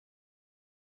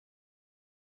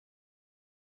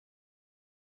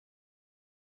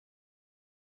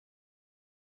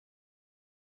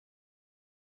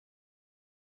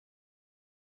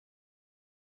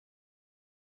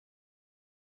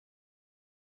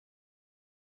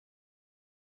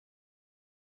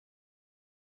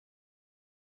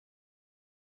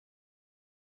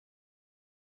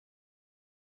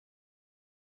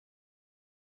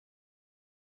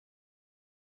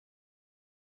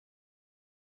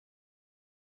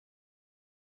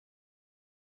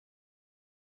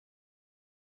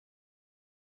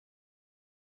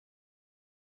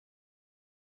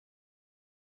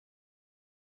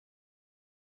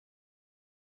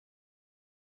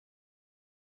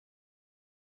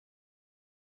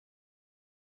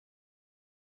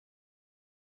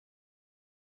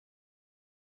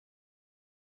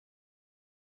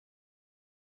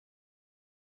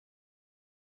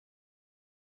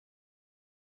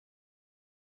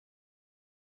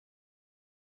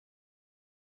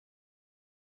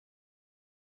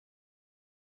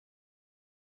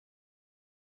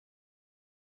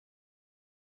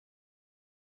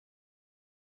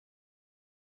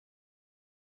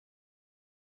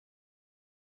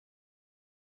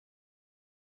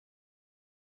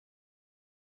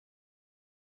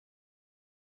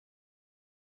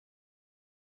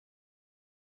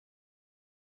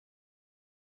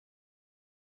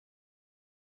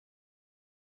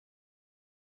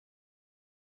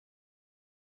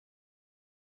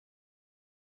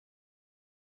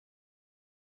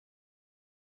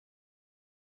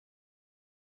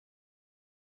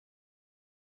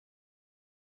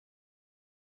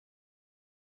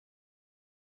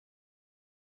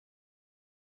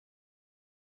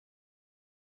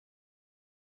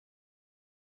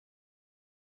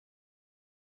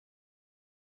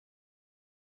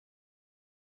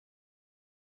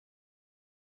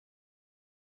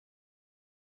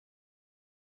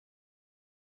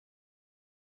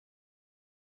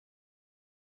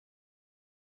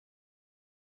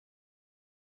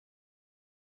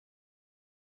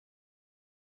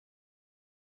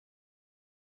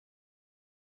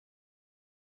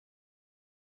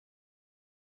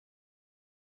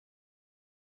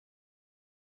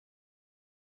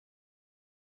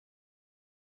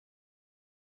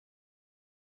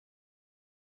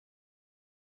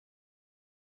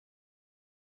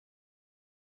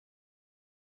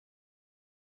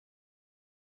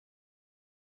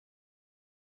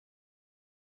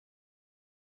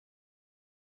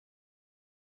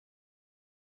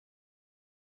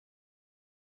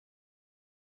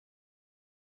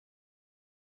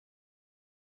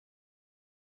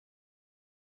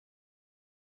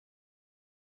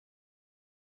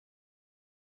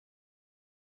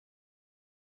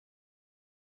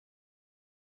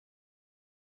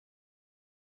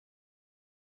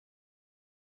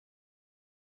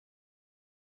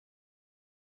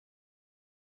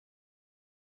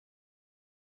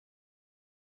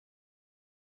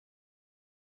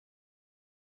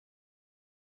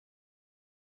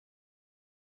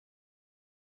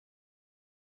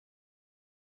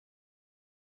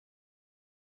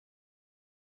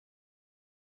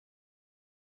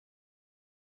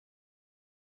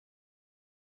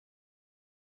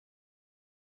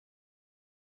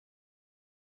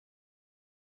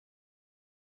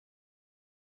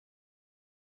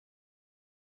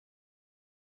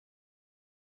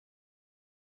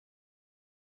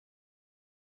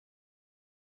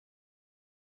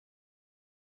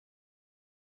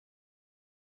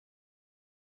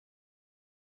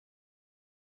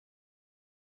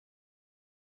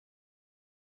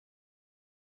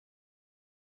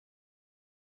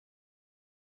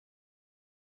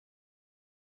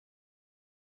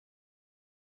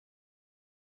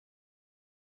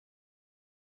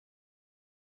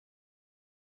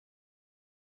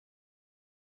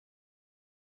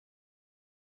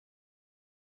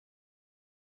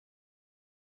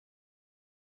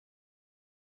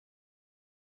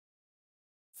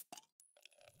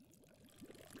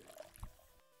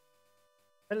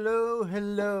Hello,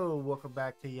 hello. Welcome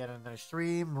back to yet another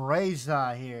stream.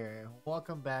 ReiZa here.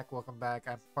 Welcome back, welcome back.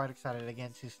 I'm quite excited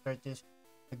again to start this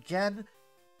again.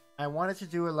 I wanted to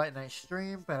do a late night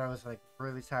stream, but I was like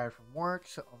really tired from work,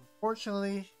 so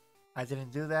unfortunately, I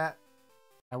didn't do that.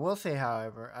 I will say,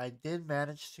 however, I did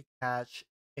manage to catch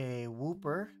a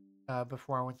whooper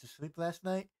before I went to sleep last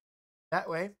night. That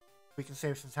way, we can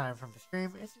save some time from the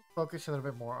stream and just focus a little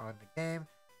bit more on the game.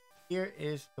 Here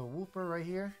is the whooper right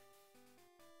here.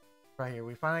 Right here,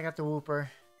 we finally got the whooper.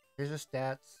 Here's the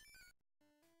stats.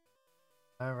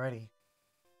 Alrighty.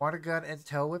 Water gun and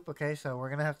tail whip. Okay, so we're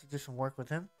gonna have to do some work with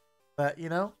him. But you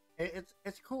know,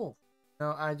 it's cool.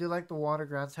 I do like the water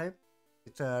ground type.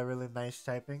 It's a really nice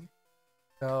typing.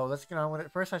 So let's get on with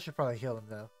it. First I should probably heal him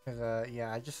though. Because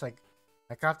yeah,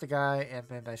 I caught the guy and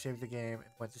then I saved the game and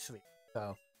went to sleep.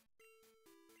 So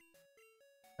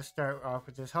let's start off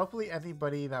with this. Hopefully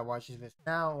anybody that watches this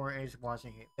now or is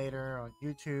watching it later on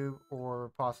YouTube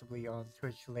or possibly on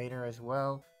Twitch later as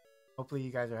well. Hopefully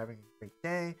you guys are having a great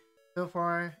day. So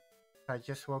far, I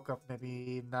just woke up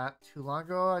maybe not too long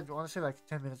ago. I want to say like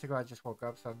 10 minutes ago I just woke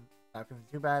up, so I'm not feeling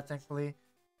too bad, thankfully.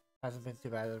 Hasn't been too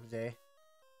bad of a day.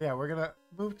 Yeah, we're gonna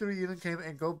move through Unit Cave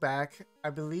and go back.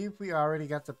 I believe we already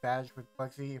got the badge with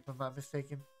Bugsy, if I'm not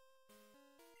mistaken.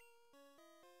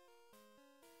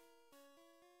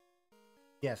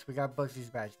 Yes, we got Bugsy's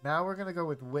badge. Now we're gonna go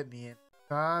with Whitney. And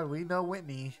God, we know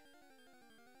Whitney.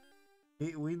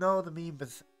 We know the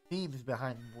memes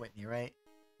behind Whitney, right?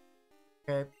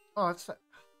 Okay. Oh,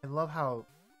 I love how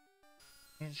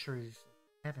Sandshrews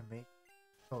anime.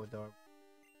 So adorable.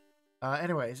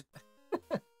 Anyways.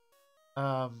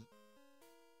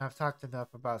 I've talked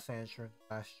enough about Sandshrew in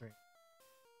the last stream.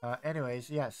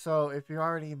 Anyways, yeah, so if you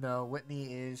already know,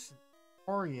 Whitney is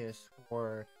notorious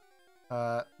for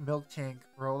milk tank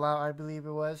rollout, I believe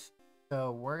it was.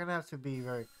 So we're gonna have to be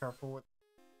very careful with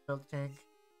milk tank.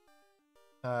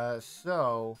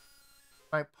 So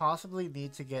might possibly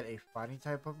need to get a fighting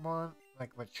type Pokemon,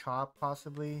 like Machop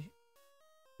possibly.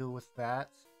 Deal with that.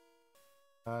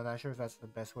 Not sure if that's the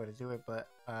best way to do it, but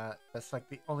that's like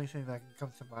the only thing that can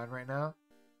come to mind right now.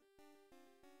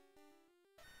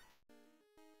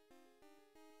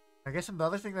 I guess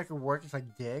another thing that could work is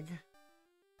like Dig.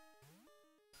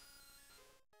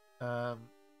 But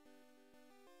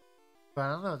I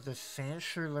don't know, does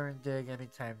Sandshrew learn Dig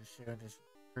anytime soon is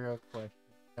the real question,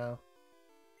 you know?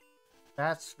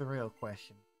 That's the real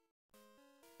question.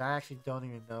 I actually don't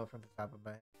even know from the top of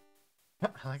my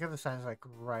head. I like how the sign's like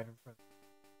right in front.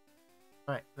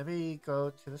 Alright, let me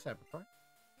go to the Saboteur.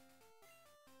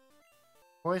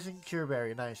 Poison Cure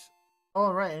Berry, nice.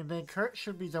 Oh, right, and then Kurt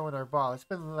should be done with our ball. It's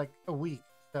been like a week,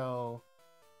 so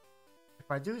if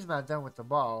my dude's not done with the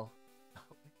ball,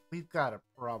 we've got a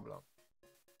problem.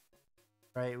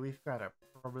 Right, we've got a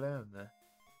problem.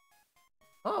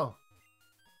 Oh!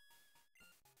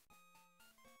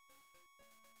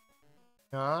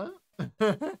 Huh?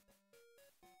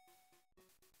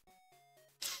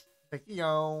 Take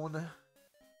yawn.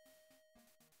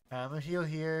 I'm gonna heal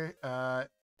here,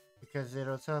 because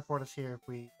it'll teleport us here if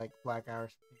we like black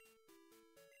hours.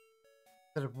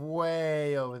 Instead of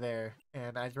way over there,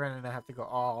 and I'd rather not have to go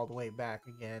all the way back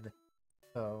again.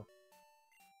 So,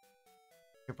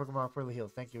 your Pokemon fully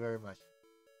healed. Thank you very much.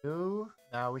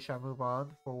 Now we shall move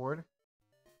on forward.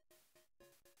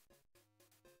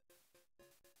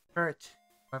 Kurt,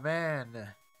 my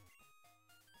man.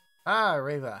 Ah,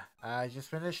 ReiZa, I just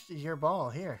finished your ball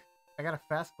here. I got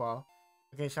a fastball.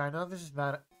 Okay, so I know this is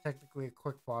not technically a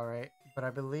quick ball, right? But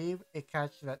I believe it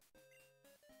catches that.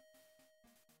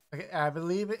 Okay, I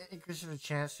believe it increases the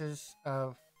chances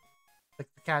of like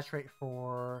the catch rate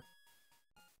for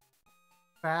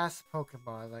fast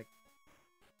Pokemon, like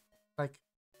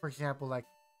for example, like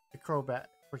the Crobat,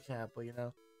 for example, you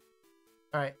know.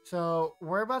 All right, so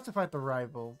we're about to fight the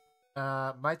rival.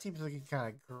 My team's looking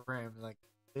kind of grim, like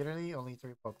literally only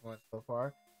 3 Pokemon so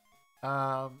far.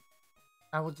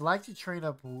 I would like to train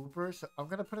up Wooper, so I'm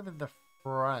gonna put him in the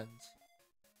front,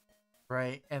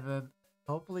 right, and then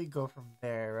hopefully go from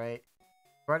there, right.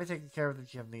 I've already taken care of the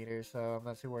gym leader, so I'm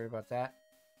not too worried about that.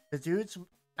 The dude's,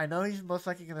 I know he's most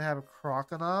likely gonna have a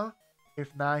Crocodile.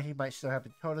 If not, he might still have a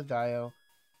Totodile.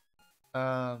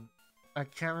 I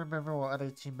can't remember what other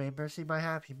team members he might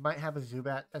have. He might have a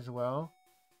Zubat as well.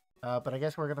 But I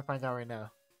guess we're gonna find out right now.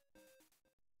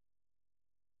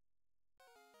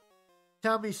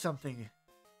 Tell me something.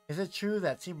 Is it true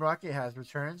that Team Rocket has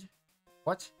returned?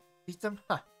 What? Beat them?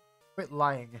 Ha! Quit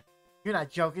lying. You're not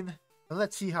joking.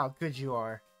 Let's see how good you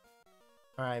are.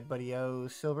 Alright, buddy. Oh,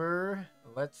 Silver.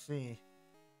 Let's see.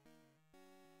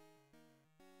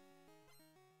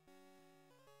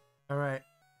 Alright.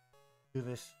 do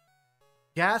this.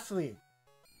 Ghastly.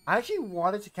 I actually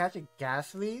wanted to catch a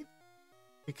Ghastly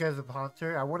because of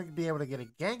Haunter. I wanted to be able to get a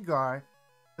Gengar,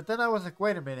 but then I was like,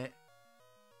 wait a minute.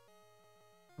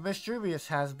 Mischievous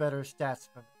has better stats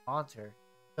than Haunter.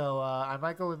 So I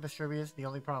might go with Mischievous. The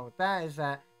only problem with that is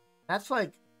that that's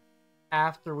like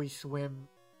after we swim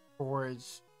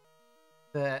towards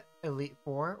the Elite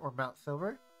Four or Mount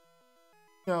Silver.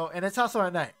 So, and it's also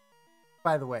at night,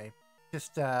 by the way.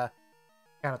 Just gotta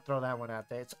throw that one out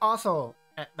there. It's also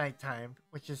at nighttime,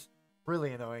 which is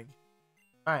really annoying.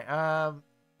 Alright,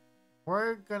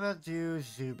 we're gonna do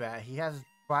Zubat. He has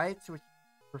bites, which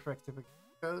is perfect against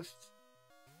ghosts.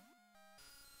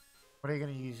 What are you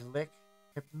gonna use? Lick?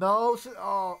 Hypnosis?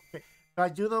 Oh, okay. So I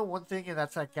do know one thing, and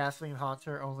that's that Ghastly and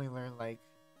Haunter only learn like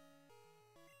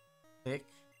Lick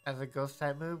as a ghost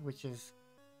type move, which is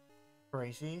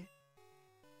crazy.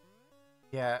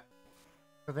 Yeah.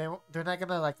 So they're not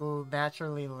gonna like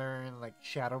naturally learn like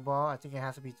Shadow Ball. I think it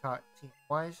has to be taught team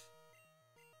wise.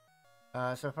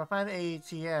 So if I find a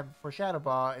TM for Shadow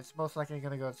Ball, it's most likely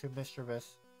gonna go to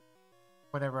Mischievous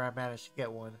whenever I manage to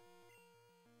get one.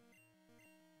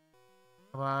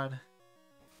 Come on.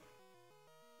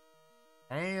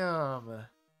 Damn.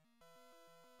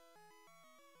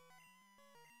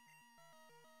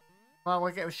 Come on,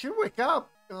 wake up. We should wake up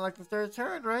in like the third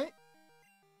turn, right?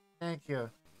 Thank you.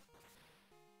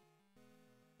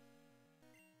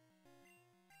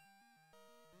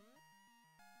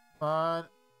 Come on.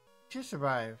 Should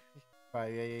survive. He should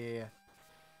survive. Yeah.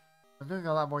 I'm doing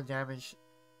a lot more damage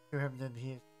to him than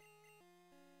he is.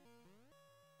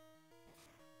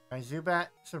 My Zubat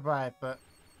survived, but...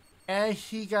 And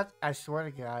he got... I swear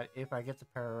to God, if I get the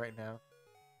para right now.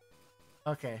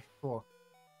 Okay, cool.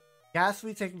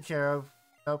 Ghastly taken care of.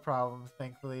 No problems,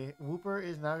 thankfully. Wooper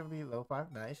is now going to be low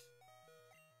 5. Nice.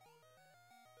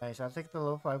 Nice, I'll take the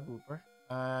low 5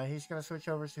 Wooper. He's going to switch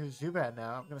over to Zubat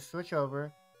now. I'm going to switch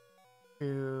over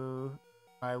to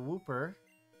my Wooper.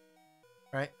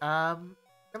 Right, I'm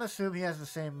going to assume he has the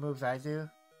same moves I do.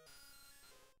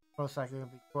 Most likely going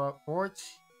to be 4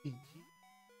 TG.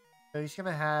 So he's going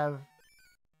to have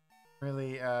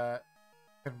really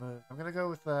good moves. I'm going to go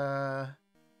with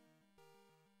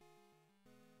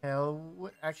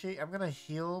actually, I'm going to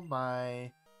heal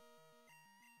my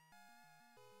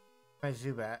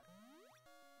Zubat.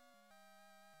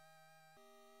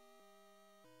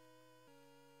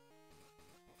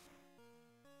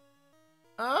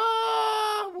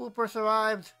 Ah! Wooper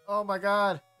survived! Oh my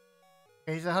god!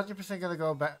 Okay, he's 100% gonna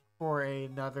go back for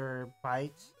another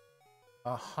bite.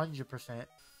 100%.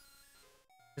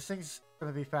 This thing's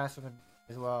gonna be faster than me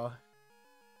as well.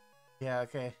 Yeah,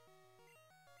 okay.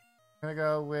 I'm gonna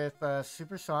go with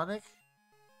Supersonic.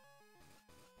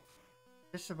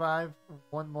 Just survive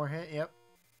one more hit. Yep.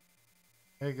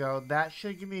 There you go. That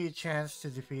should give me a chance to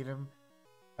defeat him.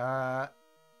 And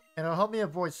it'll help me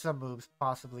avoid some moves,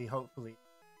 possibly, hopefully.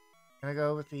 I'm gonna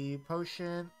go with the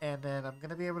potion, and then I'm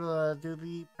gonna be able to do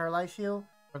the paralyze heal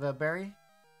for the berry.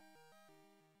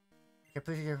 Okay,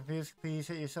 please get confused. Please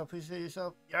hit yourself. Please hit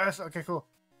yourself. Yes. Okay, cool.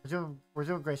 We're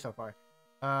doing great so far.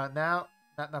 Now,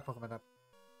 not Pokemon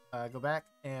up. Go back,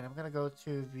 and I'm gonna go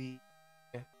to the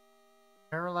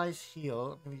paralyze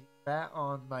heal. I'm gonna use that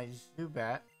on my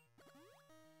Zubat.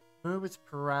 Move its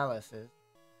paralysis.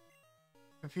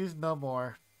 Confused no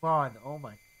more. Fun. Oh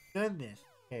my goodness.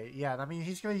 Okay, yeah, I mean,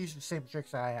 he's going to use the same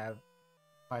tricks I have.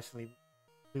 My sleep.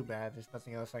 Too bad. There's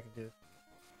nothing else I can do.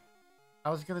 I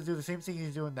was going to do the same thing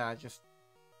he's doing now. Just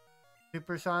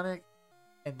Supersonic.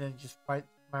 And then just fight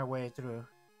my way through.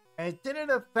 And it didn't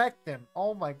affect him.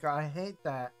 Oh my god, I hate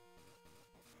that.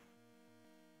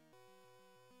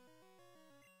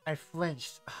 I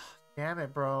flinched. Damn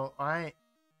it, bro.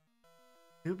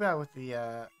 Too bad with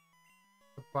the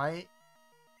bite.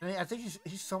 I think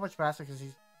he's so much faster because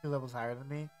he's 2 levels higher than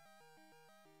me.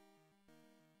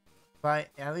 But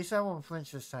at least I won't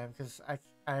flinch this time because I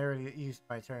already used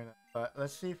my turn. But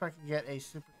let's see if I can get a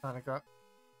Supersonic up.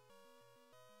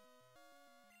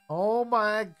 Oh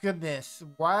my goodness.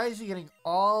 Why is he getting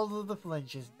all of the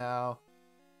flinches now?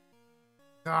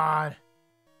 God.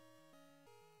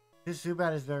 This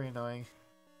Zubat is very annoying.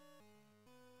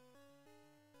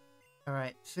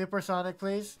 Alright, Supersonic,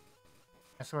 please.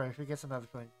 I swear, if he gets another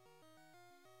flinch.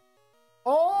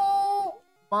 Oh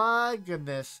my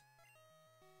goodness.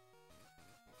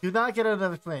 Do not get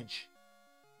another flinch.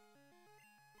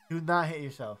 Do not hit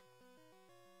yourself.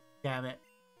 Damn it.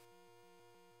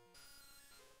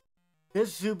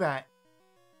 This Zubat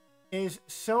is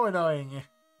so annoying.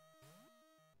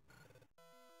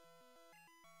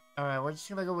 Alright, we're just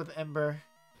gonna go with Ember.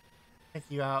 Take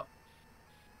you out.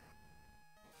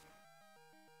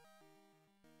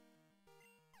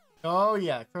 Oh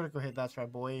yeah, critical hit. That's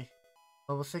right, boy.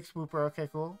 Level 6 Wooper. Okay,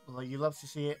 cool. Well, you love to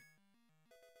see it.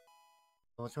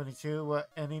 Level 22. What?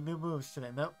 Any new moves today?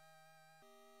 Nope.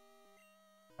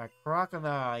 Alright,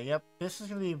 Crocodile. Yep. This is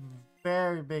gonna be a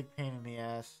very big pain in the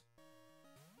ass.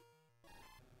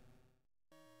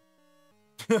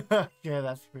 Yeah,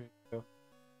 that's pretty cool.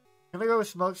 I'm gonna go with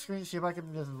Smoke Screen, see if I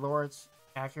can just lower its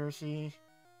accuracy.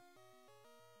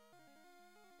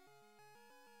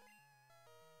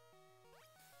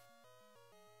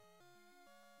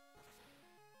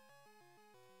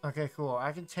 Okay, cool.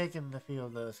 I can take in the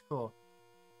field those. Cool.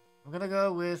 I'm gonna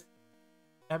go with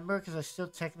Ember because I still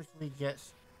technically get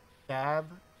Stab.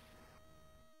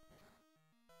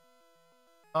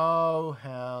 Oh,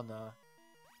 hell no.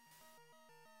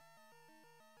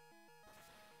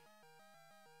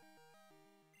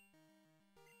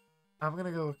 I'm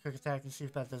gonna go with Quick Attack and see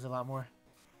if that does a lot more.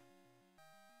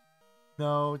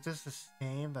 No, just the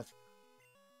same. That's.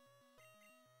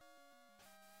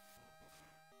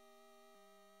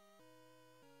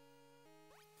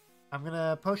 I'm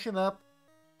gonna potion up.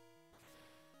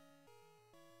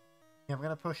 Yeah, I'm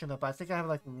gonna potion up. I think I have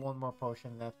like one more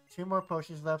potion left. 2 more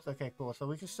potions left. Okay, cool. So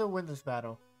we can still win this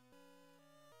battle.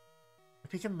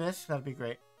 If he can miss, that'd be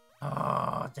great.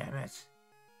 Oh, damn it.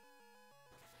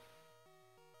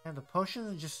 And the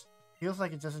potion just feels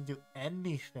like it doesn't do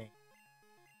anything.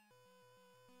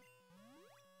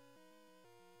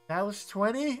 That was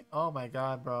 20? Oh my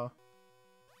god, bro.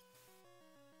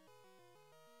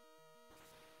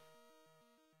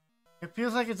 It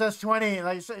feels like it does 20.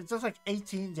 Like it does like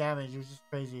 18 damage, which is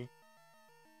crazy.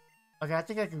 Okay, I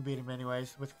think I can beat him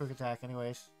anyways with Quick Attack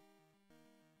anyways.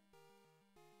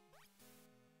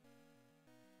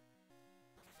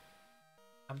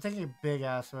 I'm taking a big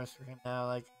ass risk right now.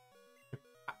 Like,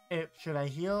 should I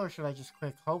heal or should I just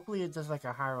quick? Hopefully it does like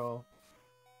a high roll.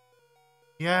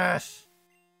 Yes!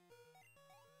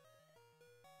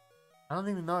 I don't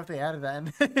even know if they added that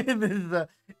in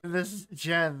this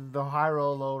gen, the high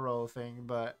roll, low roll thing,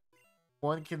 but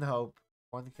one can hope.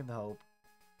 One can hope.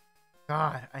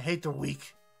 God, I hate the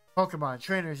weak. Pokemon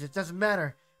trainers, it doesn't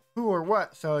matter who or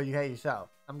what, so you hate yourself.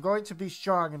 I'm going to be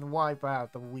strong and wipe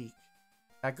out the weak.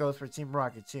 That goes for Team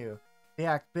Rocket too. They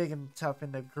act big and tough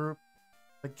in the group,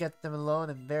 but get them alone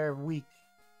and they're weak.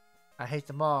 I hate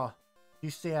them all.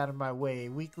 You stay out of my way. A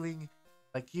weakling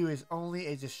like you is only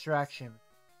a distraction.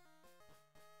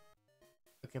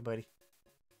 Okay, buddy.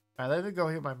 Alright, let me go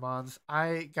heal my mons.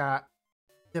 I got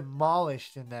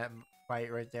demolished in that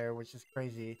fight right there, which is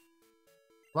crazy.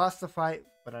 Lost the fight,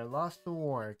 but I lost the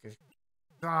war. Because,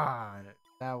 God,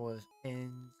 that was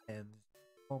intense.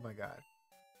 Oh my god.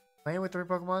 Playing with 3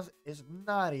 Pokemons is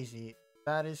not easy.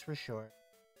 That is for sure.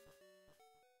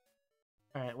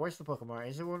 Alright, where's the Pokemon?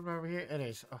 Is it one over here? It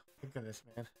is. Oh, thank goodness,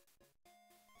 man.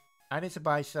 I need to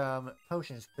buy some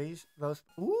potions, please. Those.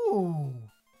 Ooh!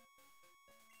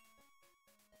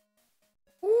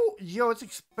 Ooh! Yo, it's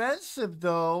expensive,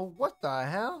 though. What the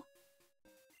hell?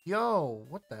 Yo,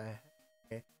 what the heck?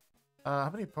 Okay.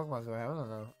 How many Pokemon do I have? I don't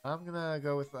know. I'm gonna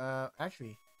go with,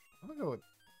 actually, I'm gonna go with.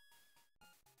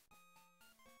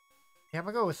 Yeah, I'm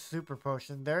gonna go with Super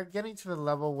Potion. They're getting to the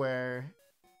level where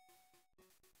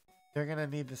they're gonna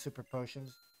need the Super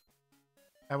Potions.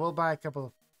 I will buy a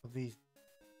couple of these.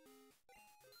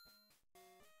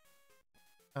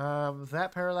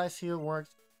 That Paralyzed Heal works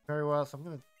very well, so I'm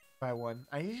gonna buy one.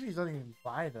 I usually don't even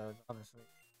buy those, honestly.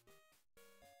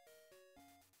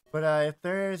 But if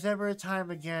there's ever a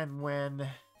time again when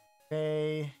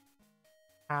they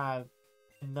have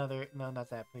another... No, not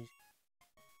that, please.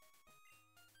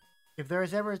 If there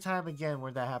is ever a time again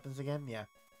where that happens again, yeah.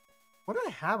 What do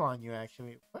I have on you,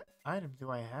 actually? What item do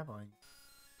I have on you?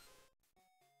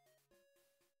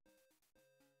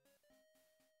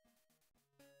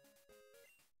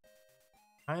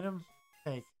 Item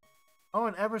take. Oh,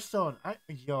 an Everstone. I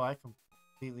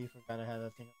completely forgot I had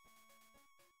that thing.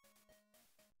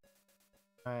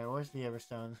 Alright, where's the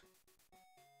Everstone?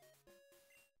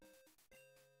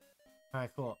 Alright,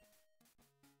 cool.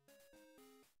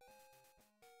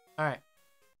 Alright.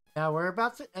 Now we're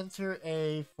about to enter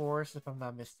a forest, if I'm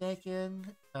not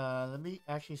mistaken. Let me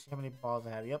actually see how many balls I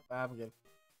have. Yep, I'm good.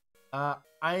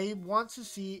 I want to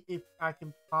see if I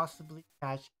can possibly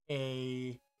catch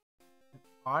a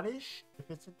oddish, if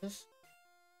it's in this.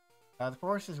 The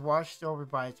forest is washed over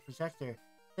by its protector.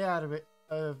 Stay out of it,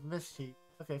 of Misty.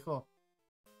 Okay, cool.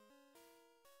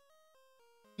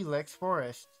 Helix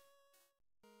Forest.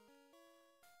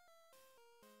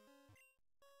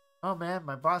 Oh man,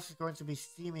 my boss is going to be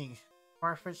steaming.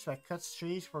 Farfetch that cuts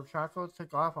trees for charcoal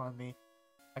took off on me.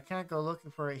 I can't go looking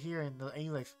for it here in the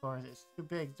Helix Forest. It's too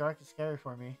big, dark, and scary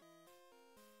for me.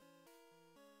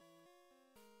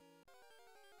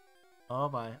 Oh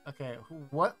my. Okay,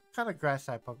 what kind of grass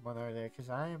type Pokemon are there? Because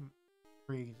I am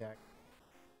pretty exact.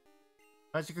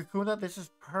 Alright, so Kakuna, this is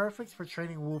perfect for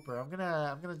training Wooper. I'm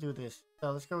gonna do this.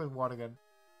 So let's go with Water Gun.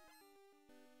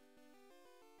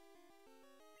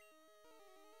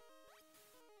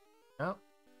 Nope.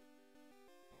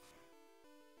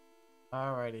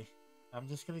 Alrighty. I'm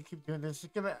just gonna keep doing this.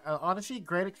 It's gonna honestly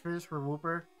great experience for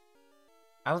Wooper.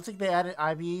 I don't think they added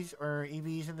IVs or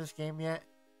EVs in this game yet.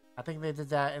 I think they did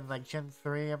that in like Gen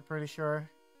 3, I'm pretty sure.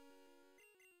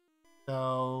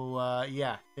 So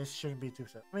yeah, this shouldn't be too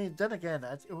tough. I mean, then again,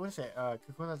 I would say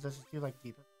Kakuna doesn't feel like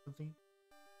defense or something.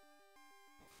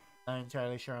 Not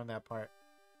entirely sure on that part.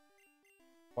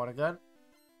 Water Gun?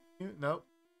 Nope.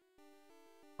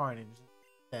 Carnage.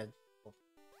 Dead.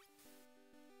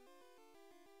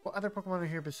 What other Pokemon are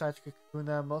here besides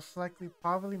Kakuna? Most likely,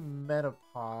 probably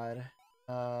Metapod.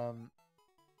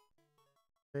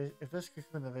 If there's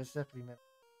Kakuna, there's definitely Metapod.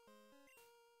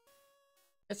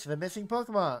 It's the missing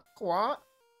Pokemon! What?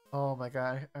 Oh my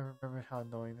god, I remember how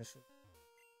annoying this is.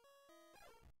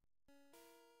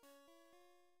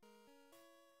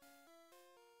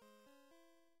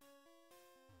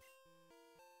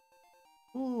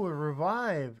 Ooh, a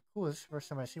revive! Cool, this is the first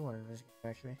time I see one in this game,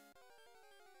 actually.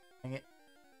 Dang it.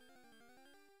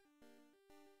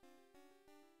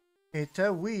 It's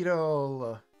a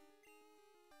Weedle!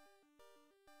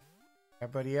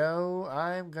 Everybody, oh,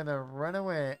 I'm gonna run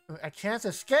away. I can't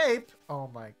escape! Oh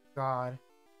my god.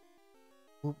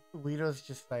 Weedle's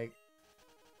just like,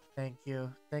 thank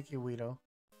you. Thank you, Weedle.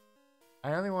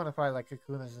 I only want to fight like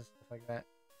Kakunas and stuff like that.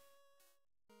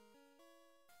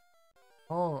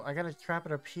 Oh, I gotta trap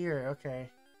it up here. Okay.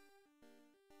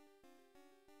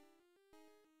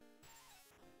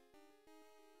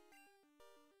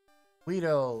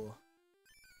 Weedle.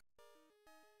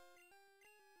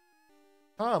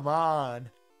 Come on.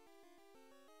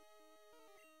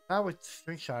 Not with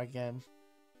String Shot again.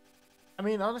 I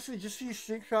mean, honestly, just use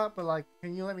String Shot, but like,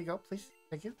 can you let me go, please?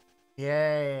 Thank you.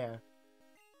 Yeah.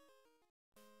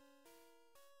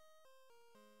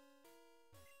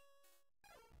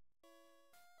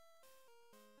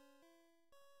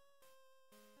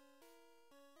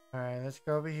 Alright, let's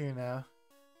go over here now.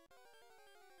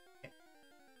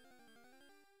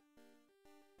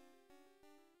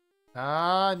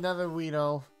 Ah, another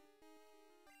Weedle.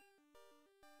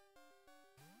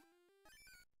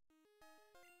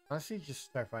 Honestly, just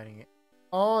start fighting it.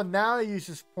 Oh, now it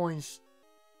uses points.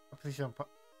 Oh,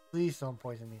 please don't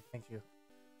poison me. Thank you.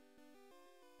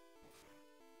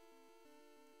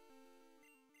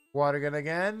 Water Gun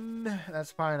again.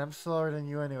 That's fine. I'm slower than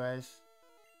you anyways.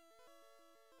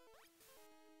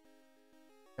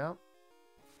 Yep.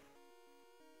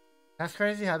 That's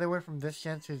crazy how they went from this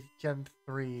gen to Gen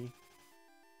 3.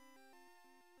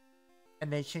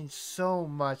 And they changed so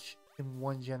much in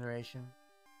one generation.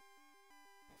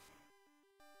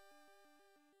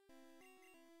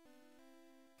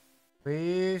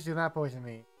 Please do not poison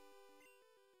me.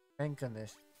 Thank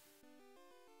goodness.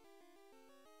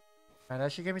 Alright,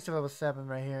 that should get me to level 7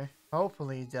 right here.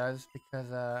 Hopefully it does, because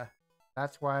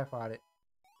that's why I fought it.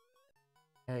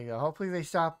 There you go. Hopefully they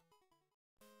stop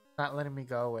not letting me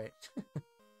go away.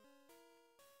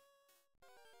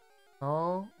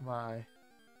 Oh my.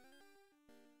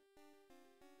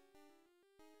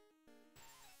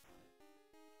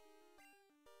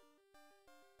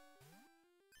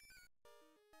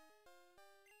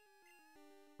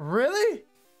 Really?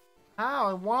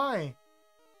 How and why?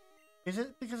 Is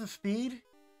it because of speed?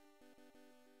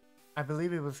 I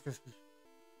believe it was because...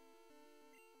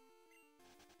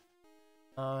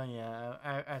 Oh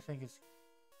yeah, I think it's...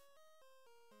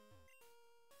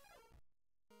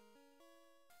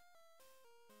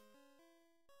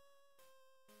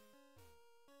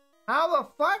 How the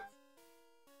fuck?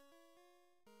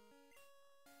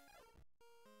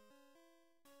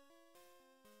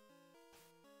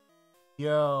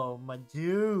 Yo, my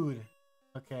dude.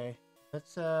 Okay,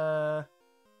 let's it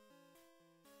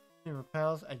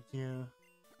repels. I do.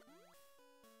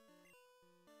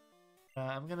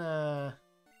 I'm gonna.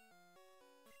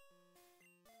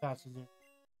 Gotcha, dude.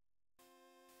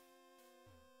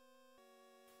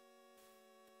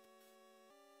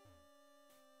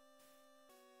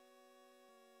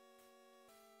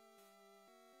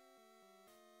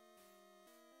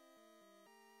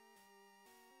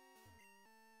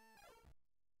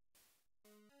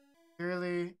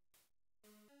 Clearly,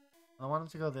 I want him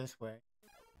to go this way.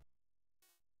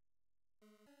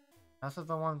 I also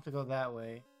don't want him to go that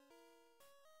way.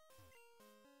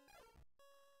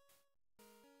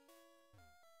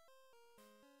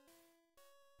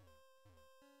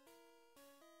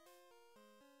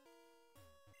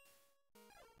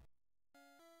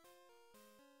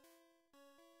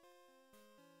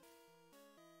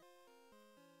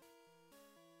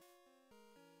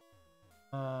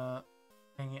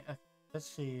 let's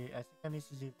see. I think I need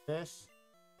to do this.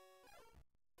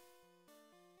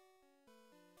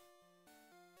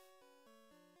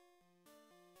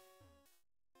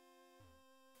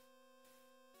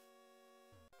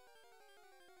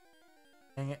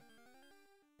 Dang it.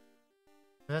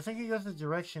 But I think he goes the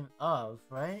direction of,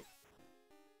 right?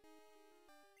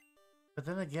 But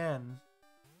then again,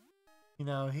 you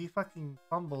know, he fucking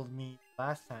fumbled me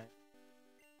last time.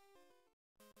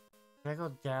 Can I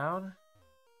go down?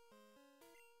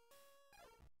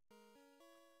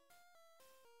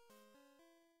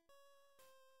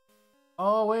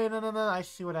 Oh, wait, no. I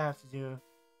see what I have to do.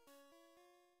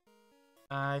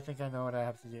 I think I know what I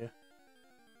have to do.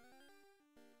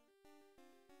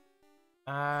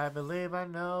 I believe I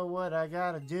know what I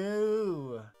gotta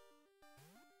do.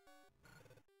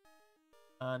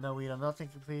 No, we don't. No,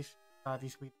 thank you, please.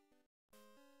 These sweet.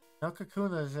 No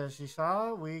Kakunas, as you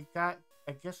saw. We got,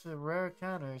 I guess, a rare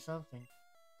encounter or something.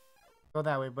 Go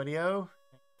that way, buddy-o.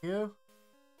 Thank you.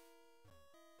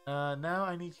 Now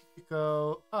I need you to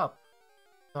go up.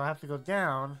 So I have to go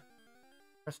down.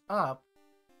 Press up.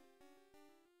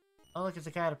 Oh, look, it's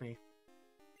a Caterpie.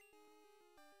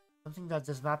 Something that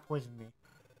does not poison me.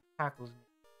 Tackles me.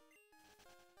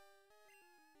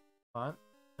 Come on.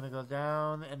 I'm gonna go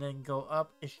down and then go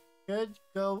up. It should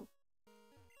go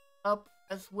up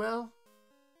as well.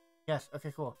 Yes,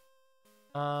 okay, cool.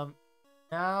 Now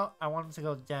I want him to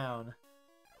go down.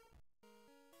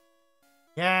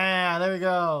 Yeah, there we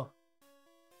go.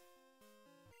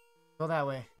 Go that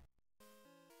way.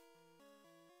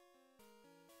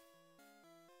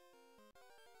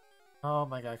 Oh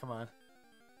my god, come on.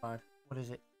 Come on. What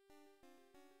is it?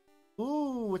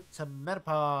 Ooh, it's a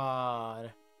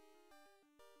Metapod.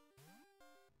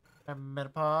 A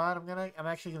Metapod. I'm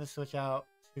actually gonna switch out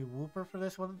to Wooper for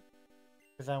this one.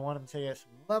 Because I want him to get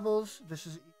some levels. This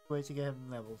is a way to get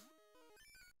him levels.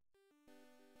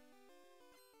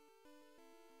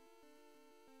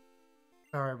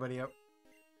 Alright, buddy, up.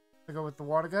 To go with the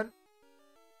water gun.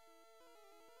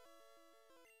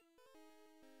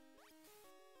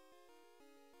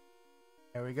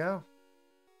 There we go.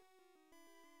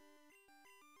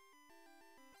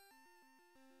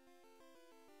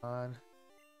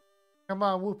 Come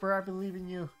on, Wooper, I believe in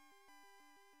you.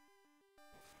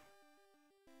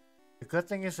 The good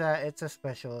thing is that it's a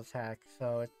special attack,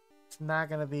 so it's not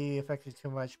going to be affected too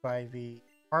much by the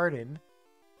Harden.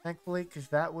 Thankfully, because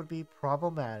that would be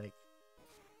problematic.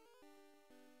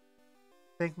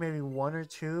 I think maybe one or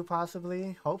two,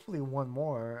 possibly. Hopefully one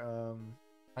more.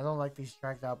 I don't like these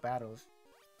dragged out battles.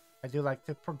 I do like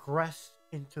to progress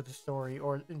into the story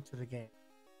or into the game.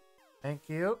 Thank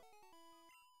you.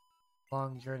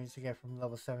 Long journey to get from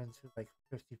level 7 to like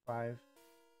 55.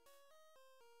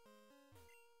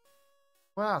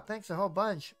 Wow, thanks a whole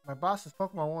bunch. My boss's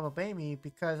Pokemon won't obey me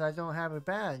because I don't have a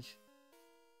badge.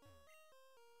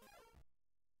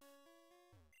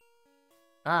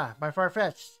 Ah, my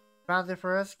Farfetch'd. Found it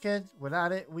for us, kids.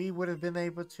 Without it, we would have been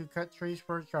able to cut trees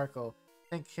for charcoal.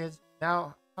 Thanks, kids.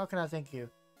 Now, how can I thank you?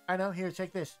 I know. Here,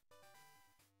 take this.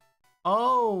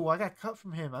 Oh, I got cut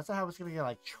from him. I thought I was going to get,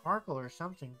 like, charcoal or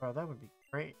something, bro. That would be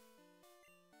great.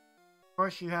 Of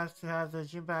course, you have to have the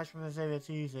gym badge from the Xavier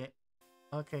to use it.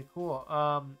 Okay, cool.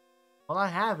 Well, I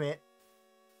have it.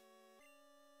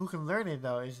 Who can learn it,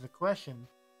 though, is the question.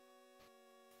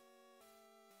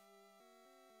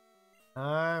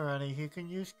 Alrighty, he can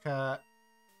use cut.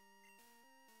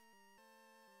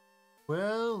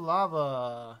 Will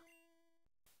lava.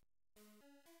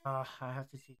 I have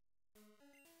to see.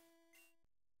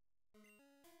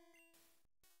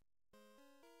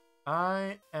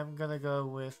 I am gonna go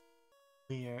with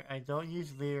Leer. I don't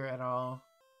use Leer at all.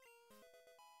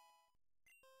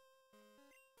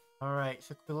 Alright,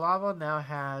 so Quilava now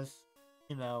has,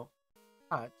 you know,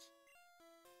 cut.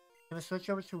 Gonna switch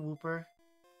over to Wooper.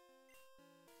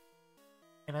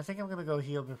 And I think I'm gonna go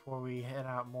heal before we head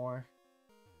out more.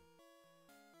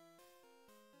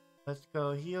 Let's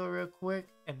go heal real quick,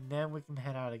 and then we can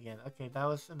head out again. Okay, that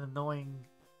was an annoying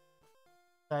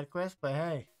side quest, but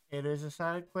hey, it is a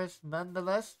side quest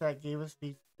nonetheless that gave us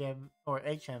the gem, or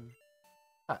HM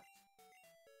cut.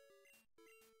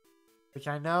 Which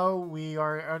I know we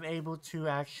are unable to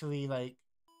actually, like,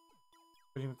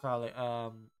 what do you call it,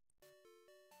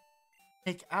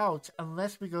 take out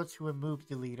unless we go to a move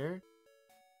deleter.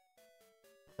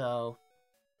 So,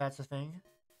 that's the thing.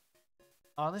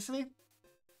 Honestly,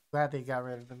 glad they got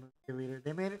rid of the move deleter.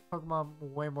 They made it Pokemon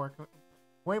way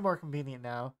more convenient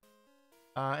now.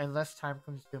 And less time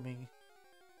consuming.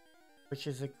 Which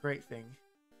is a great thing.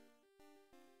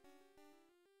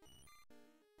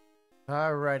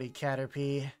 Alrighty,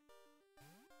 Caterpie.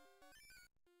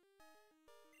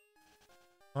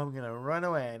 I'm gonna run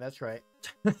away. That's right.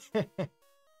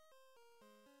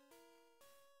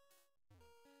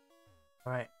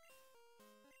 Alright.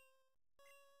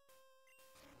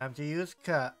 Time to use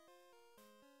cut.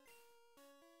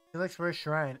 He looks for a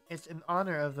shrine. It's in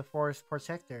honor of the forest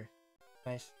protector.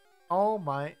 Nice. Oh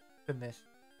my goodness.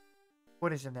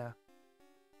 What is it now?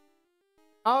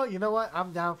 Oh, you know what?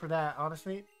 I'm down for that,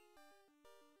 honestly.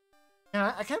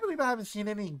 Yeah, I can't believe I haven't seen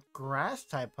any grass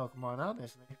type Pokemon,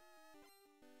 honestly.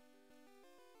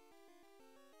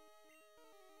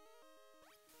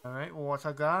 Alright,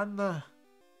 water gun.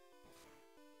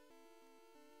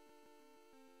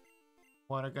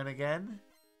 Water gun again?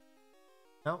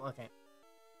 No? Okay.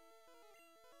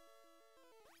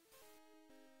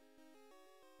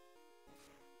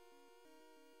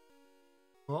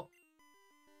 Cool.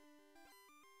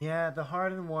 Yeah, the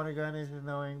hardened water gun is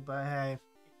annoying, but hey,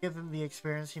 give him the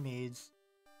experience he needs.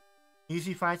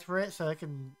 Easy fights for it, so I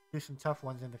can do some tough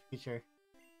ones in the future.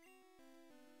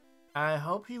 I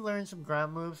hope he learns some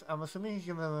ground moves. I'm assuming he's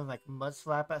gonna learn like Mud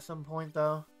Slap at some point,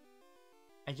 though.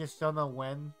 I just don't know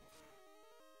when.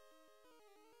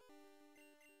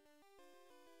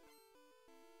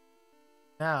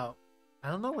 Now, I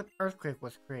don't know when Earthquake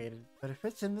was created, but if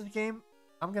it's in this game,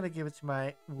 I'm gonna give it to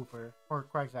my Wooper or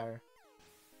Quagsire.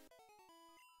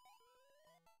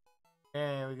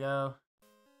 There we go.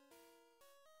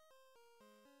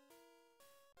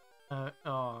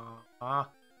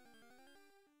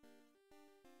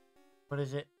 What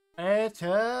is it? It's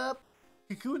a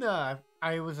Kakuna.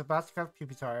 I was about to call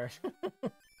Pupitar.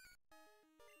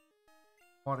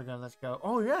 Water gun, let's go.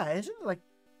 Oh yeah, isn't it like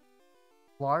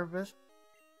Larvis?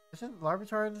 Isn't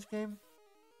Larvitar in this game?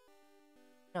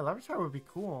 Yeah, Larvitar would be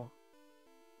cool.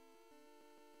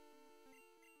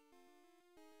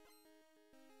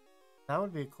 That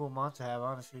would be a cool mod to have,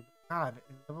 honestly. But God,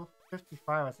 in level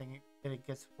 55, I think it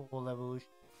gets full evolution.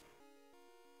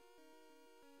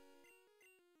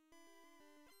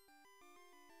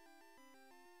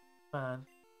 Man.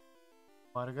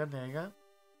 Water gun, there you go.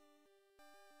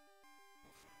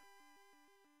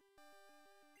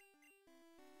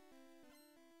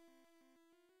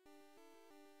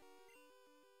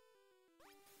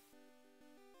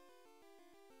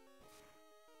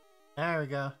 There we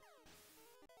go.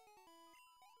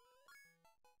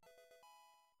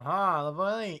 Ah,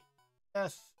 level 8.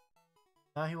 Yes.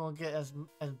 Now he won't get as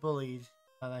bullied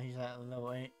now that he's at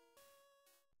level 8.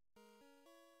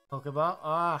 Pokeball.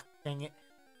 Ah, dang it.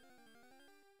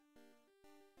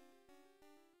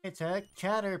 It's a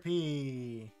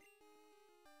Caterpie.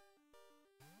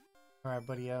 Alright,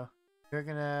 buddy-o. I'm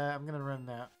gonna run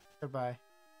now. Goodbye.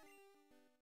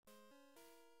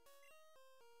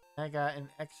 I got an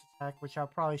X attack, which I'll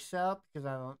probably sell because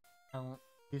I don't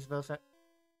use those.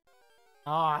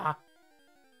 I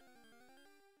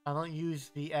don't use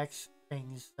the X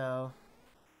things though.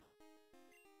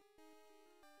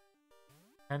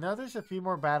 I know there's a few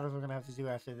more battles we're gonna have to do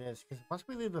after this because once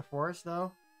we leave the forest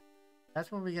though,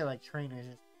 that's when we get like trainers.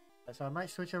 So I might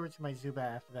switch over to my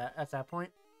Zubat after that. At that point,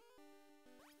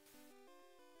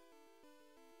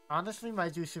 honestly,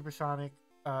 might do Supersonic.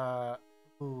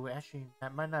 Ooh, actually,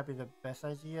 that might not be the best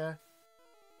idea.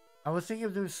 I was thinking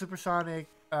of doing Supersonic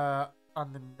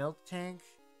on the Milk Tank.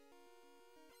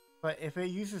 But if it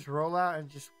uses Rollout and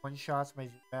just one-shots my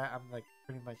Zubat, I'm like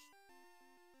pretty much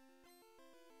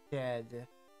dead.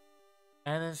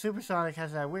 And then Supersonic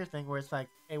has that weird thing where it's like,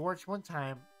 it works one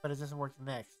time, but it doesn't work the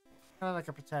next. Kind of like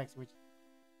a Protect, which,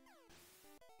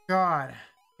 God,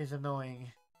 is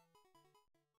annoying.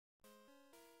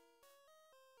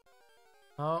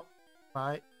 Oh.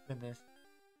 My goodness.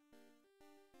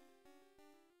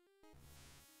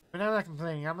 But I'm not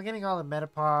complaining. I'm getting all the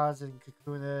Metapods and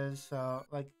Kakunas, so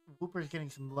like Wooper's getting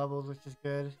some levels, which is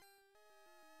good.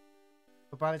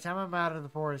 But by the time I'm out of the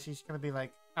forest, he's gonna be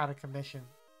like out of commission.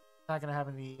 Not gonna have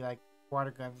any like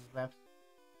water guns left.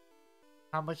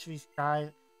 How much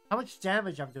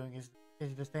damage I'm doing is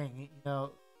the thing, you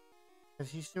know, because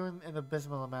he's doing an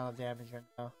abysmal amount of damage right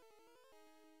now.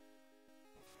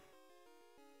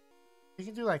 You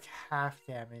can do like half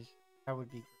damage. That would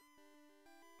be great.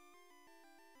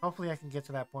 Hopefully I can get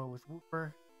to that point with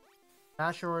Wooper.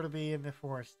 Not sure it'll be in the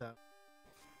forest though.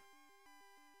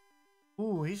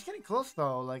 Ooh, he's getting close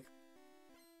though. Like,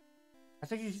 I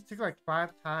think he took like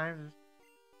 5 times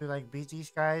to like beat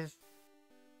these guys.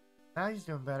 Now he's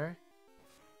doing better.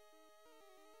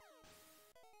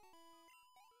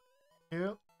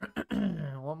 2.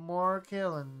 One more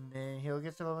kill and then he'll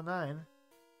get to level 9.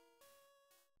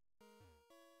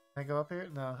 Can I go up here?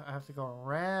 No, I have to go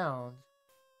around.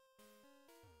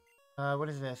 What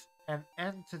is this? An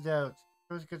antidote.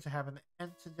 It was good to have an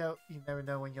antidote. You never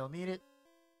know when you'll need it.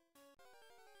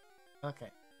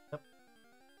 Okay. Yep.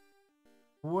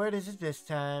 What is it this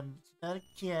time? It's not a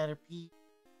Caterpie.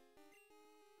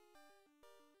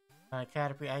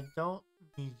 Caterpie, I don't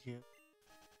need you.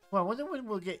 Well, I wonder when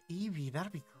we'll get Eevee.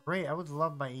 That'd be great. I would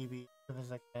love my Eevee as soon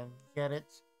as I can get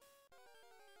it.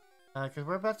 Because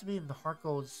we're about to be in the Heart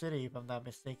Gold City, if I'm not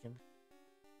mistaken.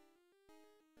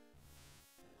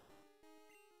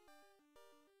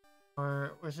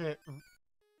 Or was it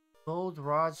Gold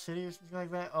Rod City or something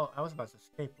like that? Oh, I was about to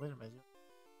escape. Wait a minute.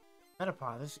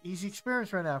 Metapod. This is easy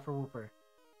experience right now for Wooper.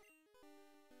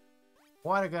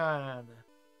 Water gun.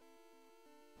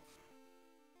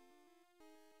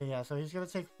 Yeah, so he's gonna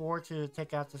take 4 to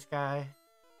take out this guy.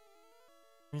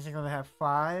 He's gonna have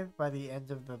 5 by the end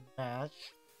of the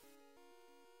match.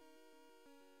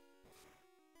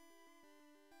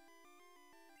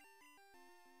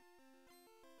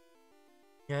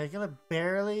 Yeah, he's gonna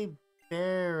barely,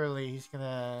 he's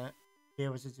gonna be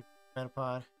able to do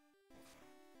Metapod.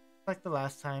 Like the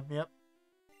last time, yep.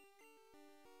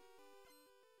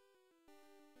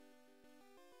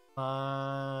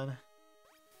 On.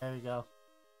 There we go.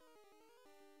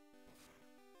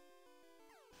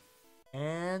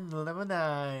 And level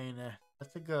 9.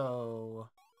 Let's go.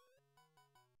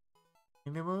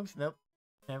 Any moves? Nope.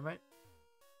 Never mind.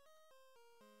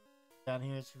 Down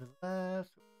here to the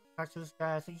left. Talk to this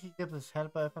guy. I think he gives his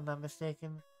headbutt if I'm not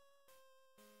mistaken.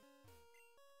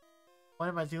 What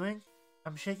am I doing?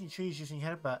 I'm shaking trees using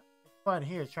headbutt. It's fun.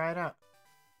 Here, try it out.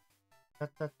 Da,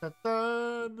 da, da,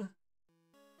 dun.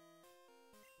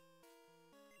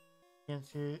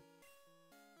 Into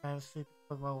kind of sleep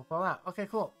Pokemon will fall out. Okay,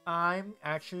 cool. I'm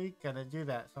actually gonna do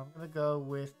that. So I'm gonna go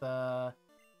with the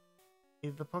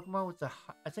Pokemon with the.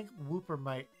 I think Wooper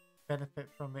might benefit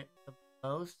from it the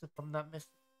most, if I'm not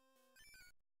mistaken.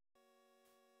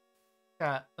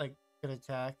 Got like good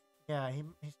attack. Yeah,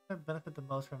 he's gonna benefit the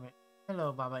most from it.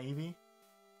 Hello, Mama Eevee.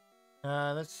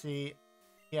 Let's see.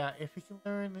 Yeah, if he can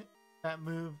learn that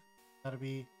move, that'll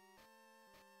be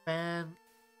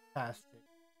fantastic.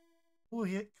 Ooh,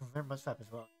 he can learn Mud Slap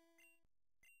as well.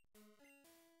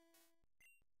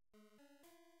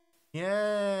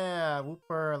 Yeah,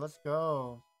 Wooper, let's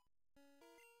go.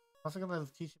 Also gonna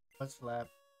teach him Mud Slap.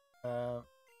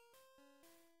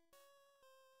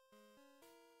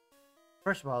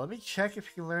 First of all, let me check if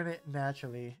you can learn it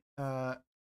naturally.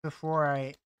 Before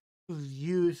I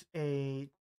use a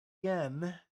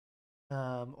gem,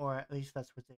 or at least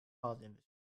that's what they call it in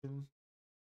this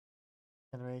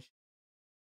generation.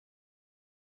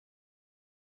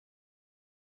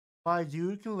 My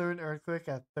dude can learn Earthquake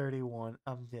at 31.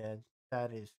 I'm dead.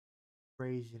 That is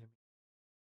crazy to me.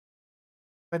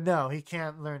 But no, he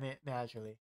can't learn it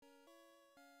naturally.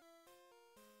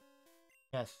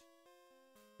 Yes.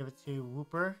 Give it to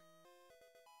Wooper.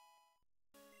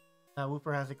 Now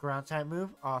Wooper has a ground type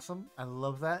move. Awesome. I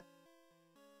love that.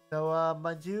 So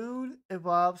my dude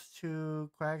evolves to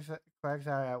Quagsire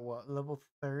at what? Level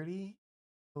 30?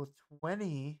 Level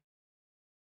 20?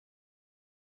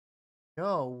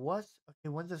 Yo, what? Okay,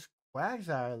 when does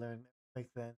Quagsire learn like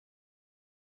then?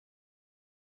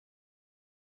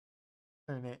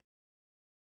 Learn it.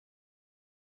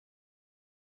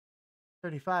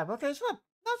 35. Okay,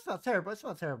 that's not terrible. It's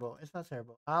not terrible. It's not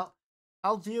terrible.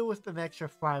 I'll deal with an extra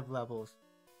 5 levels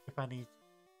if I need to.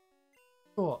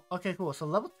 Cool. Okay, cool. So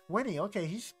level 20. Okay,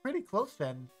 he's pretty close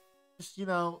then. Just,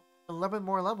 11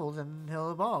 more levels and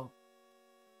he'll evolve.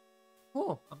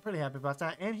 Cool. I'm pretty happy about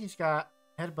that. And he's got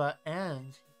Headbutt and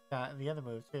he's got the other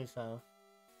moves too, so.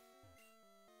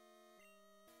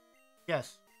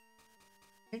 Yes.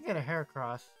 He can get a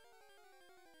Heracross.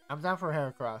 I'm down for a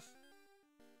Heracross.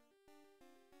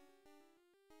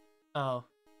 Oh.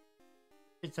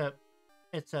 It's a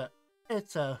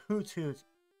hoot hoot.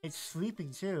 It's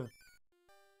sleeping too.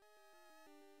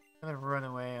 I'm gonna run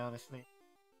away, honestly.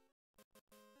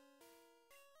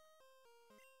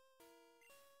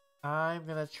 I'm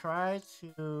gonna try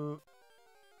to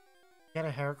get a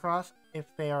Heracross if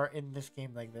they are in this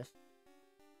game like this.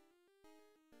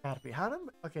 Gotta be.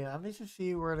 Okay, I need to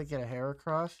see where to get a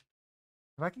Heracross.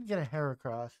 If I can get a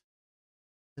Heracross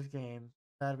this game,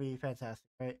 that'd be fantastic,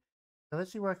 right? So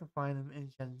let's see where I can find them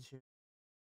in Gen 2.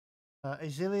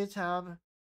 Azalea Town.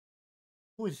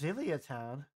 Ooh, Azalea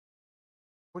Town.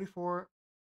 44.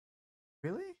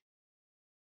 Really?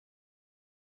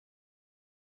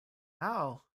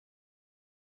 How?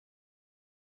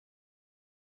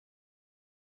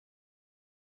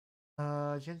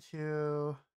 Gen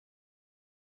 2.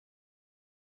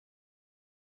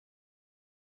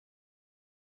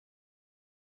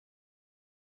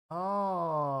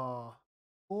 Oh.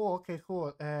 Cool, okay,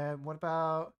 cool. And what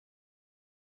about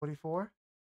 44?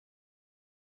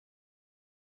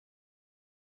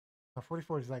 Oh,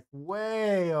 44 is like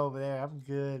way over there. I'm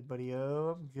good, buddy.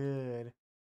 Oh, I'm good.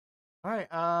 All right.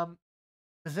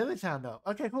 Brazilian Town though.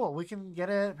 Okay, cool. We can get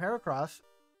a Heracross.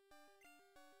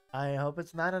 I hope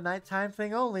it's not a nighttime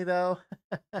thing only though.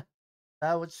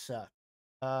 That would suck.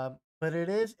 But it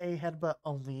is a headbutt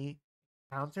only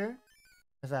counter,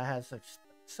 as I had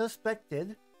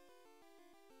suspected.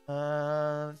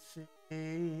 Let's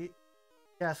see.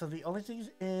 Yeah, so the only things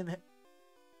in.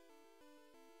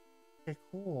 Okay,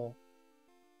 cool.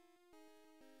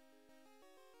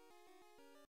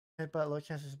 Headbutt, low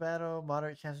chances of battle,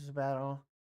 moderate chances of battle.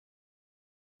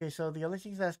 Okay, so the only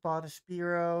things that spawn is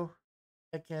Spearow,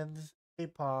 Ekans,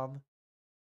 Apom,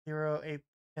 Hero, Ape,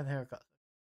 and Heracross.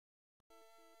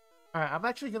 Alright, I'm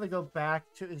actually gonna go back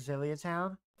to Exiliia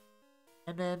Town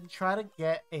and then try to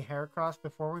get a Heracross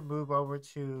before we move over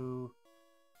to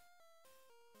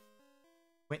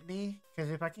Whitney.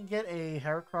 Because if I can get a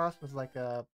Heracross with like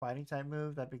a fighting type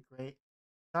move, that'd be great.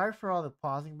 Sorry for all the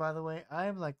pausing, by the way. I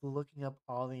am like looking up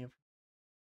all the information.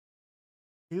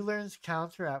 He learns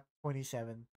counter at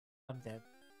 27. I'm dead.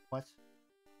 What?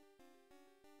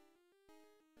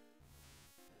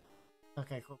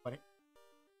 Okay, cool, buddy.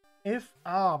 If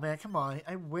oh man, come on!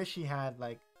 I wish he had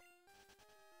like.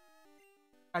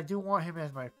 I do want him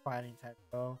as my fighting type,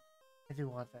 though. I do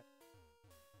want that.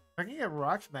 If I can get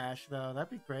Rock Smash, though, that'd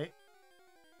be great.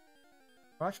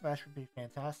 Rock Smash would be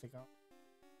fantastic.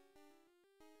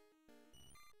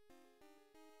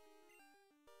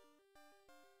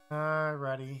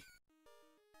 Alrighty.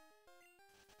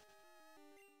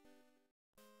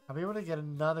 I'll be able to get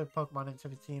another Pokemon into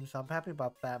the team, so I'm happy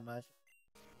about that much.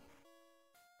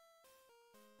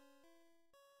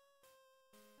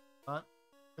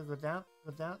 Go down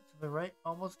to the right,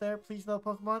 almost there. Please no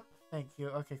Pokemon. Thank you.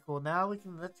 Okay, cool. Now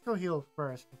let's go heal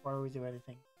first before we do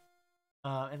anything.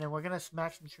 And then we're gonna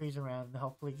smack some trees around and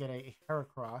hopefully get a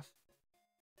Heracross.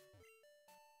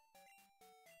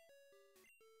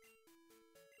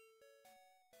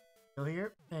 Go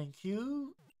here. Thank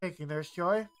you. Thank you, Nurse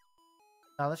Joy.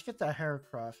 Now let's get that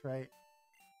Heracross, right?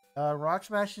 Rock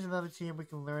Smash is another team we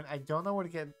can learn. I don't know where to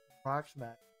get Rock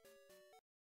Smash.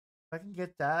 If I can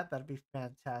get that, that'd be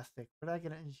fantastic. Where did I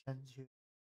get it in Gen 2?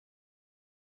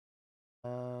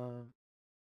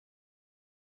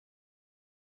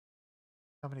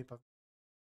 How many Pokemon?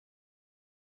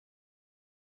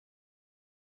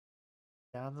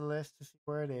 Down the list to see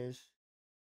where it is.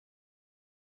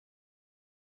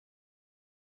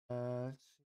 Let's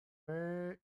see.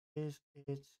 Where is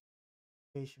its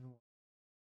station?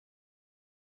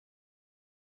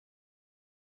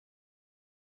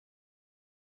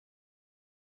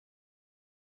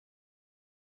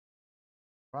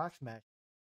 Rock Smash.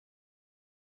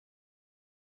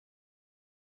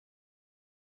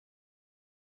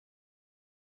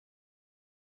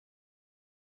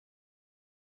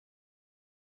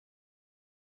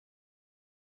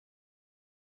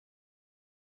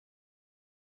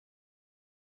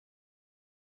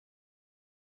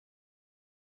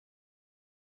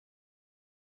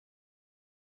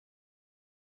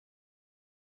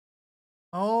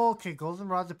 Oh, okay,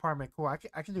 Goldenrod department. Cool. I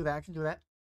can do that. I can do that.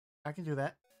 I can do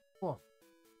that. Cool.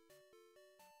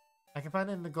 I can find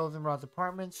it in the Goldenrod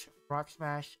departments, Rock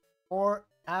Smash, or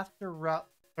after Route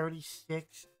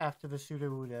 36 after the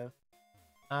Sudowoodo.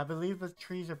 I believe the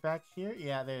trees are back here.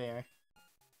 Yeah, they're there.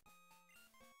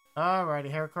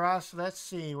 Alrighty, Heracross. Let's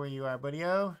see where you are,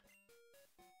 buddy-o.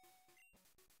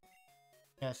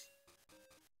 Yes.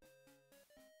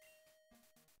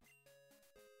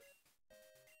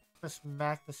 Let's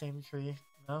smack the same tree.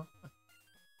 No?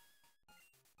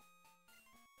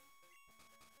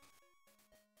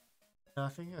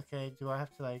 Nothing? Okay, do I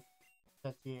have to, like,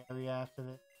 set the area after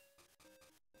this?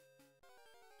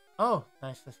 Oh,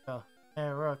 nice, let's go.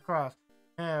 Heracross.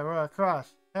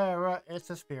 Heracross. It's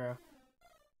a Spearow.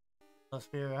 Hello,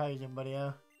 Spearow. How you doing,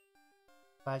 buddy-o?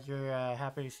 Glad you're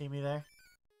happy to see me there.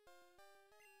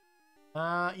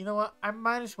 You know what? I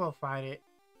might as well fight it.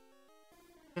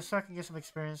 Just so I can get some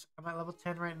experience. I'm at level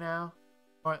 10 right now.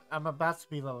 Or I'm about to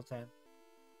be level 10.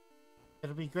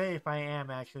 It'll be great if I am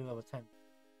actually level 10.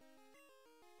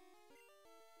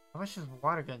 How much is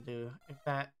water gonna do if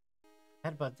that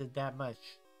headbutt did that much?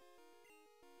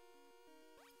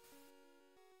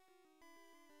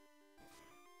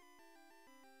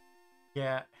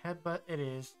 Yeah, headbutt it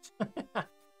is.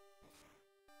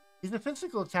 He's a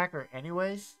physical attacker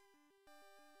anyways.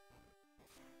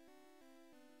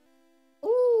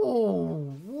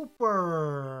 Ooh,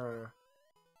 Whooper!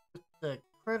 With the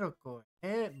critical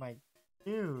hit, my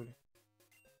dude.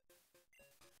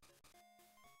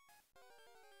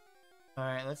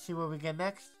 Alright, let's see what we get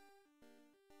next.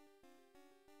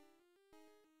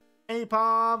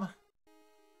 Apom!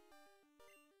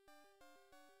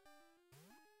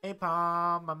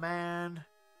 Apom, my man.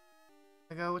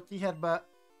 I go with the headbutt.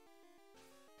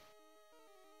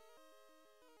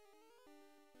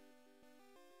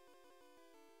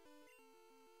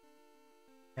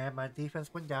 And my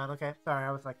defense went down. Okay, sorry,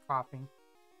 I was like coughing.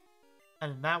 I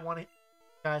did not want you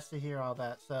guys to hear all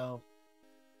that, so.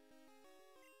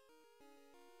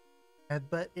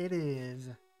 Headbutt it is.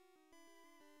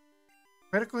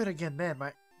 Critical hit again, man.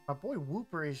 My boy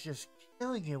Wooper is just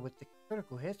killing it with the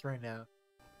critical hits right now.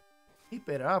 Keep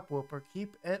it up, Wooper.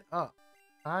 Keep it up.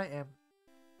 I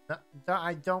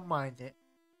don't mind it.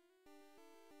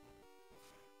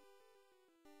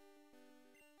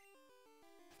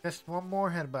 Just one more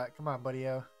headbutt. Come on,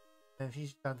 buddy-o. And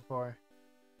he's done for.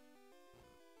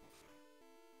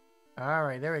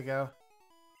 Alright, there we go.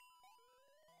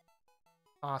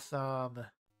 Awesome.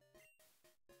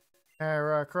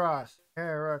 Heracross.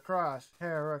 Heracross.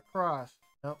 Heracross.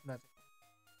 Nope, nothing.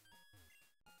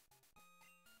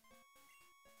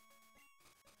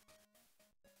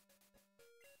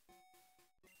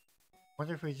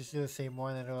 Wonder if we just do the same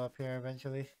one and it'll appear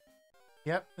eventually.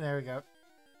 Yep, there we go.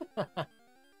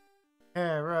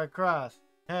 Heracross.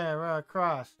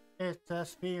 Heracross. It's a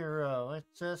Spearow.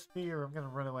 It's a Spearow. I'm gonna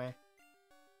run away.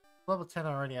 Level 10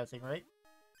 already, I think, right?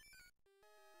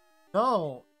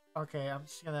 No! Okay, I'm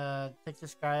just gonna take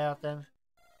this guy out then.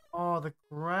 Oh, the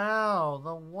growl.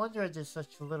 No wonder I did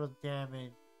such little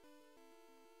damage.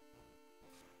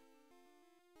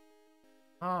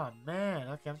 Oh, man.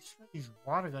 Okay, I'm just gonna use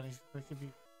water gun. He's gonna give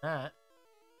you that.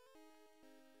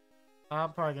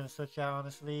 I'm probably gonna switch out,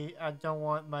 honestly. I don't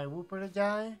want my Wooper to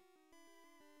die.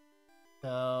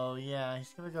 So, yeah,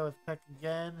 he's gonna go with Peck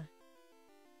again.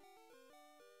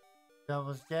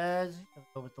 Almost dead. Gonna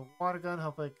go with the water gun.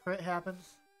 Hopefully a crit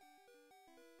happens.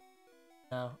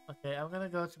 No. Okay, I'm gonna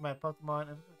go to my Pokemon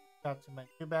and talk to my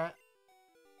Zubat.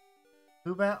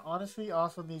 Zubat honestly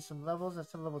also needs some levels.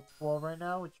 That's at level 12 right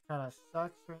now, which kind of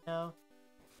sucks right now.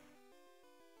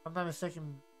 If I'm not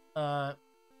mistaken,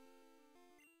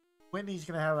 Whitney's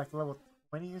gonna have like level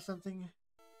 20 or something.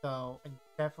 So I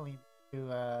definitely need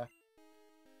to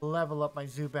level up my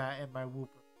Zubat and my Wooper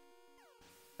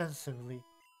extensively.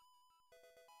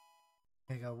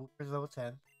 There you go, Wooper's level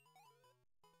 10.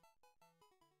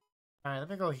 Alright, let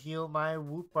me go heal my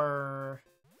Wooper.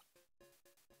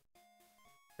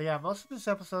 So yeah, most of this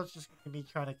episode's just gonna be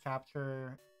trying to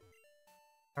capture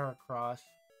Heracross.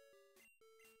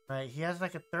 Right, he has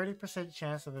like a 30%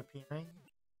 chance of appearing.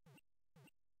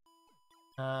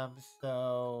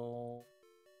 So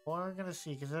we're gonna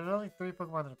see, because there's only 3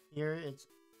 Pokemon that appear,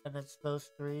 and it's those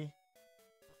 3.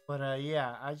 But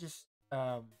yeah,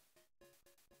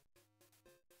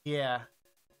 yeah.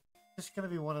 It's gonna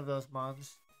be one of those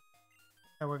mons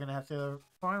that we're gonna have to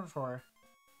farm for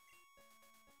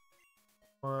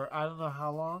I don't know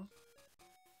how long.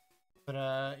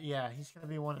 But yeah, he's gonna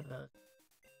be one of those.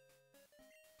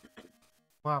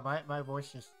 Wow, my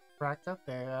voice just cracked up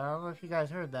there. I don't know if you guys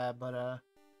heard that, but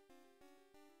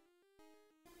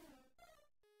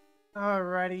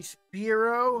alrighty,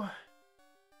 Spearow.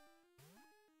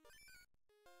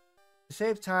 To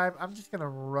save time, I'm just gonna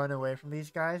run away from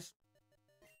these guys.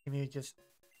 Give me just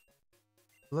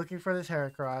looking for this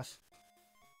Heracross.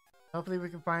 Hopefully we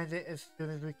can find it as soon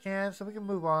as we can, so we can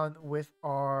move on with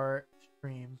our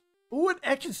stream. Ooh, an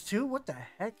Ekans too? What the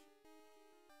heck?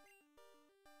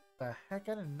 The heck?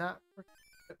 I did not...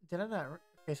 Did I not...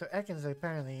 Okay, so Ekans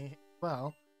apparently...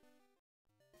 Well...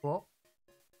 Cool.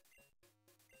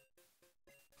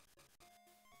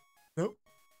 Nope.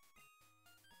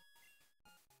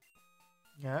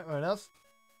 Yeah, what else?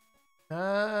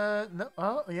 No.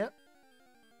 Oh, yep.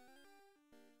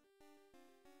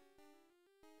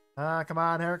 Come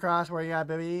on, Heracross, where you at,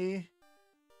 baby?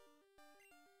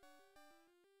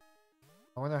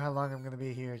 I wonder how long I'm gonna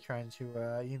be here trying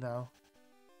to, you know,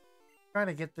 trying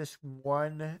to get this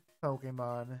one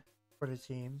Pokemon for the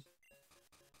team.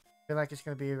 I feel like it's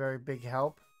gonna be a very big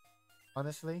help,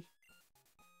 honestly.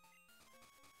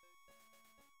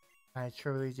 I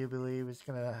truly do believe it's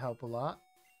gonna help a lot.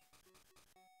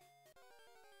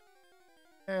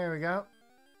 There we go.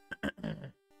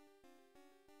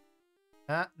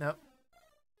 Nope.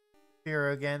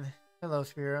 Spearow again. Hello,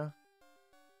 Spearow.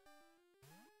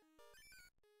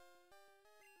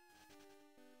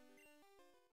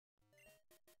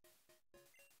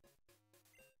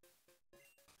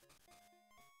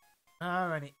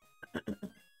 Alrighty.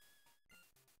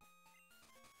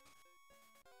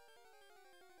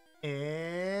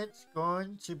 It's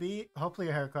going to be hopefully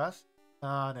a Heracross.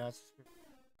 Oh no, it's Spearow.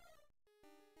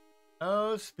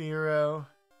 Oh, Spearow.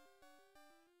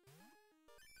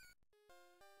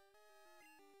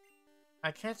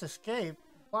 I can't escape.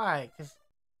 Why? Because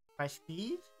my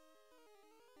speed?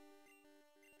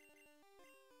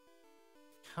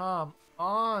 Come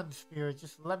on, Spirit.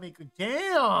 Just let me go.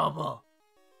 Damn!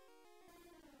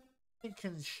 It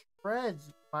can shred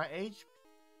my HP.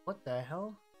 What the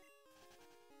hell?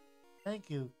 Thank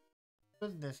you.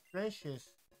 Goodness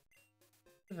gracious.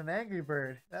 He's an angry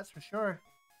bird. That's for sure.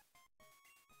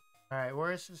 Alright,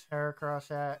 where's this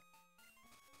Heracross at?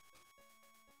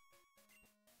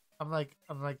 I'm like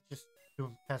just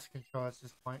doing pest control at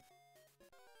this point.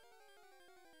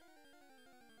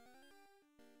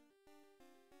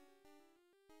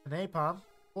 An Apom.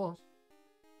 Cool.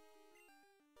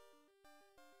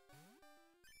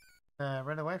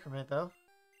 Run away from it though.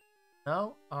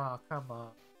 No? Oh, come on.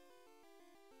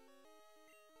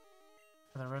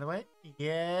 Can I run away?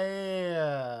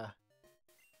 Yeah.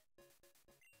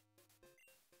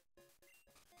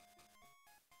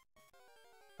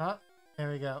 Oh,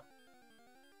 there we go.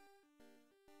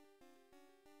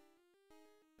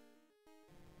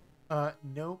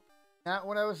 Nope. Not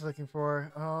what I was looking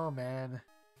for. Oh, man.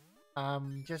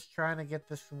 I'm just trying to get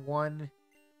this one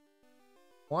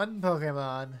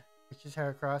Pokemon, which is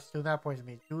Heracross. Do not poison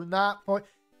me. Do not poison.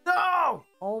 No!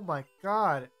 Oh my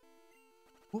god.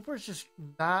 Hooper's just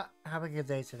not having a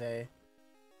day today.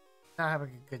 Not having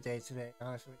a good day today,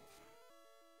 honestly.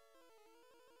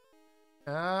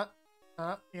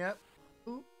 Yep.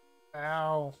 Ooh.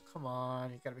 Ow. Come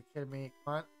on. You gotta be kidding me.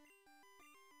 Come on.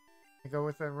 I go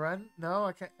with a run? No,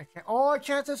 I can't. Oh, I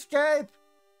can't escape!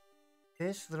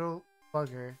 This little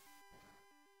bugger.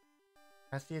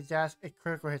 That's the audacity. It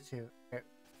critical hit too. Okay,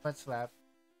 let's slap.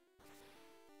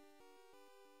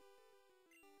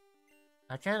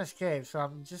 I can't escape, so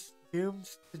I'm just doomed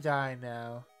to die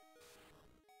now.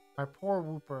 My poor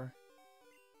Wooper.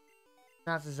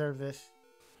 Not deserve this.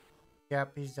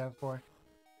 Yep, he's done for.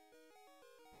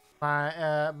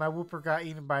 My Wooper got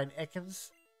eaten by an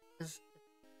Ekans.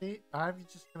 I'm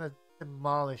just gonna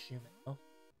demolish you now.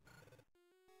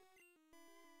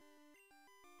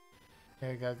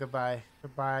 There you go. Goodbye.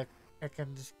 Goodbye.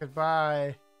 Ekans.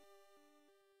 Goodbye.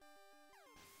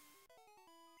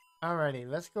 Alrighty,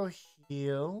 let's go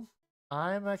heal.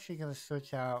 I'm actually gonna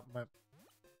switch out my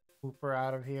Wooper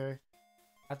out of here.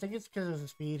 I think it's because of the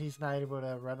speed he's not able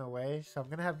to run away, so I'm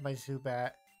gonna have my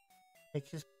Zubat take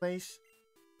his place.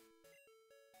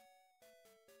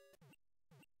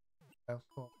 Oh,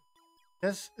 cool.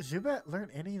 Does Zubat learn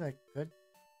any, like, good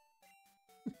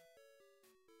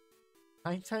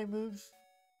Nighttime moves?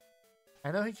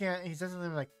 I know he can't, he doesn't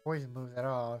learn, like, poison moves at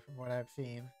all, from what I've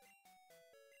seen.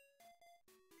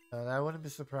 So that wouldn't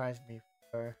surprise me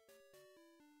for sure.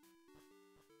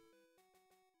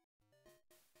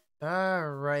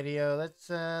 Alrighty-o, let's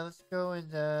go and,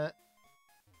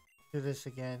 do this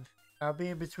again. I'll be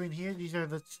in between here. These are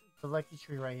the lucky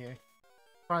tree right here.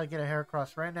 Probably get a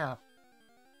Heracross right now.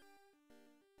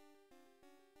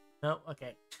 Nope,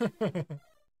 okay.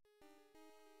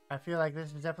 I feel like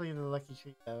this is definitely the lucky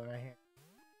tree though, right here.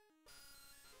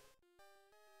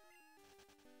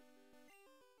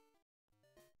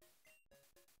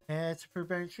 And it's a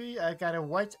fruit-bearing tree. I got a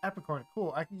white apricorn.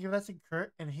 Cool. I can give that to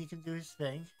Kurt and he can do his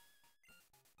thing.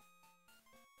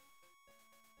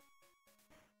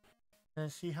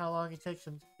 And see how long it takes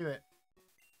him to do it.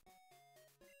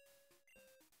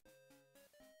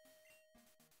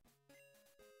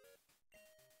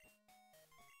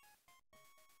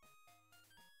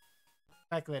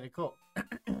 Calculated, cool. I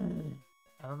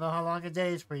don't know how long a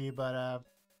day is for you, but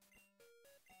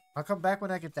I'll come back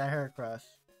when I get that Heracross.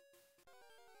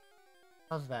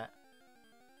 How's that?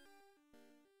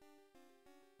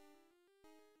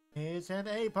 It's an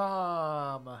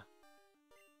Apom!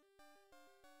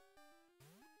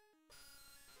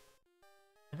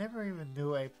 I never even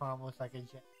knew Apom was like a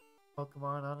gen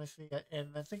Pokemon, honestly. And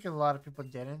I think a lot of people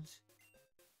didn't.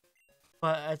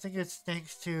 But I think it's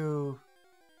thanks to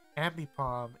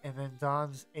Ambipom and then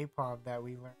Don's Apom that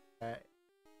we learned that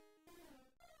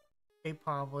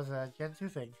Apom was a Gen 2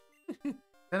 thing.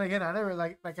 Then again, I never,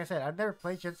 like I said, I've never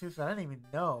played Gen 2, so I didn't even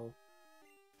know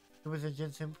it was a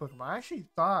Gen 2 Pokemon. I actually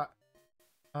thought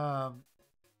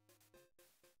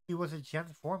he was a Gen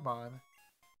 4 mon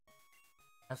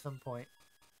at some point.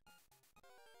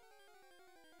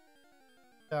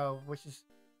 So, which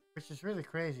is really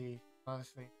crazy,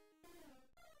 honestly.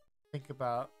 Think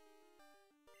about.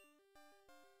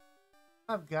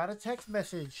 I've got a text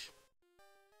message.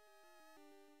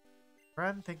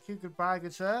 Friend, thank you. Goodbye,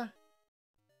 good sir.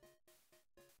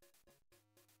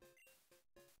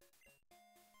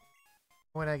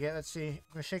 What did I get? Let's see. I'm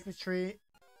gonna shake the tree,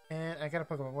 and I got a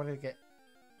Pokemon. What did I get?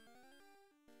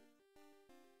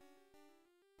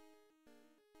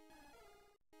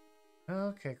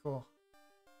 Okay, cool.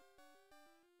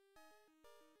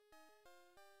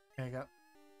 There you go.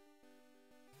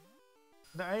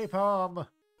 Napalm.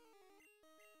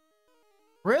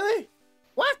 Really?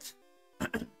 What?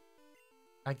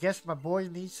 I guess my boy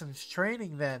needs some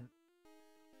training then.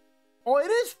 Oh, it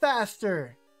is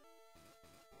faster.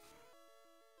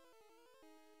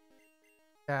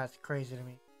 That's crazy to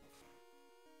me.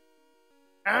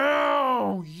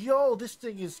 Oh, yo, this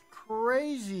thing is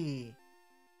crazy.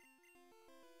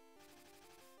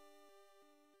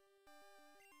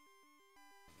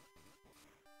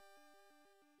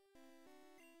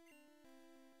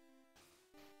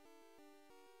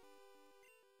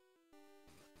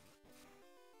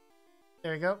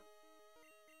 There we go.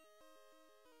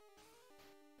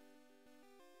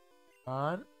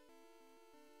 On.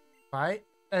 Fight.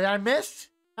 And I missed?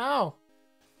 Ow.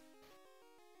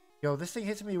 Yo, this thing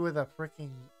hits me with a freaking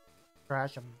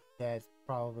crash. I'm dead.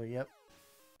 Probably. Yep.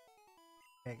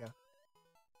 There you go.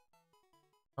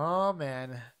 Oh,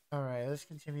 man. Alright, let's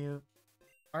continue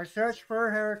our search for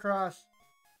Heracross.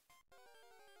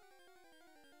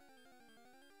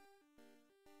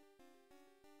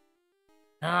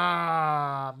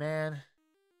 Ah, man.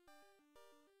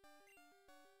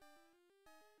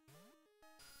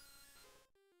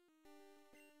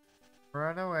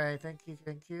 Run away. Thank you,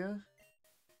 thank you.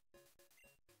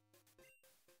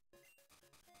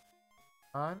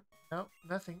 On. Nope,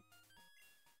 nothing.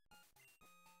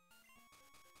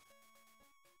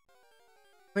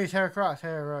 Please, Heracross,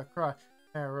 Heracross,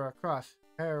 Heracross,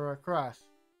 Heracross.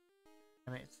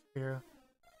 I mean, it's zero.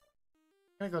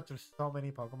 I'm gonna go through so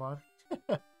many Pokemon.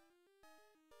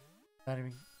 Not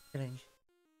even kidding.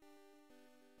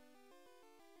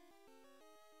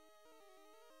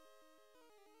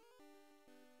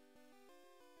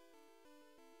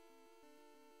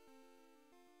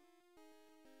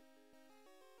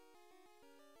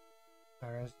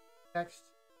 There's text.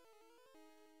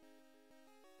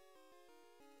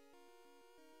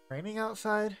 Raining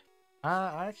outside?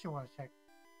 I actually want to check.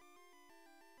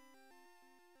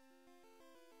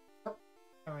 Oh,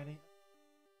 not raining.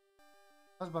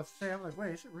 I was about to say, I'm like,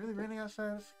 wait, is it really raining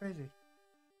outside? That's crazy.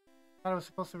 I thought it was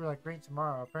supposed to be like rain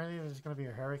tomorrow. Apparently there's going to be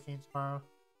a hurricane tomorrow.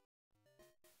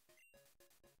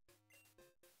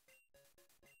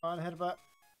 Come on, headbutt.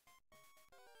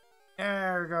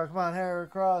 There we go. Come on,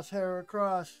 Heracross,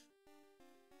 Heracross.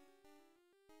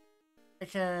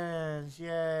 Chickens,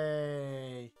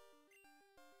 yay.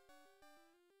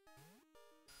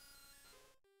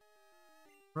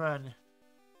 Run.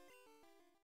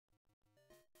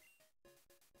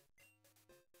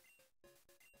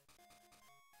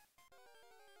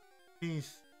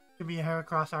 Please, give me a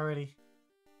Heracross already.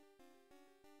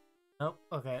 Nope,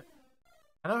 okay.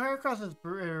 I know Heracross is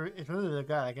really the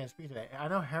guy. I can't speak to that. I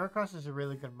know Heracross is a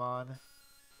really good mon. In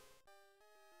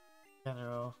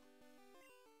general.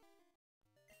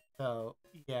 So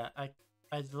yeah, I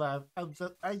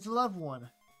love one.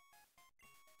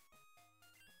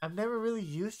 I've never really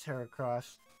used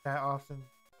Heracross that often.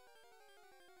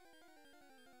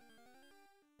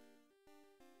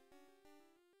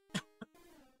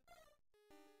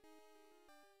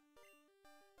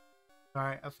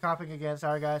 Alright, I'm stopping again.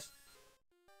 Sorry, guys.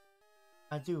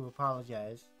 I do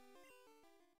apologize.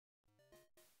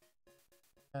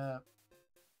 Back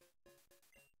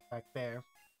there.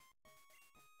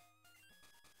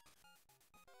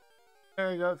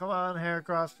 There we go. Come on,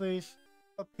 Heracross, please.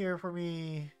 Up here for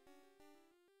me.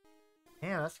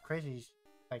 Man, that's crazy.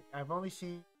 Like, I've only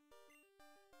seen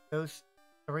those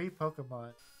 3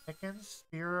 Pokemon. Ekans,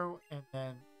 Spearow, and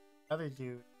then other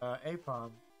dude,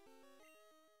 Apom.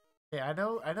 Yeah, I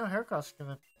know Heracross is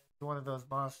gonna be one of those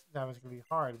monsters that was gonna be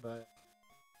hard, but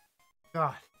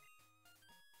God.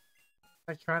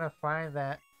 Like trying to find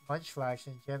that Munchlax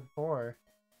in Gen 4.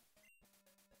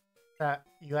 That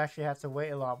you actually have to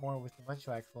wait a lot more with the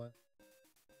Munchlax one.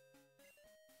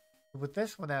 With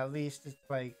this one at least, it's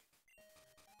like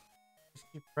just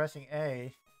keep pressing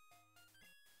A.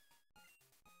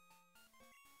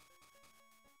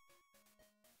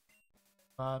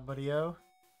 Come on, buddy-o.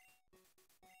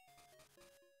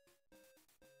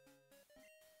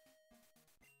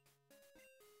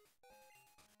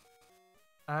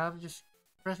 I'm just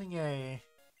pressing A.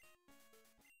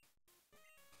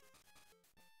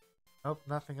 Nope,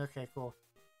 nothing. Okay, cool.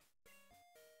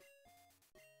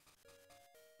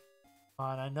 Come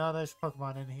on, I know there's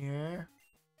Pokemon in here.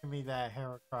 Give me that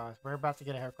Heracross. We're about to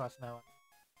get a Heracross now.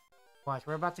 Watch,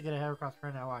 we're about to get a Heracross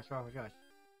right now. Watch, oh my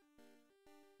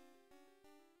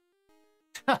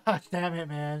gosh. Damn it,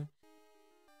 man.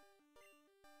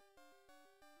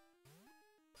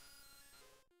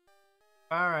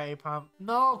 Alright, Pom.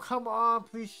 No, come on.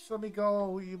 Please just let me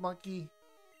go, you monkey.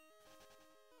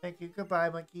 Thank you. Goodbye,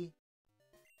 monkey.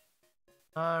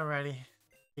 Alrighty.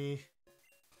 See.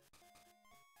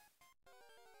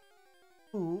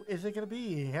 Who is it gonna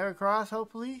be? Heracross,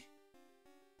 hopefully?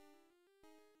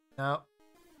 No.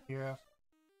 Hero.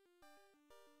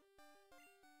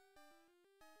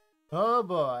 Oh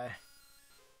boy.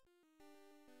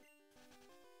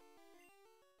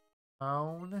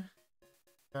 Phone.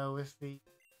 Go with the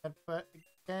headbutt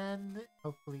again.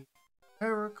 Hopefully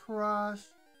Heracross.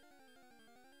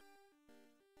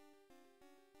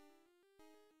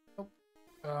 Oh.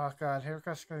 Oh god,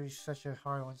 Heracross is gonna be such a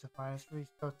hard one to find. It's really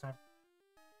so time.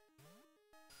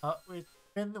 It's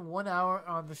been 1 hour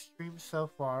on the stream so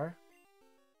far.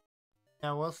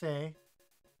 Now, I will say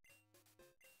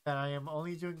that I am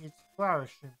only doing a 2-hour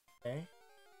stream today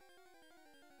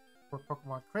for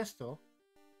Pokemon Crystal.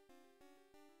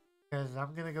 Because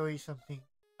I'm gonna go eat something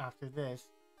after this.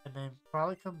 And then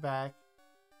probably come back,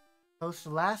 post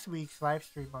last week's live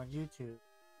stream on YouTube.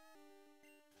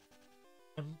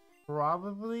 And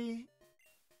probably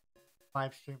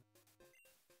live stream.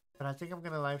 But I think I'm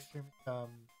gonna live stream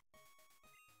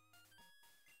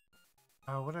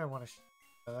what do I want to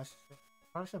show? Let's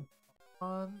probably some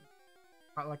Pokemon,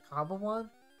 like Cobblemon,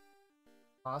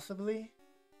 possibly.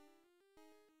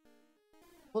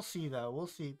 We'll see though. We'll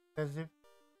see because if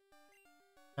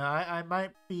I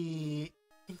might be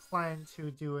inclined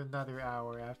to do another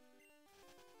hour after.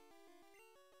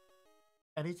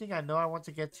 Anything I know I want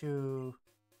to get to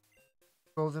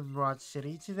Goldenrod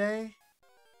City today,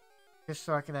 just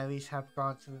so I can at least have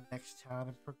gone to the next town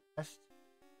and progressed.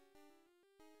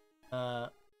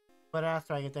 But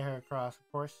after I get the Heracross,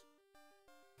 of course.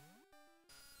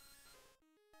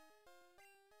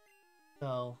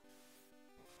 So.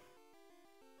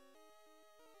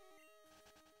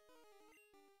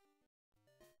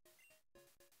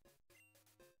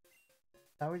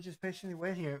 I would just patiently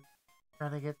wait here,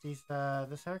 trying to get these,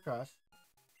 this Heracross.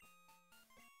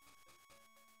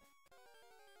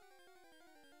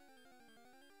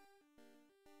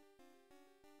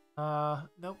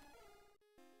 Nope.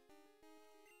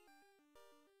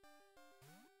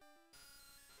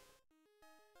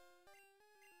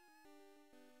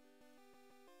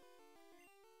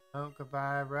 Oh,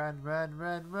 goodbye. Run, run,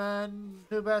 run, run.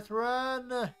 Zubat,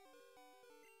 run!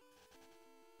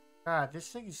 God, this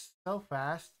thing is so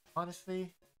fast,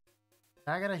 honestly.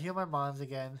 Now I gotta heal my mons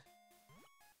again.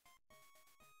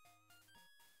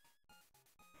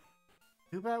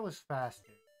 Zubat was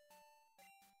faster.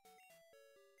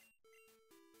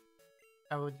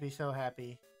 I would be so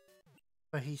happy.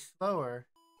 But he's slower.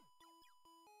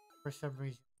 For some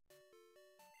reason.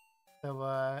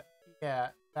 So, yeah,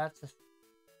 that's a...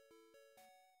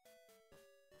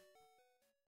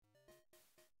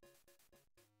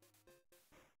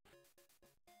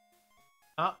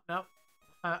 Oh, nope.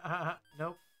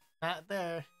 Nope. Not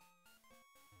there.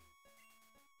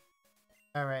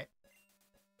 Alright.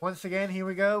 Once again, here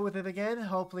we go with it again.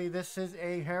 Hopefully this is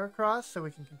a Heracross so we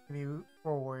can continue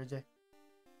forward.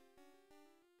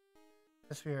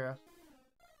 Sphera.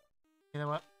 You know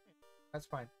what? That's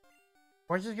fine.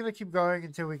 We're just gonna keep going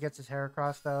until we get to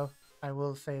Heracross though. I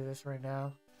will say this right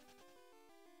now.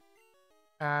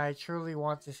 I truly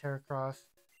want this Heracross.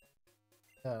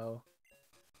 So.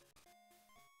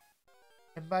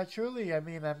 And by truly, I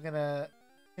mean I'm gonna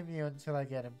continue until I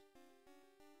get him.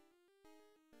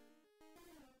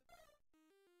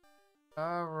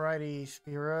 Alrighty,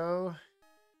 Spearow.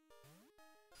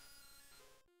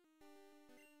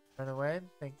 Run away.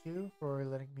 Thank you for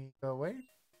letting me go away.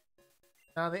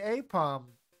 Now the Apom.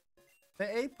 The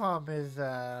Apom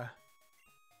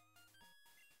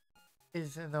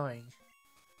is annoying.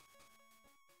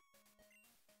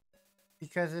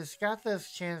 Because it's got those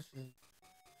chances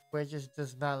where it just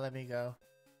does not let me go.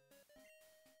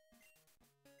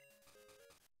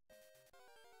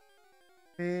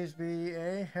 Please be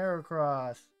a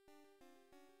Heracross.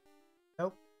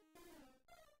 Nope.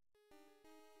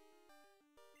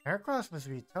 Heracross must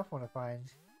be a tough one to find.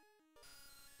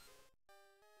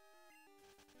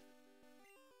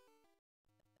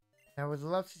 I would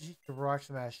love to teach the Rock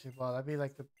Smash ball. That'd be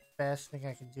like the best thing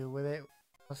I can do with it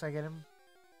once I get him.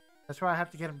 That's why I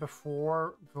have to get him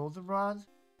before Goldenrod.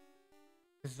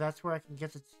 Because that's where I can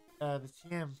get the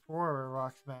TM for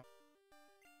Rock Smash.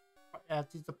 At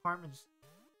the departments.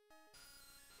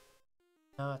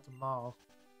 No, at the mall.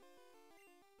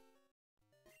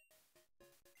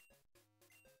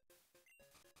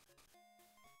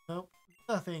 Nope,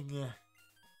 nothing.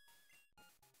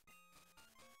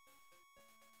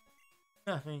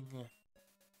 Nothing.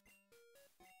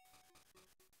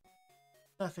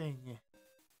 Nothing.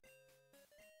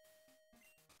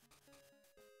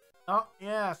 Oh,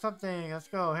 yeah, something. Let's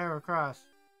go. Heracross.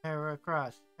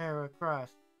 Heracross. Heracross.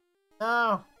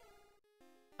 No!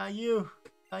 Not you.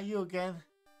 Not you again.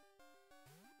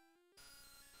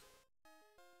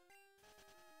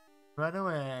 Run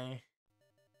away.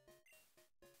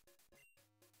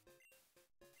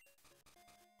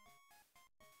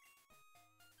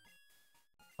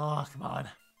 Oh, come on.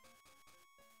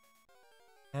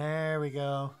 There we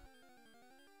go.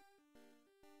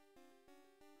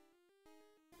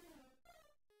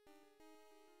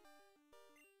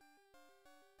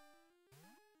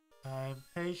 I'm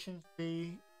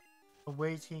patiently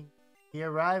awaiting the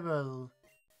arrival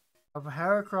of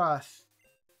Heracross.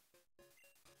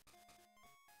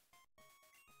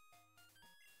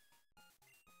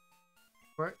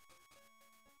 Where?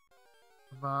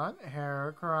 Come on,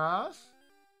 Heracross.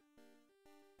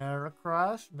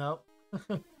 Heracross? Nope.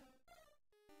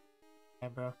 Yeah,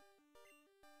 bro.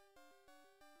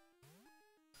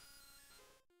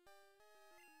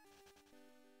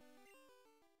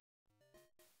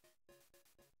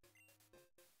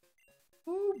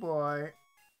 Oh boy.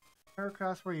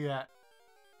 Heracross, where you at?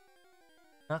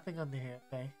 Nothing under here,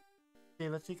 okay. Okay,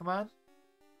 let's see, come on.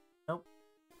 Nope.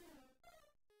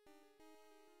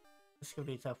 This is gonna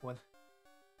be a tough one.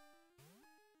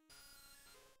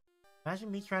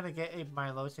 Imagine me trying to get a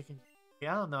Milo second. I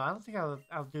don't know. I don't think I'll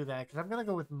do that because I'm gonna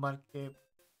go with Mudkip.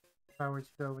 If I were to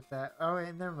go with that. Oh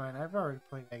wait, never mind. I've already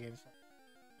played that game. So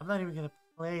I'm not even gonna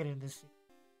play it in this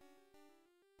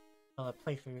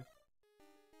playthrough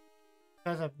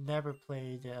because I've never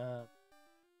played.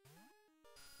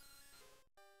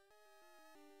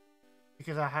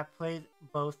 Because I have played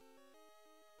both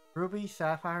Ruby,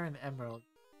 Sapphire, and Emerald.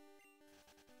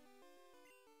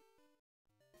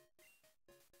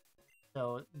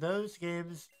 So those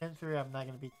games, 10 3, I'm not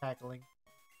going to be tackling.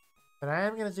 But I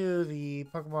am going to do the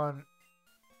Pokemon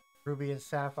Ruby and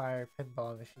Sapphire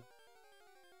pinball machine.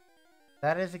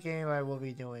 That is a game I will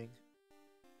be doing.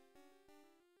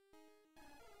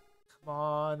 Come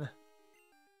on.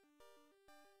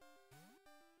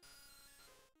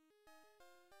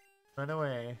 Run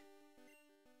away.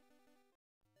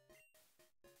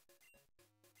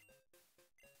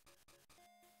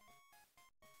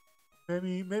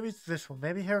 Maybe it's this one.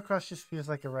 Maybe Heracross just feels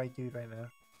like a right dude right now.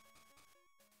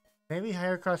 Maybe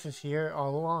Heracross is here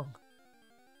all along.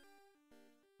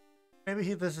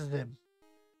 Maybe this is him.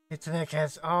 It's an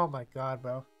Ekans. Oh my god,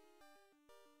 bro.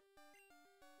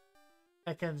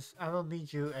 Ekans, I don't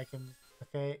need you, Ekans.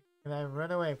 Okay? Can I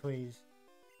run away, please?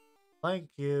 Thank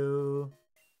you.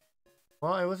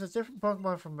 Well, it was a different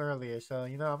Pokemon from earlier, so,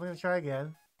 you know, I'm gonna try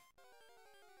again.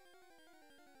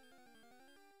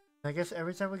 I guess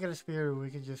every time we get a Spear,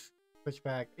 we can just switch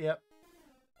back. Yep.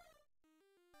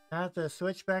 I have to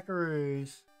switch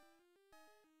backaroos.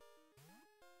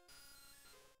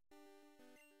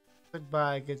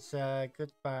 Goodbye, good sir.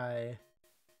 Goodbye.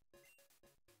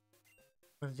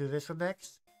 I'm gonna do this one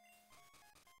next.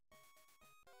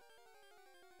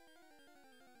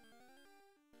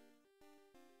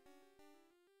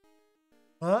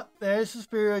 Oh, there's the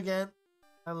Spear again.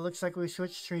 And it looks like we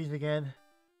switched trees again.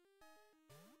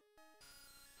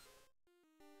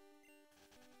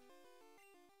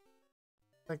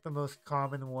 Like the most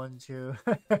common one too.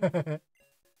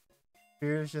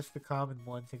 Spear is just the common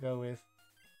one to go with.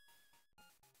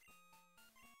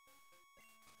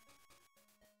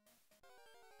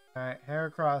 Alright,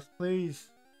 Heracross, please.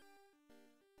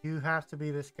 You have to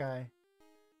be this guy.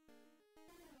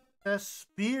 The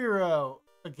Spearow!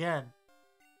 Again.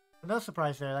 No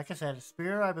surprise there. Like I said,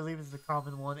 Spearow I believe is the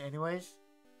common one anyways.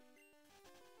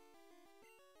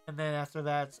 And then after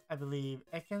that, I believe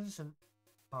Ekans and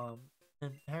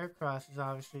Heracross is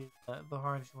obviously the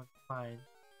hardest one to find.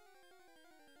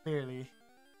 Clearly.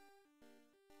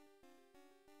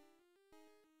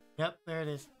 Yep, there it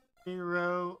is.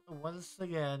 Spearow once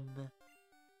again.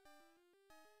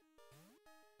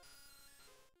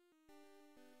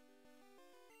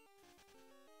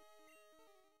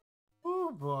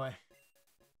 Oh boy.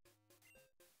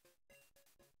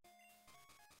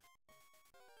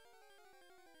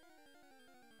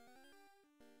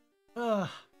 Ugh.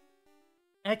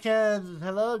 Ekans,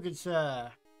 hello, good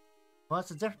sir. Well,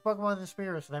 it's a different Pokemon than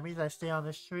Spearow, so that means I stay on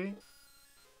this tree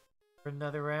for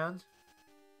another round.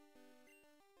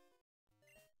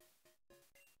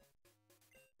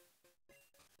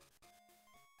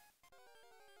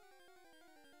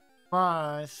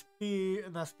 My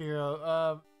not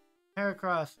Spearow,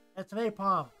 Heracross, it's an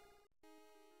Apom.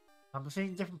 I'm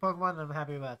seeing different Pokemon and I'm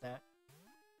happy about that.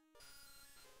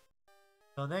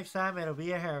 So next time it'll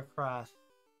be a Heracross.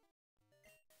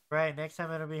 Right, next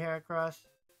time it'll be Heracross.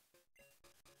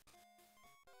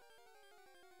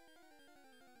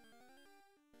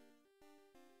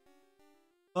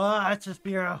 Oh, it's a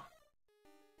Spearow.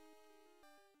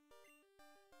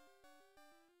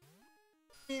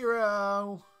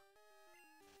 Spearow.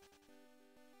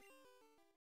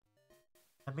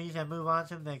 That means I move on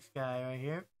to the next guy right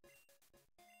here.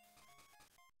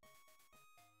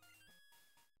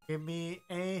 Give me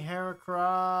a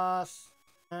Heracross.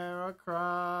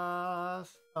 Heracross.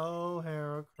 Oh,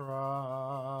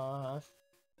 Heracross.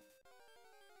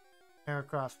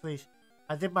 Heracross, please.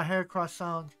 I did my Heracross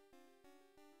song.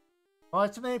 Well,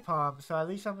 it's an Apom, so at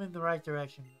least I'm in the right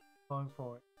direction going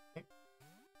forward. Okay.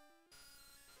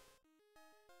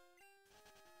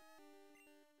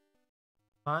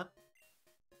 Come on.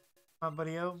 Come on,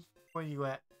 buddy-o. Where you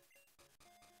at?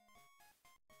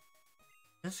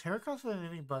 Does Heracross have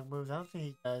any bug moves? I don't think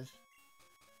he does.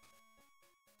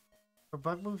 Are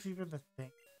bug moves even the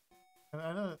thing?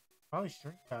 I know probably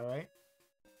String Shot, right?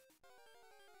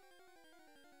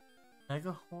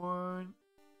 Mega Horn,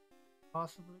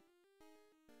 possibly.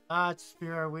 Ah, it's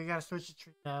Spearow. We gotta switch the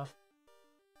tree now.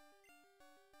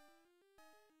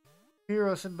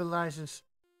 Spearow symbolizes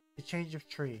the change of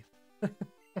tree.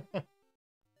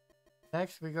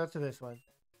 Next, we go to this one.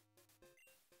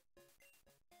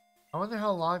 I wonder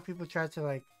how long people try to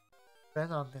like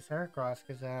spend on this Heracross,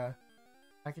 because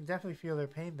I can definitely feel their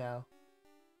pain now.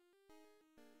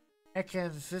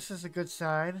 Ekans, this is a good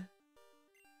sign.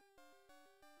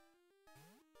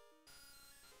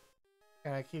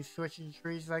 Gotta keep switching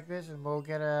trees like this and we'll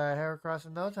get a Heracross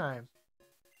in no time.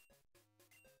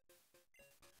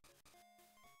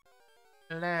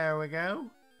 There we go.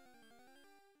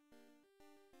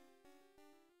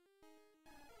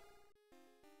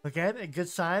 Again, a good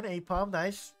sign. Apom,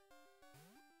 nice.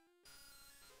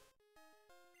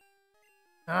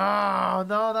 Oh,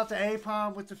 no, not the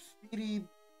Apom with the speedy.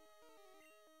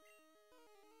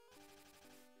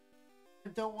 I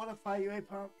don't want to fight you,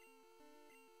 Apom.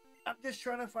 I'm just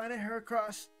trying to find a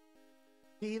Heracross.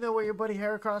 Do you know where your buddy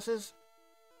Heracross is?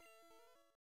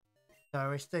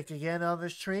 Sorry, stick again on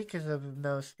this tree because of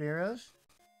no Spearows.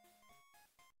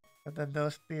 And the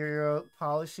no Spearow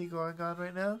policy going on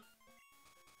right now.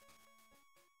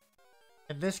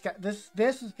 And this guy, this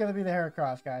is gonna be the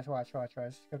Heracross, guys. Watch.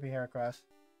 It's gonna be Heracross.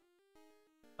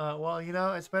 Well, you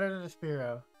know, it's better than a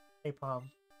Spearow. Apom.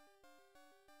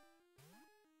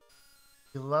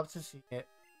 You love to see it.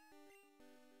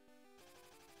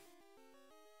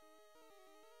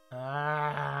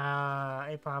 Ah,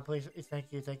 Apom, please. Thank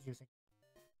you.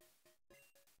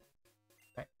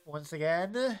 Right, once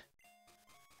again.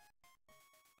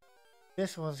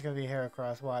 This one's gonna be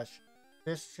Heracross. Watch.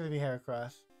 This is gonna be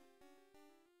Heracross.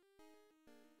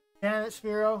 Damn it,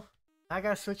 Spearow. I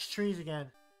gotta switch trees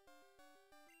again.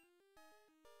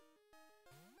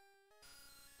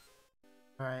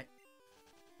 Alright.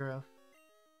 Spearow.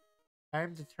 I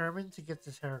am determined to get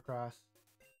this Heracross.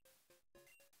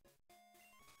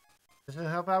 This will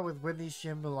help out with Whitney's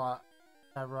gym a lot.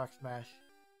 That Rock Smash.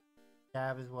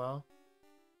 Dab as well.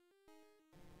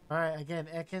 Alright, again,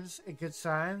 Ekans, a good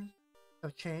sign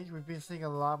of change. We've been seeing a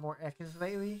lot more Ekans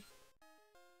lately.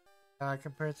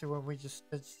 Compared to when we just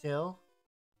stood still.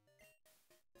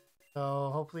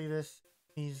 So hopefully this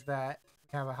means that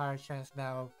we have a higher chance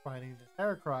now of finding this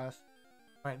Heracross.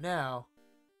 Right now.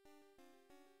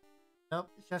 Nope,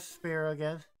 it's just Spearow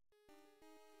again.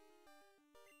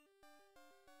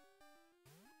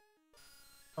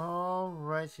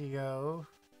 Alrighty go.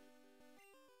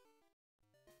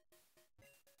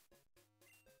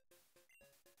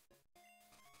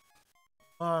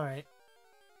 Alright.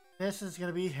 This is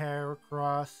gonna be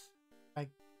Heracross. I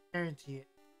guarantee it.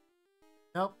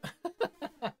 Nope.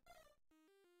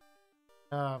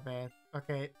 Oh man.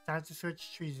 Okay, time to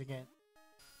switch trees again.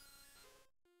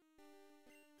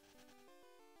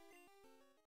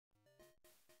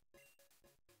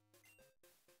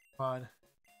 Come on.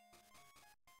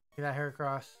 Get that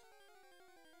Heracross.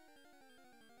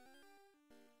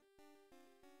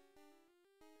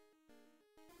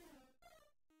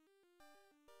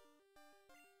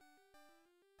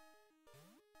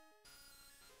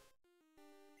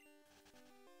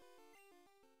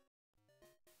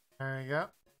 There we go.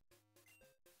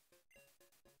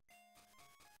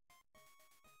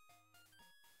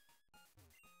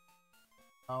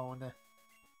 Oh no.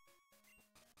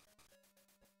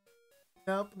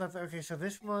 Nope, nothing. Okay, so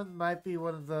this one might be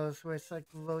one of those where it's like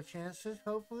low chances,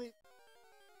 hopefully.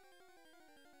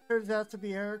 Turns out to be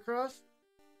Heracross.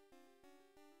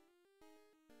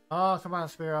 Oh, come on,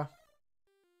 Spearow.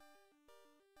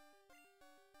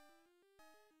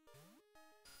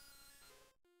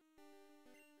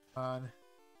 Come on.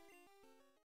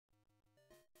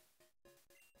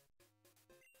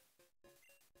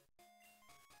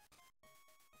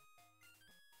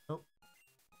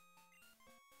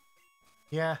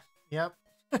 Yeah. Yep.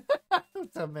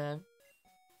 What's up, man?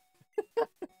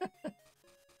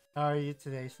 How are you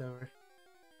today, Silver?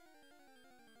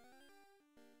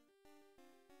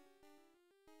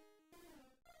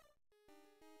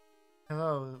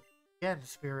 Hello again,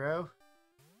 Spiro.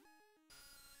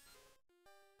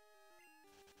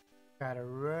 Gotta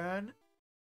run.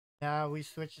 Now we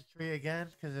switch the tree again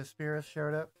because the Spiro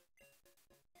showed up.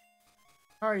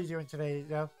 How are you doing today,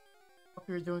 though? Hope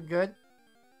you're doing good.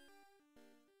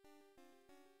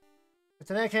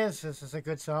 Today, kids, this is a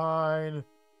good sign.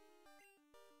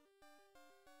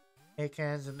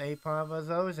 Acans and Apom is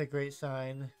always a great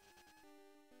sign.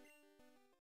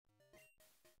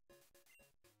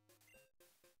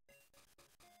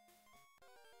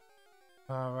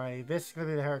 Alrighty, this is gonna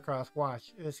be the Heracross.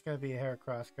 Watch, this is gonna be a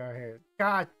Heracross car here.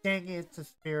 God dang it, it's a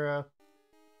Spiro.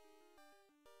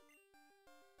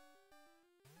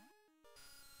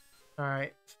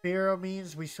 Alright, Spiro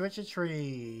means we switch a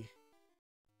tree.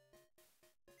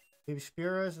 Maybe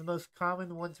Spiro is the most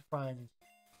common one to find.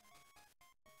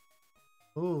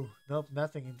 Ooh, nope,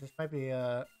 nothing. This might be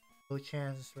a low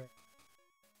chance.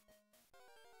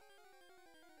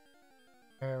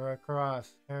 Heracross,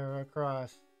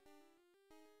 Heracross.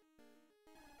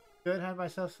 Good, had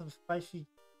myself some spicy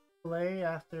Chick-fil-A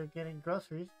after getting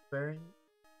groceries. Bearing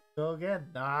go again.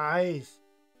 Nice.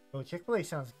 Oh, Chick-fil-A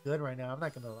sounds good right now. I'm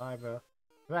not gonna lie, bro.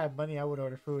 If I had money, I would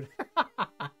order food.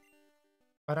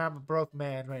 But I'm a broke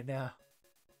man right now.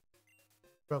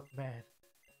 Broke man.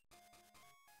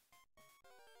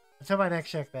 Until my next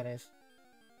check, that is.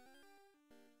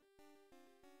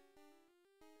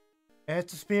 And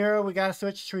it's a Spiro. We gotta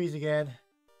switch trees again.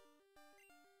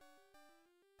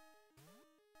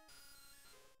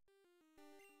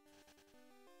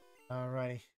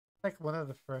 Alrighty. It's like one of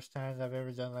the first times I've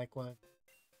ever done like one of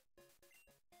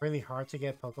really hard to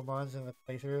get Pokemons in the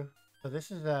playthrough. So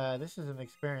this is an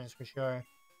experience for sure.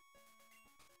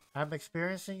 I'm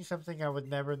experiencing something I would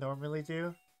never normally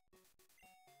do.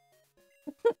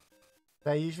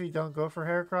 I usually don't go for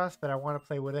Heracross, but I want to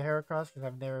play with a Heracross because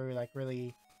I've never like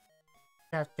really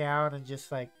sat down and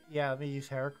just like, yeah, let me use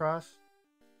Heracross.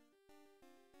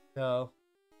 So,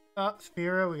 oh,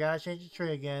 Spiro, we gotta change the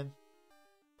tree again.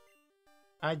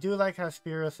 I do like how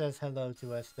Spiro says hello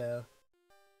to us though.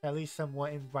 At least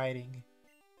somewhat inviting.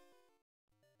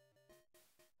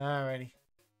 Alrighty.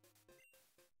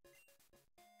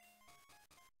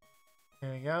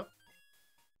 There we go.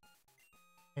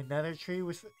 Another tree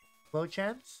with low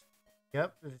chance?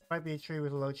 Yep, this might be a tree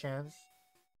with a low chance.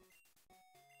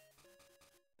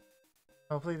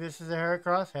 Hopefully this is a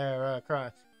Heracross.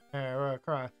 Heracross.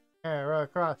 Heracross.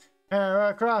 Heracross.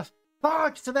 Heracross.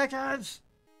 Fuck! It's an Ekans!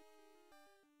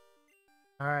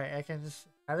 Alright, Ekans.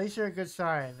 At least you're a good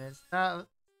sign. It's not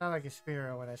like a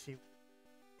Spiro when I see.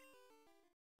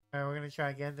 Alright, we're gonna try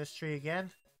again. This tree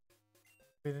again.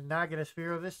 We did not get a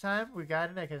Spiro this time. We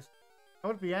got an Ekans. I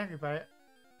would be angry by it,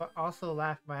 but also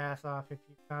laugh my ass off if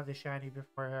you found a shiny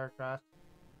before Heracross.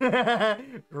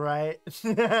 Right?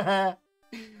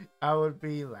 I would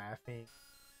be laughing.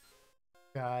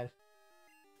 God.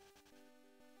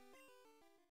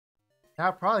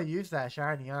 I'll probably use that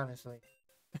shiny, honestly.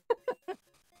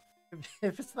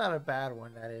 If it's not a bad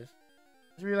one, that is.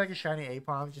 It's really like a shiny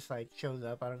Apom just like shows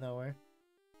up out of nowhere.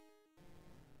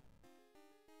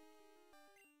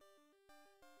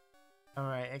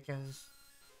 Alright, Ekans.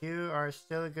 You are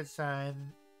still a good sign.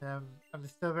 I'm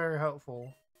still very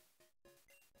hopeful.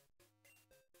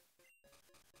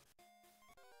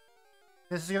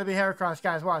 This is gonna be Heracross,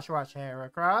 guys. Watch.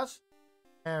 Heracross.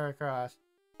 Heracross.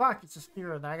 Fuck, it's a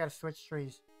Spiro. Now I gotta switch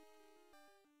trees.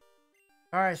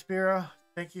 Alright, Spiro.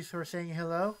 Thank you for saying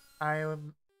hello. I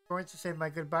am going to say my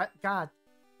goodbye. God,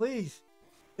 please.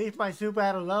 Leave my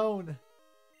Zubat alone.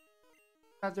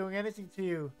 I'm not doing anything to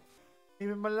you. Leave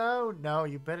him alone. No,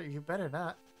 you better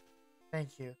not.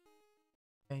 Thank you.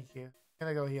 Thank you. I'm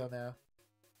gonna go heal now.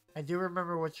 I do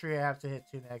remember what tree I have to hit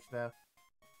to next, though.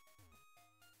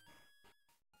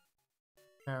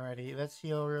 Alrighty, let's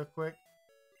heal real quick.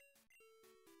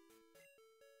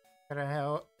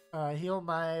 Gotta heal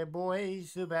my boy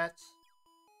Zubats.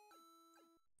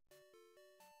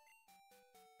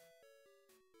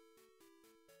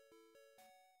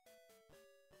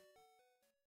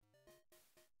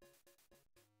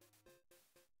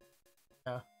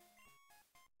 Yeah.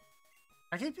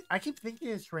 I keep thinking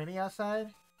it's raining outside,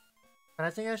 but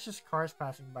I think that's just cars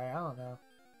passing by. I don't know.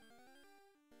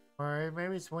 Or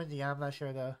maybe it's windy, I'm not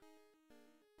sure though.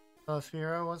 So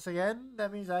Spiro, once again,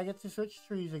 that means I get to switch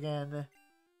trees again.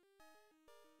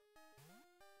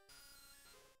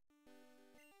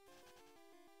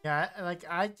 Yeah, like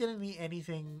I didn't meet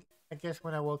anything I guess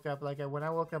when I woke up, like when I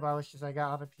woke up, I was just I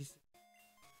got on a piece.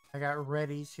 I got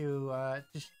ready to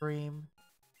stream,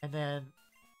 and then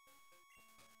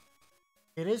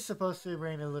it is supposed to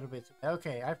rain a little bit.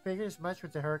 Okay, I figured as much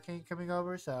with the hurricane coming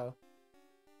over, so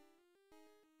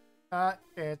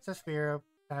it's a Spearow.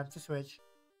 Time to switch.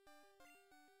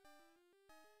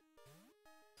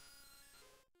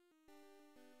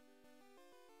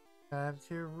 Time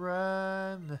to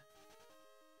run.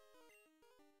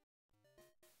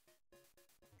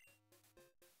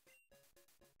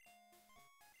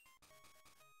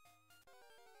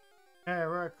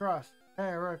 Heracross,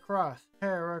 Heracross,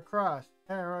 Heracross,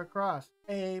 Heracross,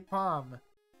 Apom.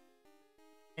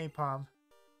 Apom.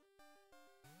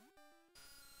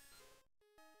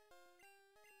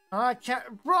 I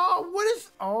can't, bro, what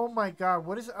is, oh my god,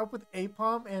 what is up with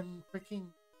Apom and freaking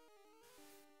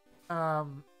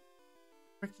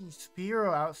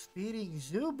Spearow outspeeding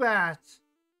Zubat?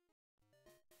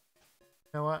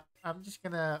 You know what, I'm just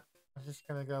gonna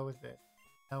go with this.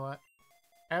 You know what?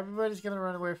 Everybody's gonna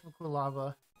run away from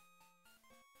Kulava.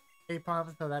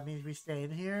 Apom, so that means we stay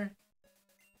in here.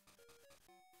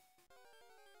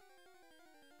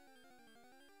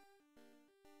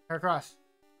 Heracross.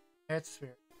 It's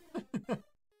Sphere.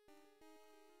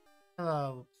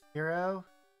 Hello, Spearow.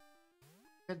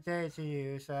 Good day to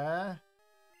you, sir.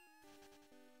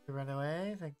 You run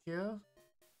away, thank you.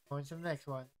 Going to the next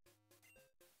one.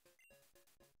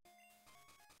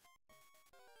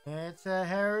 It's a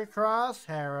Heracross,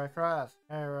 Heracross,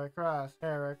 Heracross,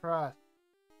 Heracross.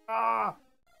 Ah!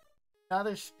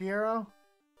 Another Spearow?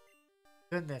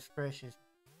 Goodness gracious.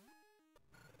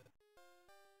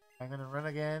 I'm gonna run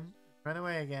again. Run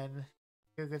away again.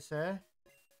 You good, sir?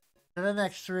 To the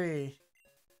next tree.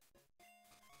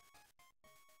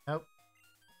 Nope.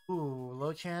 Ooh,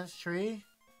 low chance tree.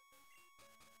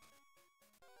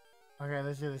 Okay,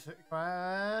 let's do this.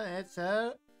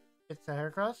 It's a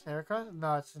Heracross? Heracross?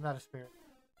 No, it's not a Spirit.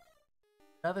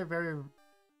 Another very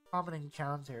common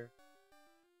encounter.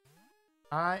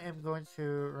 I am going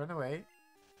to run away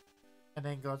and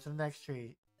then go to the next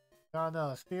tree. Oh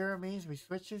no, Spirit means we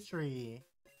switch the tree.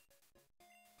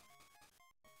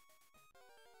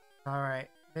 Alright,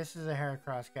 this is a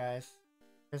Heracross, guys.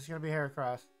 This is gonna be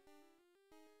Heracross.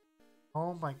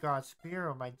 Oh my god,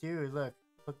 Spearow, my dude, look.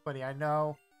 Look, buddy, I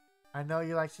know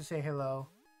you like to say hello.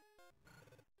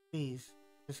 Please,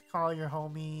 just call your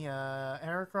homie,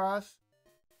 Heracross.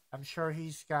 I'm sure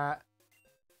he's got,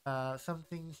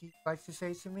 something he'd like to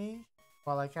say to me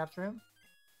while I capture him.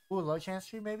 Ooh, low chance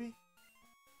tree, maybe?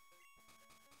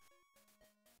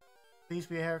 Please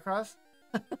be a Heracross.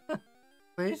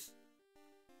 Please?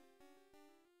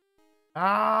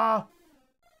 Ah!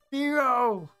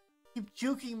 Spearow! Keep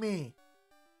juking me!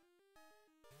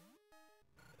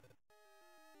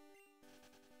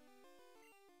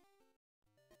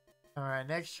 Alright,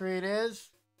 next tree it is.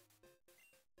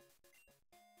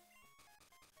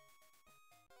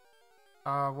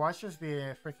 Watch this be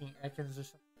a freaking Ekans or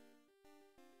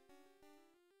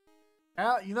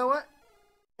something. You know what?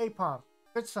 Apom.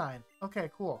 Good sign. Okay,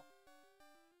 cool.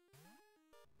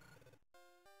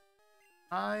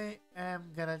 I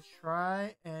am gonna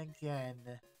try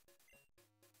again.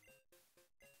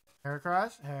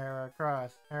 Heracross,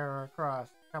 Heracross, Heracross.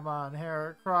 Come on,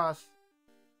 Heracross.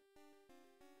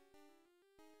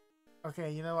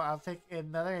 Okay, you know what? I'll take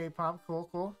another Apom. Cool,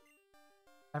 cool.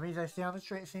 That means I stay on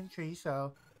the same tree,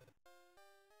 so...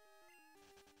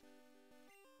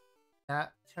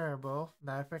 Not terrible.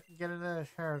 Now if I can get another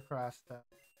Heracross, though.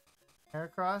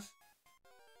 Heracross?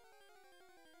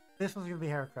 This one's gonna be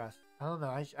Heracross. I don't know.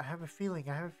 I have a feeling.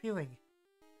 I have a feeling.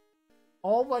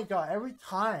 Oh my god. Every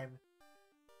time.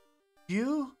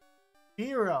 You?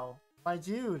 Hero. My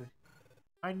dude.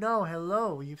 I know.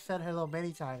 Hello. You've said hello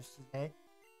many times today.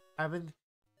 I've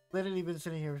literally been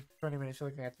sitting here for 20 minutes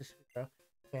looking at this video.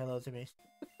 Say hello to me.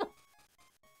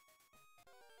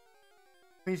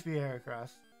 Please be a Heracross.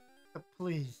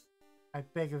 Please. I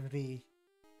beg of thee.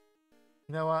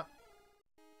 You know what?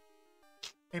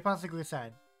 Apom's a good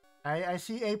sign. I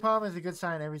see Apom as a good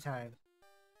sign every time.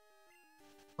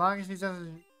 As long as he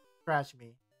doesn't scratch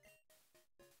me.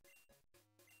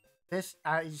 This,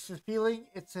 it's just feeling,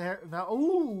 it's a, no,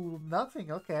 ooh,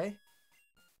 nothing, okay.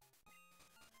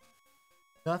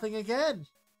 Nothing again.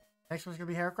 Next one's gonna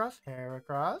be Heracross.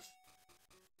 Heracross.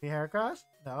 Be Heracross?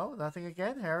 No, nothing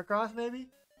again. Heracross, maybe?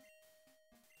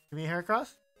 Give me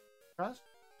Heracross? Cross?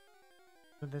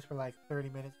 Doing this for like 30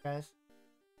 minutes, guys.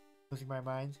 Losing my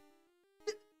mind.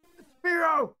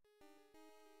 Spearow!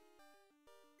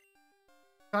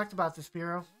 Talked about this,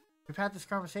 Spearow. We've had this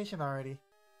conversation already.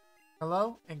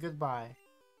 Hello and goodbye.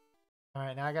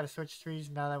 Alright, now I gotta switch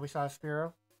trees now that we saw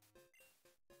Spearow.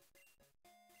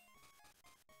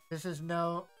 This is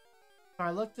no. So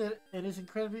I looked at it is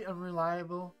incredibly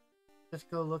unreliable. Just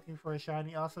go looking for a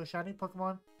shiny. Also, shiny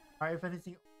Pokemon are, if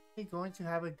anything, only going to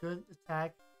have a good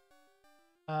attack,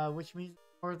 which means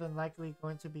more than likely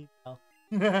going to be well.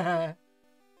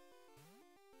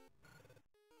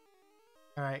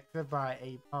 Alright, goodbye,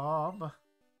 A-Bomb.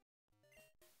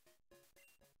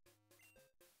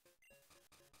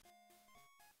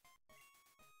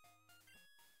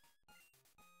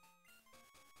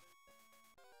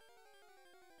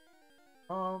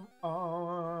 Come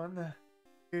on.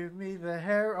 Give me the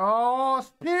hair. Oh,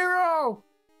 Spearow!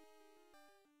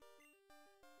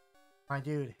 My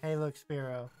dude, hey look,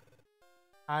 Spearow.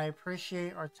 I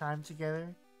appreciate our time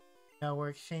together. We're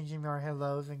exchanging our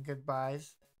hellos and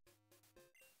goodbyes.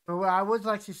 But I would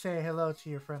like to say hello to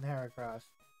your friend Heracross.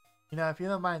 If you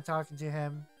don't mind talking to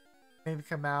him, maybe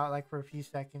come out like for a few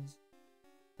seconds.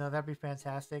 That'd be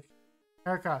fantastic.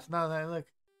 Heracross, no, look,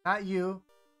 not you.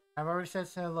 I've already said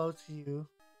hello to you.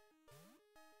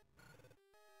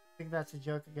 I think that's a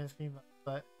joke against females,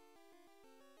 but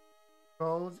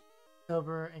gold,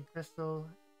 silver, and crystal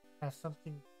has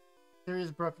something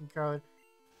serious broken code.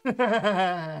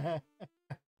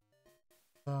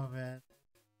 Oh man.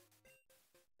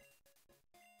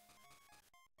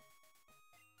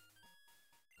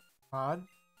 On.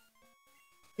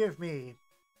 Give me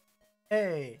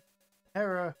a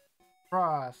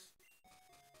Heracross.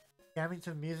 Jamming to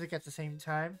the music at the same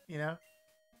time,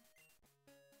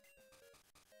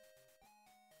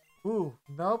 Ooh,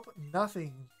 nope,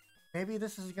 nothing. Maybe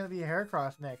this is gonna be a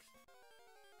Heracross next.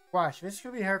 Watch, this is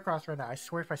gonna be a Heracross right now. I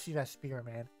swear if I see that Spear,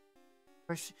 man.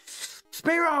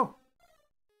 Spearow!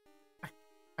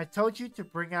 I told you to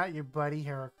bring out your buddy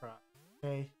Heracross,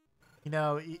 okay?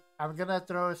 I'm gonna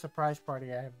throw a surprise party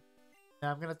at him.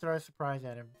 I'm gonna throw a surprise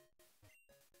at him.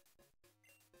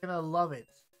 He's gonna love it.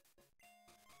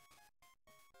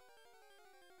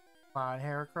 Come on,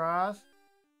 Heracross.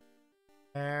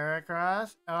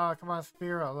 Heracross. Oh, come on,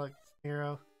 Spearow. Look,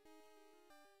 Spearow.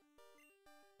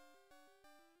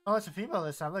 Oh, it's a female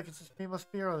this time. Look, it's a female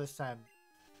Spearow this time.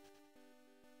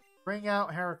 Bring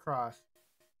out Heracross.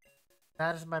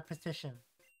 That is my petition.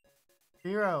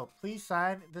 Spearow, please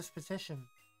sign this petition.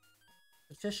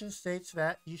 Petition states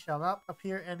that you shall not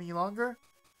appear any longer,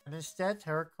 and instead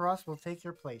Heracross will take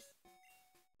your place.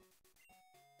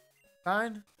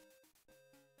 Signed.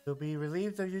 You'll be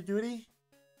relieved of your duty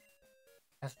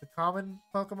as the common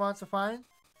Pokemon to find.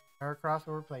 Heracross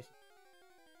will replace you.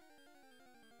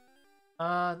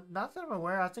 Not that I'm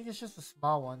aware. I think it's just the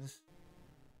small ones.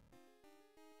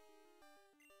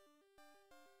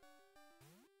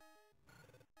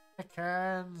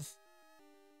 Seconds.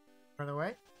 Run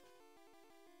away.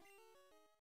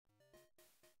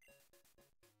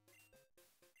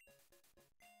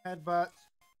 Headbutt.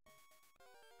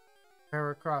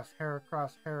 Heracross,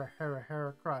 Heracross,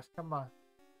 Heracross. Come on.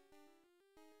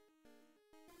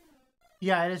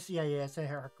 Yeah, it is. Yeah, it's a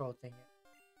Heracross thing.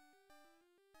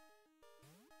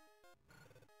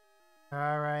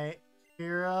 Alright.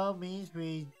 Spearow means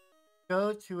we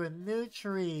go to a new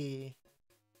tree.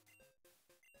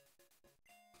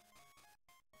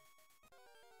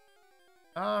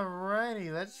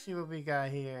 Alrighty, let's see what we got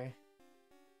here.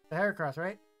 The Heracross,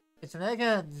 right? It's an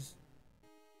Eggheads.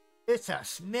 It's a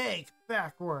snake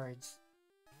backwards.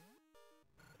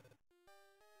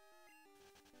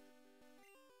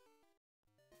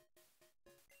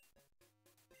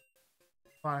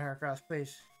 Come on, Heracross,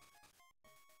 please.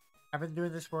 I've been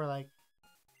doing this for like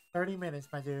 30 minutes,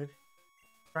 my dude.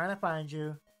 Trying to find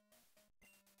you.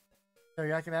 So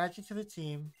I can add you to the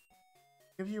team.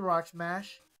 Give you Rock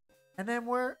Smash. And then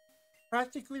we're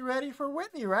practically ready for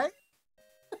Whitney, right?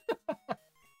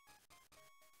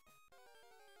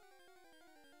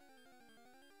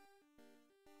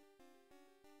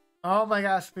 Oh my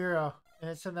god, Spearow.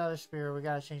 And it's another Spearow. We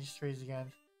gotta change the trees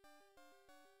again.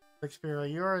 Look, Spearow,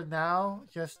 you are now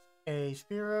just a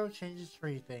Spearow changes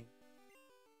tree thing.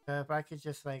 If I could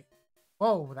just like...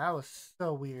 Whoa, that was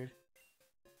so weird.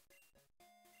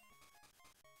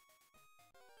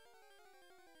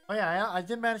 Oh yeah, I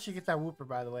did manage to get that Wooper,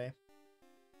 by the way.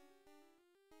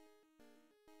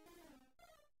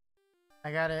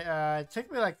 I got it. It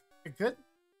took me like a good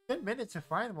minute to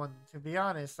find one, to be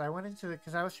honest. I went into it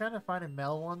because I was trying to find a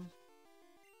male one.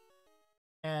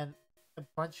 And a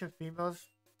bunch of females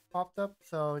popped up,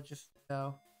 so just,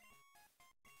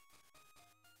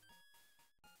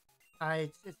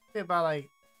 it took me about like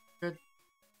good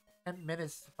 10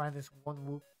 minutes to find this one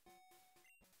Whoop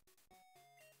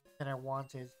that I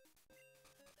wanted.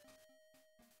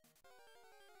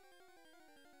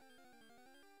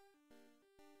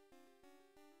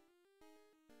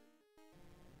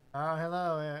 Oh,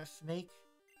 hello, snake.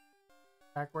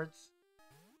 Backwards.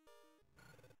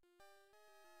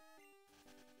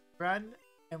 Run,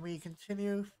 and we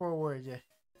continue forward.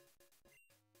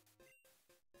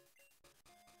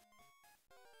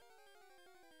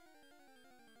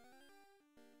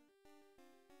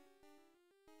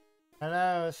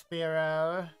 Hello,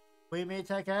 Spiro. We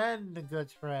meet again, good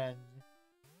friend.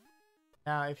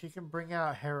 Now, if you can bring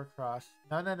out Heracross.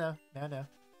 No.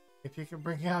 If you can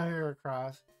bring out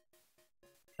Heracross,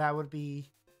 that would be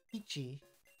peachy.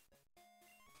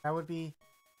 That would be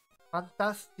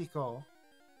fantastico.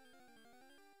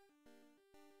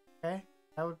 Okay?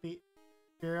 That would be...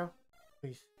 Spiro,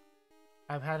 please.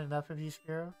 I've had enough of you,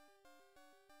 Spiro.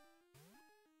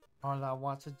 All I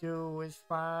want to do is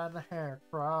find the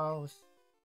Heracross.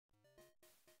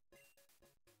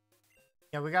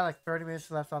 Yeah, we got like 30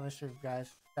 minutes left on the stream, guys.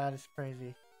 That is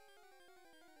crazy.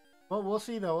 Well, we'll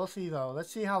see though. We'll see though. Let's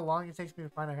see how long it takes me to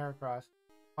find a Heracross.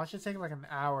 Why should it take like an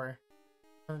hour?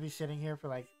 I'm gonna be sitting here for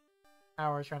like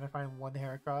hours trying to find one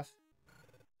Heracross.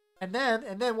 And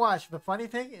then watch. The funny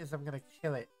thing is I'm gonna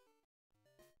kill it.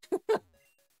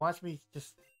 Watch me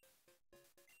just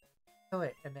kill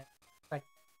it, and then like,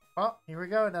 oh, here we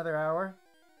go, another hour.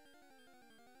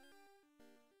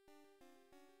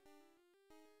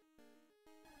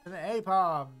 An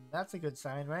A-palm. That's a good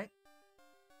sign, right?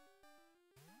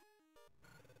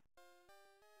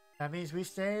 That means we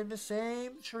stay in the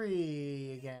same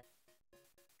tree again.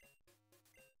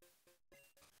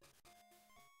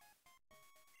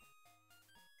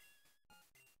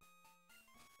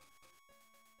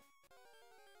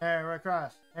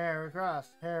 Heracross, Heracross,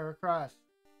 Heracross.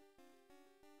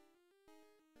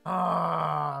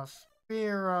 Ah,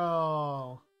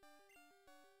 Spiro.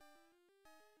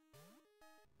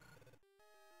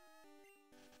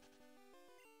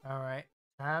 Alright,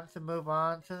 time to move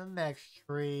on to the next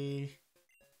tree.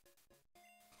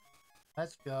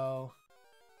 Let's go.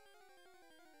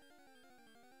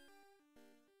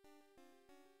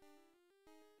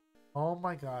 Oh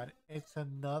my god, it's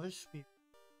another Spiro.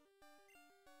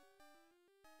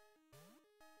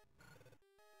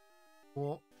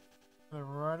 Cool. I'm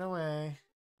gonna run away.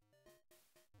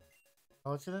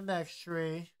 Go to the next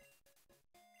tree.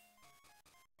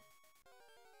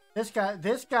 This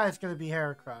guy's gonna be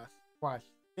Heracross. Watch.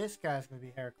 This guy's gonna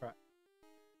be Heracross.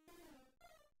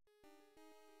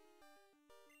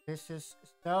 This is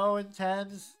so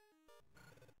intense.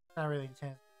 Not really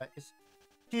intense, but it's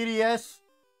tedious.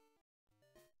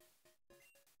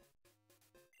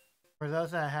 For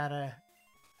those that had a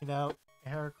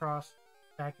Heracross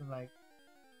back in like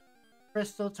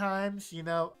Crystal times,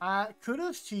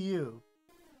 kudos to you.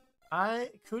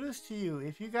 Kudos to you.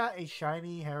 If you got a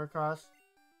shiny Heracross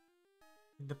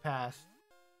in the past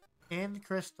in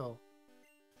Crystal,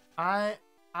 I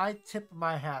tip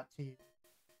my hat to you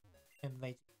in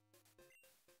late,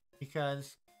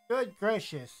 because good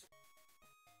gracious,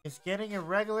 it's getting a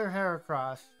regular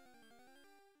Heracross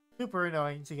super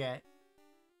annoying to get.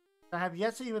 I have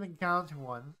yet to even encounter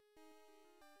one.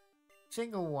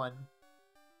 Single one.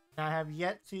 And I have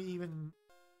yet to even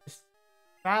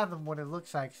fathom what it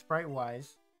looks like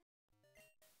sprite-wise.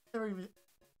 Never even...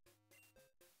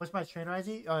 What's my trainer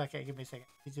ID? Oh, okay, give me a second.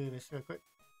 Let me do this real quick.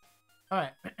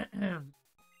 Alright.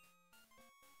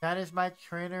 That is my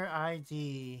trainer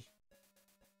ID.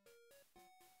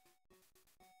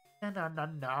 No.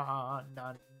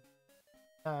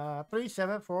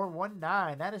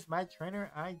 37419. That is my trainer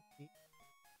ID.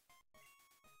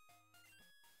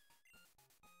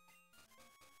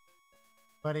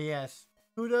 But yes,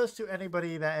 kudos to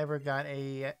anybody that ever got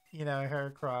a,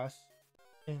 Heracross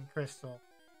in Crystal.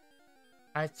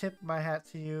 I tip my hat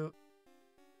to you.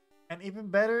 And even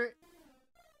better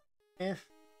if,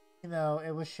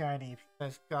 it was shiny.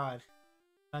 Because, God,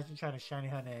 imagine trying to shiny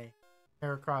hunt a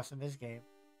Heracross in this game.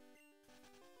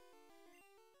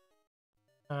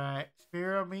 Alright,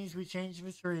 Spiro means we change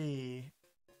the tree.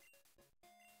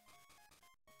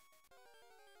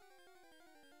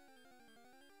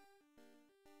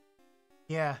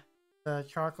 Yeah, the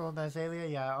charcoal Nazalia,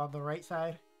 yeah, on the right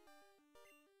side.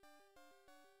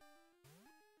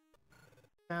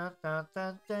 Dun, dun,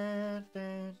 dun, dun,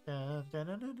 dun, dun, dun,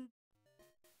 dun, dun.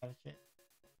 That's it.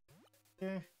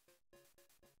 Okay.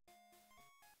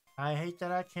 I hate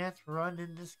that I can't run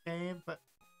in this game, but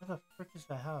where the frick is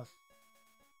the house?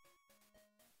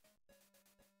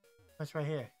 What's right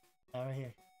here? Yeah, right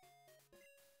here.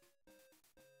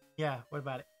 Yeah, what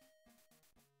about it?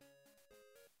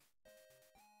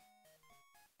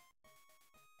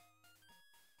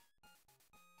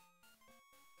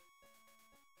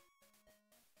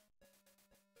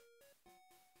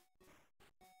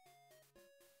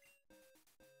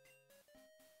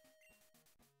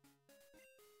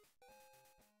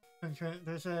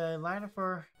 There's a line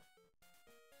for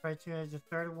criteria. The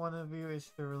third one of you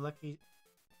is the lucky.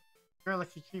 You're a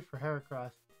lucky tree for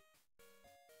Heracross.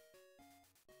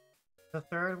 The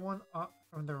third one up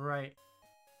from the right.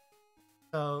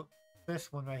 So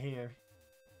this one right here.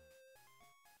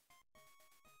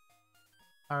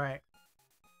 Alright.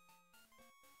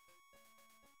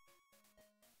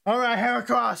 Alright,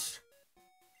 Heracross!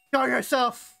 Show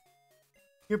yourself!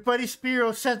 Your buddy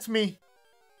Spiro sent me.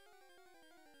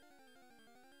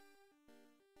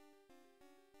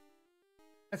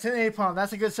 That's an napalm.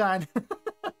 That's a good sign.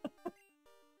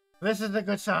 This is a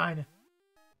good sign.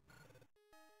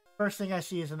 First thing I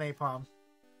see is a napalm,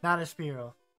 not a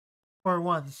Spiro. For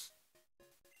once.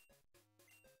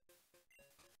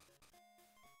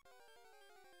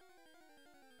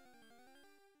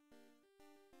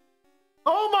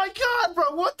 Oh my god,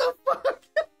 bro! What the fuck?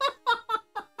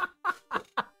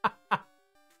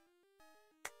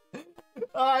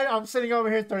 I'm sitting over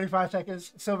here 35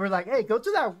 seconds. So we're like, hey, go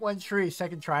to that one tree,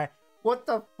 second try. What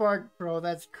the fuck, bro?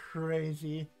 That's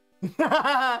crazy.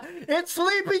 It's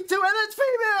sleeping too, and it's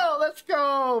female! Let's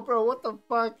go, bro. What the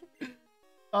fuck?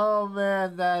 Oh,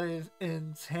 man, that is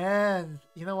intense.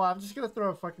 You know what? I'm just going to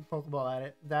throw a fucking Pokeball at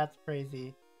it. That's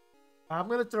crazy. I'm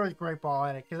going to throw a Great Ball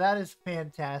at it, because that is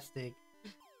fantastic.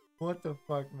 What the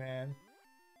fuck, man?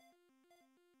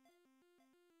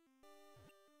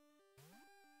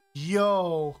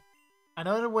 Yo! I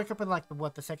know it'll wake up in, like,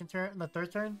 the second turn? The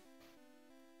third turn?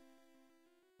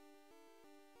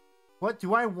 What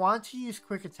do I want to use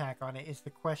Quick Attack on it is the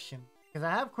question. Because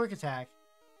I have Quick Attack.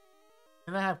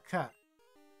 And I have Cut.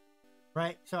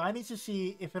 Right? So I need to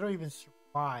see if it'll even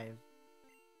survive.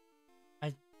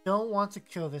 I don't want to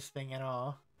kill this thing at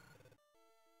all.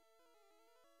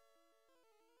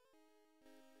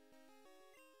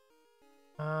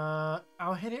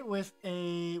 I'll hit it with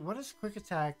a... What is Quick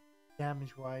Attack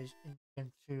damage-wise in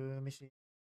Gen 2? Let me see.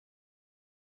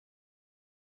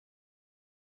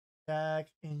 Attack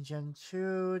in Gen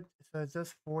 2, so it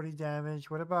does 40 damage.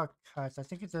 What about cuts? I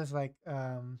think it does like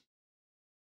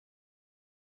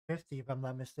 50 if I'm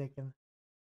not mistaken.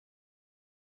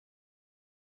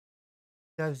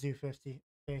 It does do 50.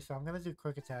 Okay, so I'm gonna do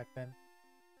Quick Attack then.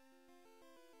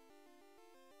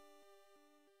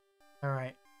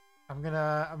 Alright.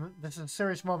 This is a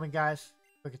serious moment, guys.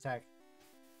 Quick Attack.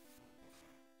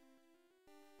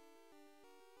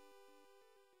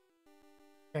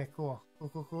 Okay, cool.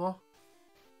 Cool.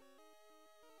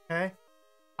 Okay.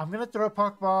 I'm gonna throw a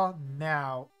Pokeball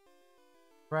now.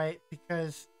 Right?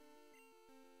 Because...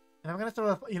 And I'm gonna throw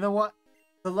a... You know what?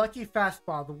 The lucky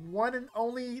fastball. The one and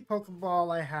only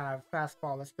Pokeball I have.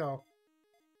 Fastball. Let's go.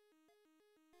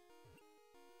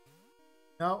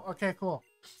 No? Okay, cool.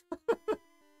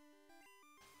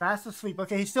 Fast asleep.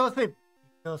 Okay, he's still asleep.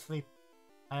 He's still asleep.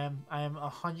 I am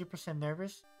 100%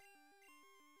 nervous.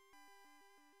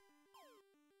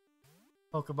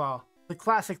 Pokeball. The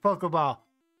classic Pokeball.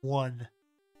 1.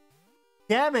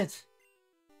 Damn it!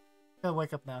 Gonna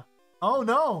wake up now. Oh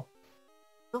no!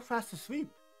 Still fast asleep.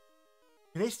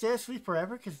 Do they stay asleep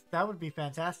forever? Because that would be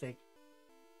fantastic.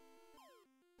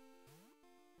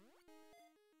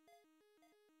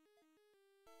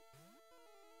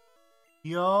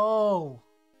 Yo!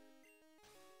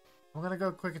 I'm gonna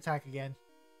go Quick Attack again.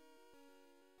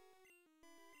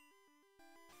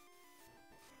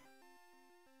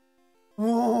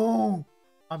 Whoa!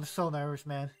 I'm so nervous,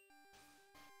 man.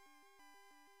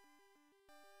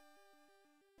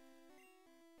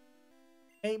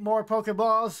 Eight more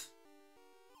Pokeballs.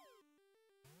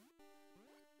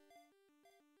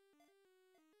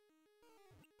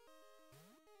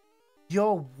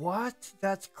 Yo, what?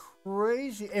 That's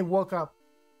crazy. It woke up.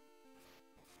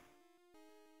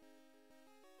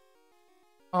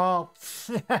 Oh.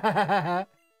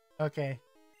 Okay.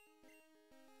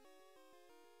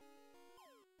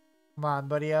 Come on,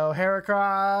 buddy. Oh,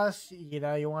 Heracross. You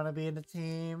know, you want to be in the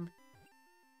team.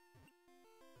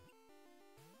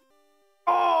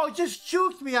 Oh, it just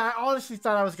juked me. I honestly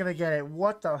thought I was going to get it.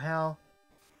 What the hell?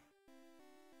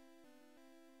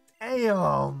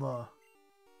 Damn.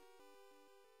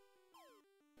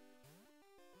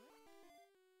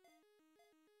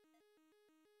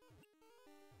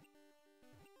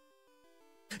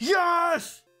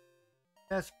 Yes!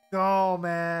 Let's go,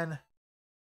 man.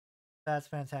 That's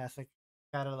fantastic.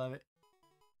 Gotta love it.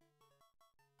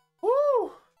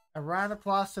 Woo! A round of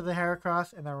applause to the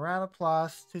Heracross and a round of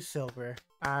applause to Silver.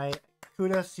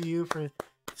 Kudos to you for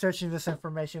searching this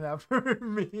information out for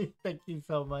me. Thank you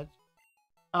so much.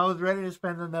 I was ready to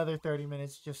spend another 30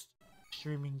 minutes just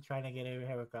streaming trying to get a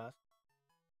Heracross.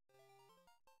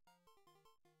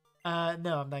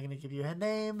 No, I'm not gonna give you a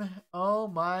name. Oh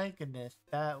my goodness,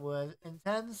 that was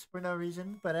intense for no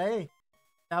reason, but hey,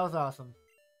 that was awesome.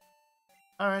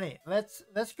 Alrighty, let's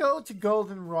go to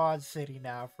Goldenrod City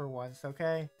now for once,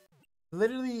 okay?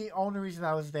 Literally, the only reason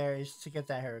I was there is to get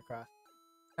that Heracross.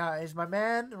 Now, is my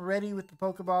man ready with the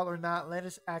Pokeball or not? Let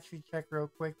us actually check real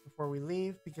quick before we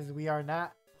leave, because we are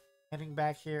not heading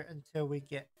back here until we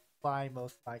get Fly,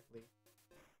 most likely.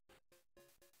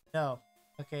 No.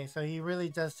 Okay, so he really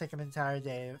does take an entire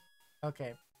day.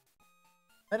 Okay.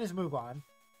 Let us move on.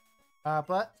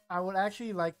 But I would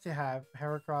actually like to have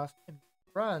Heracross in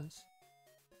front.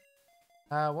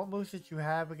 What moves did you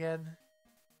have again?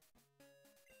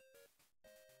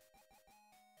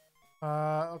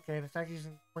 Okay, the attack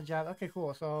using one jab. Okay,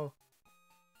 cool. So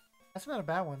that's not a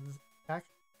bad one. Attack.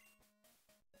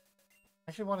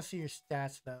 I actually want to see your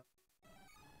stats though.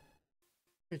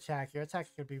 Your attack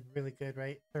could be really good,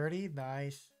 right? 30,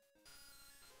 nice.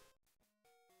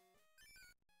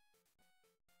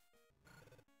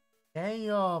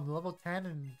 Damn, level 10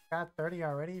 and got 30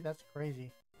 already? That's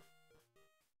crazy.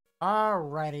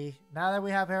 Alrighty, now that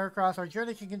we have Heracross, our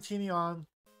journey can continue on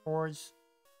towards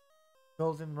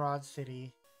Goldenrod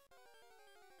City,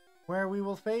 where we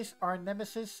will face our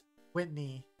nemesis,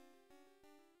 Whitney.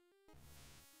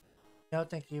 No,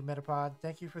 thank you, Metapod.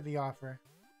 Thank you for the offer.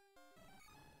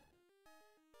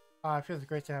 It feels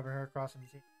great to have her Heracross in the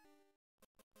team.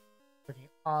 Freaking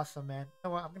awesome, man. You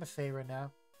know what? I'm gonna save right now.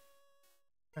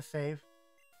 I'm gonna save.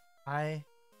 I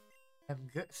am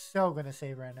so gonna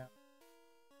save right now.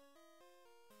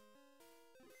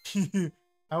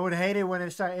 I would hate it when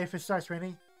if it starts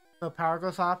raining, the power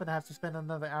goes off and I have to spend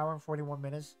another hour and 41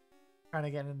 minutes trying to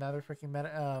get another freaking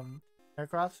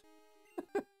Heracross.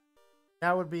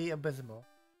 That would be abysmal.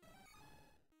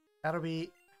 That'll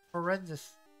be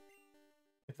horrendous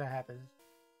if that happens.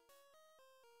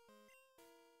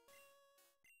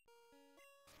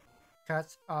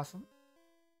 That's awesome.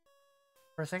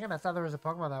 For a second, I thought there was a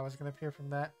Pokemon that was going to appear from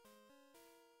that.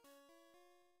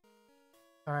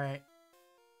 Alright.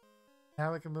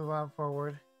 Now we can move on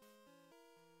forward.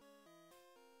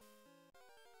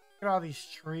 Look at all these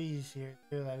trees here,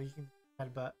 too, that we can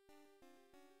headbutt.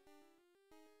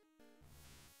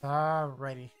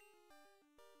 Alrighty.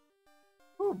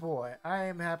 Oh boy, I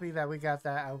am happy that we got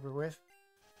that over with.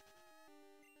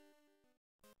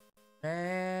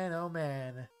 Man, oh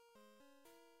man.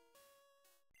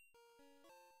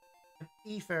 An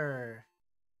ether.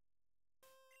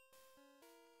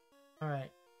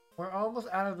 Alright. We're almost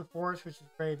out of the forest, which is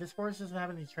great. This forest doesn't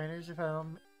have any trainers, if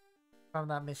I'm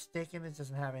not mistaken. It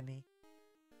doesn't have any.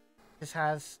 It just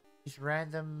has these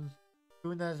random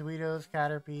Gunas, Weedos,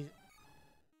 Caterpies,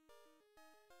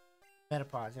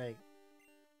 Metapods. There you go.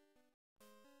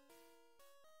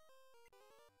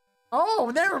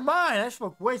 Oh, never mind. I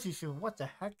spoke way too soon. What the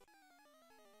heck?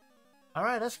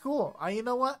 Alright, that's cool. You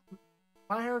know what?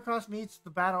 My Heracross needs the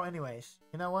battle anyways.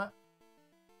 You know what?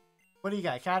 What do you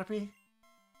got? Caterpie?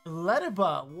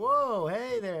 Letterba. Whoa,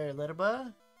 hey there,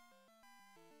 Letterba.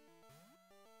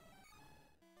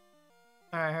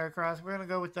 Alright, Heracross, we're gonna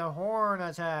go with the horn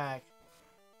attack.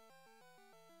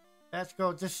 Let's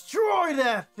go destroy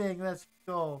that thing. Let's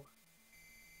go.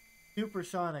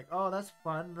 Supersonic. Oh, that's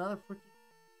fun. Another freaking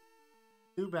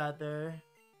too bad there.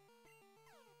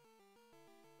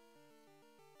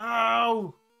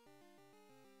 Oh!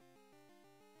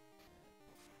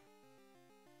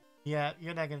 Yeah,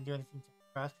 you're not gonna do anything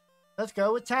to Heracross. Let's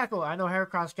go with Tackle. I know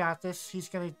Heracross got this. He's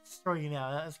gonna destroy you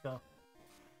now. Let's go.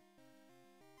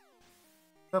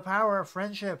 The power of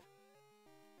friendship.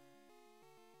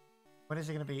 What is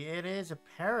it gonna be? It is a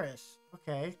Paris.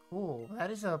 Okay, cool.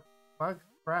 That is a bug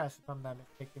press, if I'm not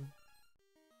mistaken.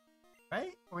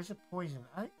 Right? Or is it poison?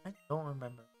 I don't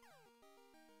remember.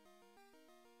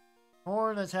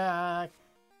 Horn attack.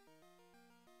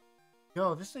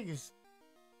 Yo, this thing is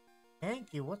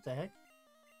tanky. What the heck?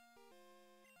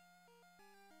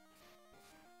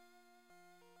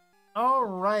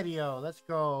 Alrighty-o. Let's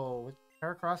go. With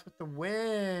Heracross with the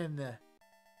win.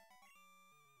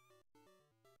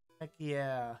 Heck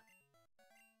yeah.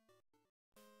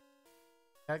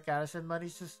 That gotta send money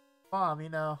to Mom, you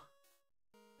know.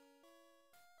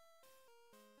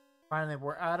 Finally,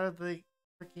 we're out of the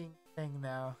freaking thing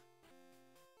now.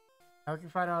 Now we can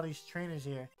find all these trainers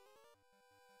here.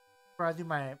 Before I do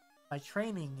my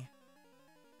training.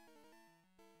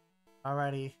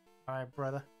 Alrighty. Alright,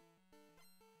 brother.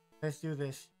 Let's do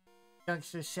this.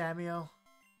 Youngster Samuel.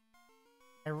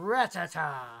 And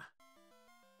Ratata!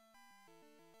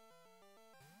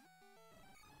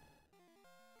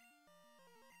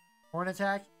 Horn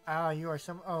attack? Oh, you are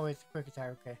some... Oh, it's quick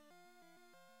attack. Okay.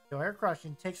 So Heracross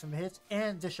can take some hits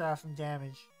and dish out some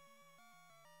damage.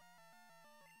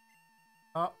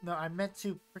 Oh, no, I meant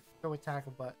to go with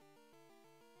Tackle, but...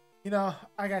 You know,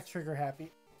 I got trigger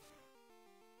happy.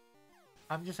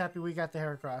 I'm just happy we got the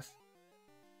Heracross.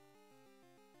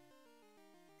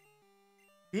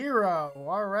 0.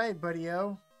 Alright,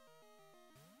 buddy-o.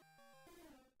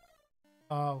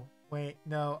 Oh, wait.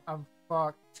 No, I'm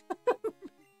fucked.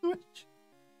 Switch.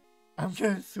 I'm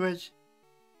gonna switch.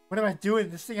 What am I doing?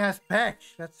 This thing has Peck.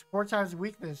 That's 4 times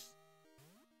weakness.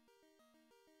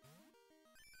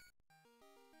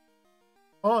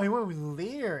 Oh, he went with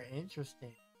Leer.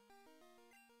 Interesting.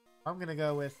 I'm gonna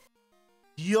go with...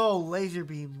 Yo, laser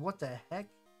beams. What the heck?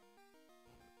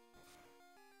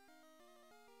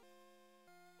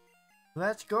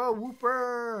 Let's go,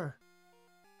 Whooper!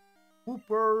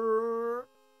 Whooper!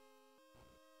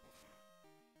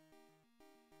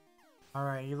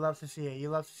 Alright, you love to see it. You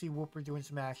love to see Whooper doing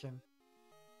some action.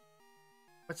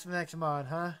 What's the next mod,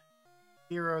 huh?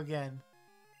 0 again.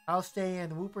 I'll stay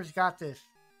in. Whooper's got this.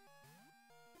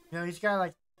 You know, he's got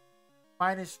like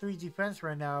 -3 defense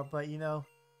right now, but you know.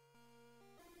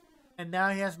 And now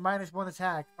he has -1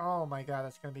 attack. Oh my god,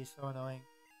 that's gonna be so annoying.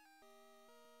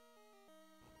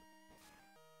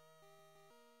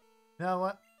 You know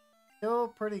what? Still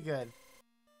pretty good.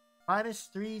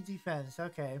 -3 defense.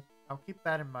 Okay, I'll keep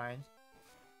that in mind.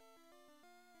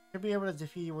 Should be able to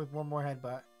defeat you with 1 more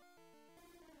headbutt.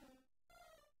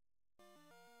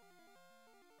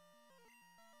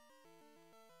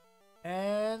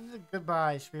 And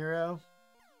goodbye, Spearow.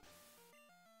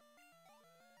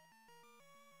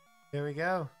 There we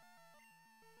go.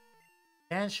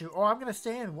 Sandshoe. Oh, I'm gonna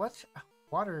stay in. What?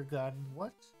 Water gun.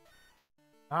 What?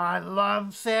 I love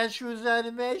Sandshoe's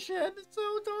animation. It's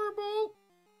so adorable.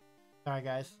 Sorry,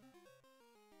 guys.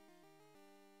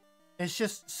 It's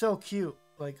just so cute.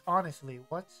 Like, honestly,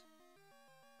 what?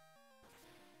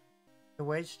 The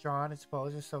way it's drawn, its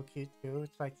pose is so cute too.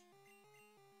 It's like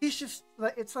he's just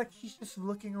like he's just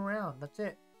looking around. That's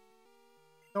it.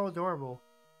 So adorable.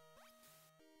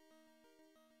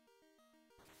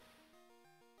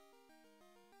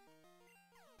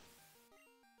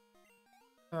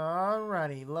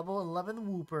 Alrighty, level 11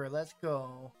 Whooper. Let's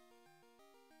go.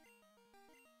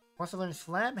 Wants to learn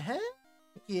Slam Head?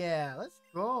 Yeah, let's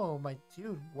go, my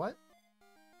dude. What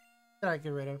did I get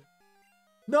rid of?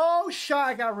 No shot!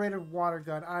 I got rid of Water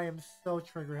Gun. I am so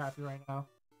trigger happy right now.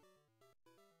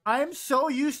 I am so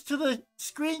used to the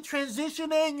screen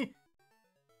transitioning.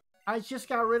 I just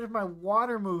got rid of my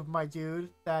water move, my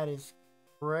dude. That is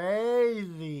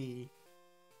crazy.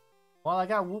 Well, I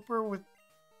got Whooper with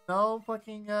no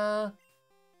fucking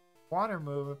water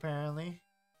move apparently.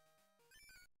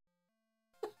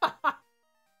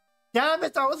 Damn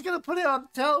it! I was gonna put it on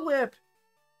Tail Whip.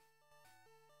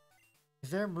 Is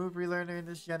there a move relearner in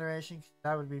this generation?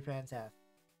 That would be fantastic.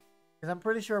 Because I'm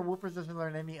pretty sure Whooper doesn't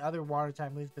learn any other water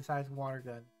type moves besides Water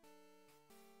Gun.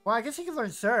 Well, I guess he can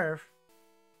learn Surf.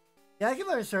 Yeah, I can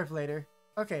learn Surf later.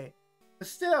 Okay. But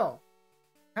still,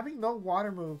 having no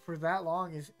water move for that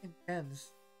long is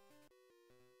intense.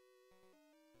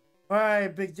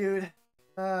 Alright, big dude.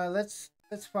 Let's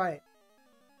fight.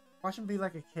 Watch him be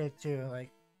like a kid too.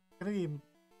 Like, gonna be...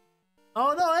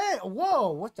 Oh no, hey!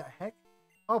 Whoa! What the heck?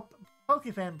 Oh,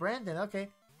 Pokefan Brandon, okay.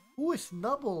 Who is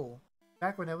Snubble?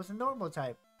 Back when it was a normal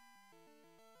type.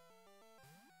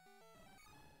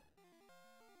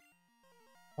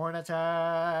 Horn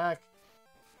attack!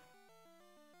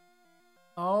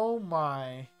 Oh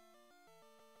my.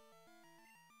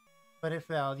 But it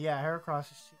failed. Yeah,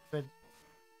 Heracross is stupid.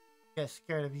 Get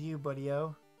scared of you,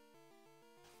 buddy-o.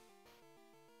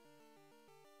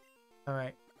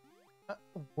 Alright.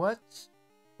 What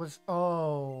was...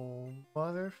 Oh,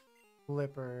 mother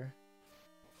flipper.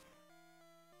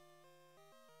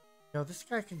 Yo, this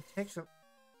guy can take some...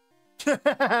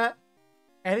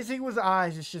 Anything with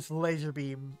eyes is just laser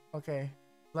beam. Okay.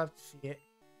 Love to see it.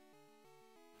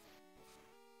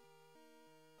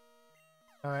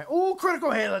 Alright. Oh,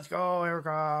 critical hit! Let's go,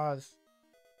 Heracross!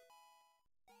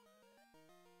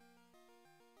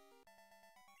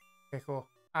 Okay, cool.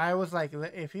 I was like,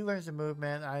 if he learns the move,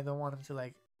 man, I don't want him to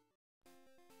like...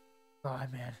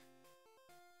 God, man.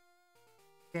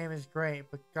 This game is great,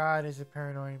 but God, is it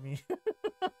paranoid me.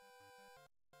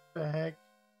 The heck?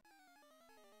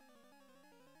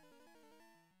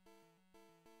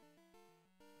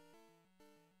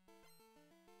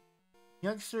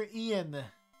 Youngster Ian.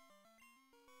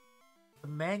 The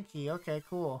Mankey. Okay,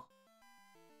 cool.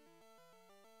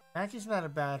 Mankey's not a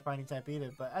bad fighting type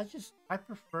either, but I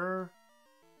prefer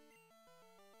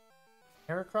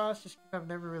Heracross just because I've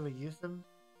never really used them.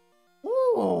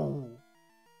 Ooh!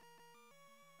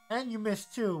 And you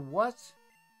missed too. What?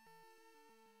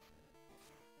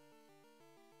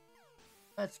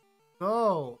 Let's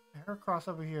go. Heracross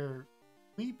over here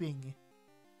weeping.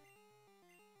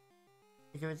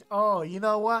 Because, oh, you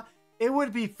know what? It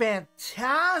would be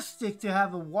fantastic to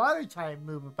have a water type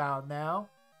move about now.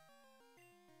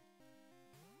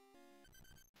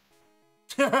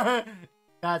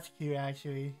 That's cute,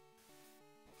 actually.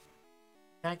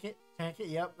 Tank it, tank it.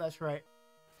 Yep, that's right.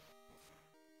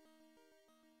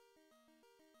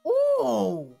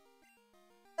 Oh,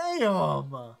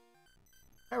 damn!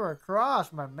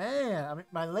 Heracross, my man. I mean,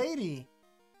 my lady.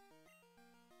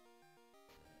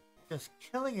 Just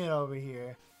killing it over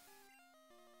here.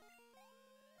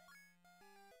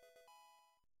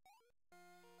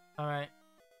 All right.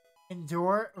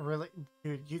 Endure, really,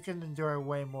 dude. You can endure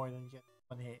way more than just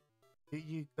one hit.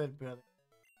 You could, brother.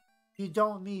 You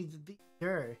don't need the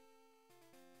endure.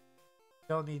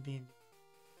 Don't need the endure.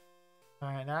 All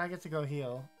right, now I get to go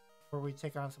heal, where we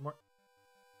take on some more.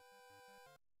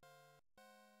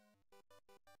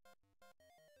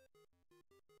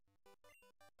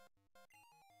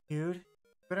 Dude,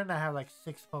 better not have like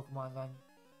 6 Pokemon on.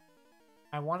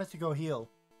 I wanted to go heal.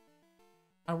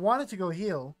 I wanted to go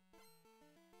heal.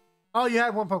 Oh, you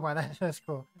have one Pokemon. That's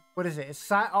cool. What is it?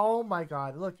 It's oh my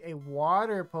god. Look, a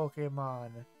water Pokemon.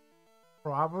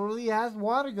 Probably has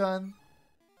water gun.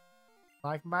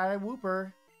 Like my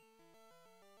Wooper.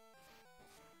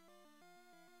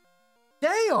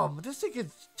 Damn! This thing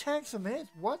can tank some hits.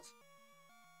 What?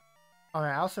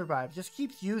 Alright, I'll survive. Just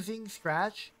keep using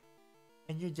Scratch.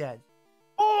 And you're dead.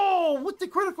 Oh! With the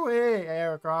critical hit!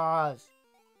 Heracross.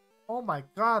 Oh my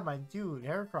god, my dude.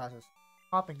 Heracross is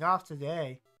popping off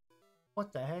today.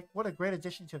 What the heck? What a great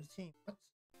addition to the team. What?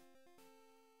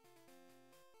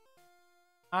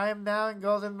 I am now in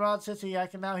Goldenrod City. I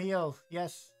can now heal.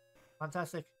 Yes.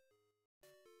 Fantastic.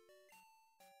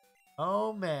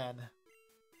 Oh, man.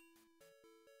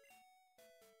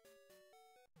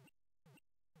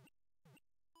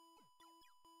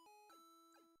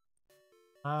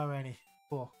 Alrighty.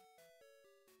 Cool.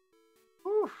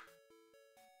 Whew.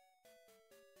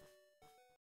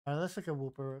 Alright, let's look at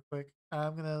Wooper real quick.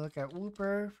 I'm gonna look at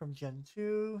Wooper from Gen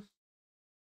 2.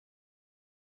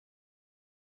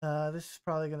 This is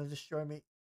probably gonna destroy me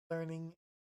learning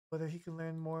whether he can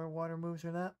learn more water moves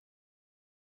or not.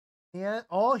 Yeah.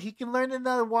 Oh, he can learn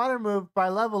another water move by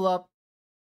level up,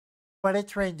 but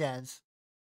it's Rain Dance.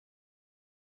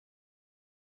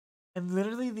 And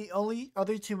literally the only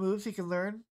other 2 moves he can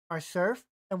learn are Surf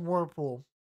and Whirlpool.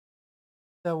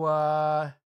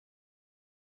 So,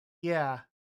 yeah.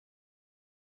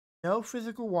 No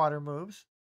physical water moves,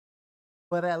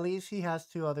 but at least he has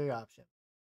 2 other options.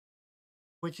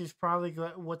 Which is probably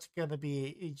what's going to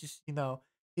be, just, you know,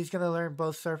 he's going to learn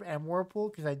both Surf and Whirlpool,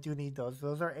 because I do need those.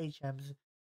 Those are HMs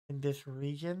in this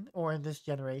region, or in this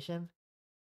generation.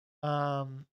 I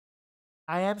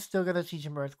am still going to teach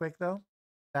him Earthquake, though.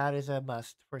 That is a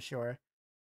must, for sure.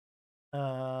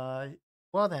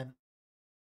 Well then,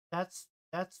 that's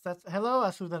hello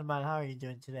Asudanman, how are you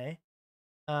doing today?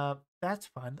 That's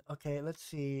fun. Okay, let's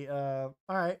see.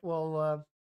 Alright, well,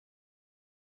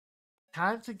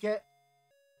 time to get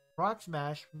Rock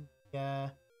Smash from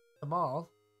the mall.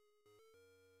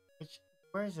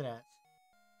 Where is it at?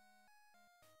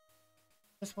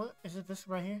 This one? Is it this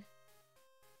right here?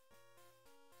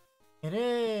 It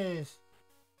is!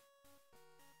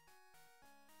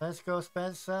 Let's go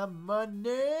spend some money!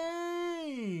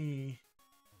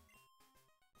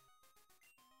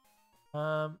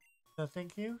 No,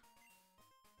 thank you.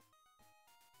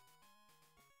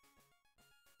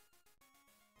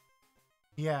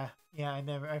 Yeah,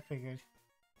 I figured.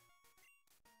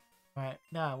 Alright,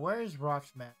 now, where is Rock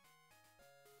Smash?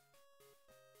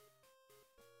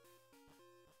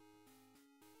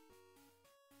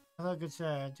 Hello, good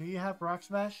sir. Do you have Rock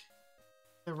Smash?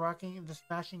 The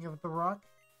smashing of the rock?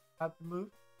 Have to move?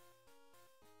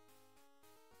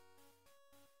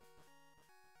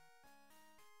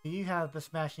 Do you have the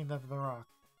smashing of the rock?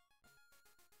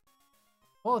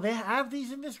 Oh, they have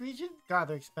these in this region? God,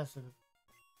 they're expensive.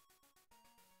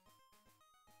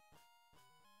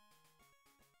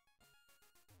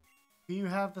 Do you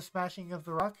have the smashing of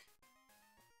the rock?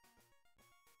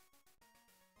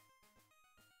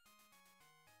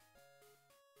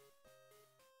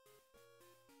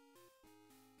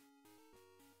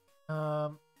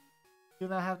 Do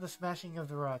not have the smashing of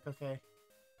the rock, okay.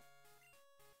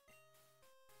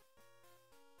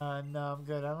 No, I'm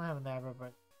good. I don't have an Abra,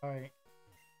 but alright.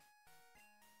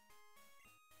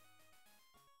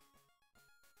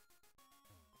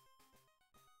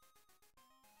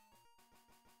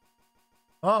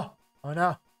 Oh! Oh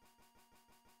no!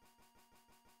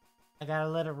 I gotta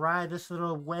let it ride this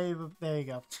little wave of. There you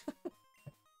go.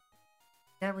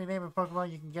 Can't rename a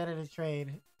Pokemon, you can get it in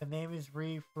trade. The name is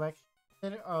reflection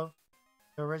of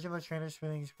the original trainer's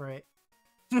feelings for it.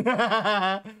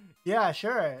 Yeah,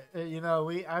 sure. You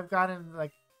know, I've gotten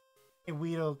like a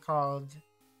Weedle called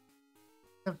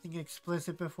something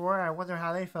explicit before. I wonder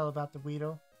how they felt about the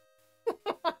Weedle.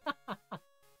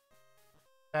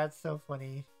 That's so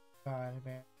funny. God,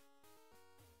 man.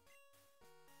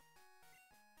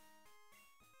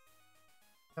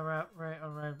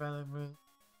 Right by the moon.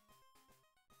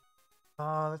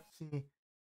 Let's see.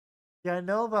 Yeah, I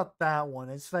know about that one.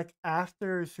 It's like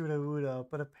after Sudowoodo,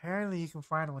 but apparently you can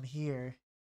find one here.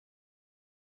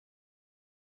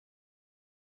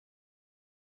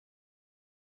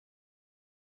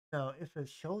 So if it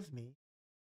shows me.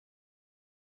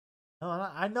 No,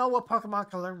 I know what Pokemon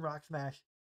can learn Rock Smash.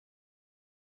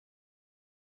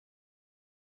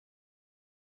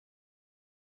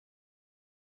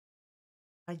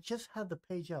 I just had the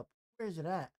page up. Where is it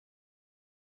at?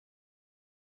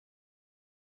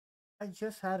 I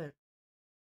just had it.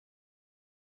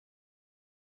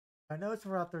 I know it's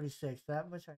around 36. That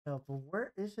much I know. But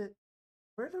where is it?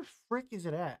 Where the frick is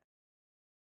it at?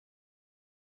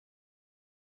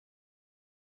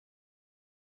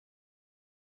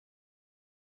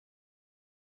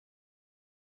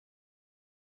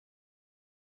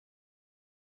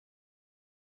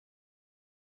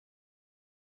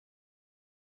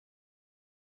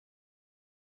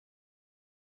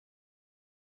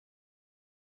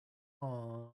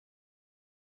 Oh,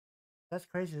 that's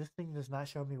crazy. This thing does not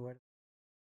show me where.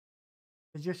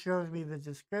 It just shows me the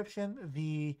description,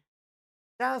 the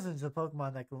thousands of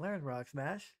Pokemon that can learn Rock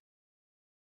Smash.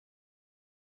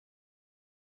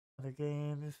 Other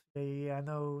games, I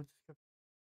know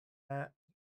that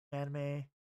anime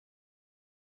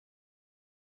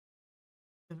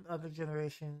in other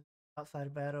generations outside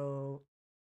of battle.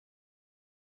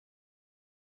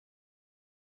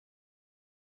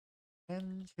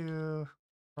 Into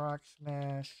Rock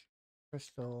Smash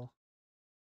Crystal.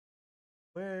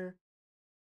 Where?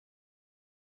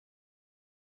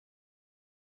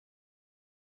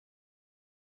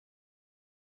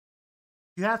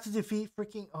 You have to defeat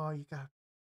freaking. Oh, you got.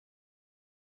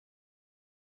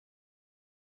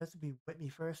 Has to be Whitney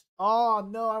first. Oh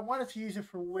no, I wanted to use it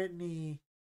for Whitney.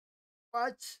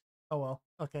 What? Oh well.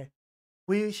 Okay.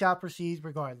 We shall proceed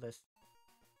regardless.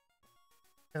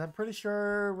 And I'm pretty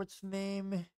sure what's the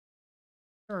name?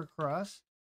 Heracross.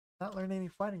 Not learn any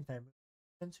fighting type.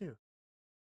 Then too.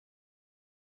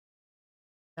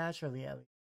 Naturally, at least.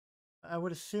 I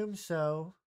would assume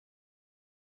so.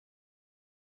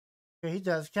 Okay, he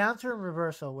does counter and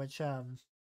reversal, which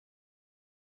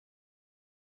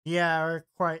yeah, are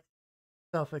quite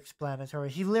self-explanatory.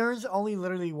 He learns only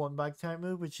literally one bug type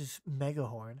move, which is Mega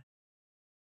Horn.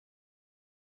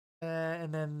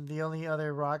 And then the only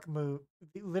other rock move,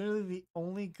 literally the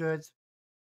only good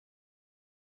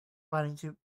fighting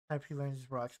type he learns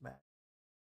is Rock Smash.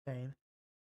 Insane.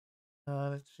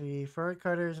 Let's see. Furry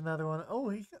Cutter is another one.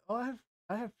 Oh, I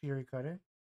have Fury Cutter.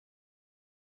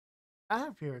 I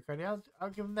have Fury Cutter. I'll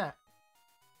give him that.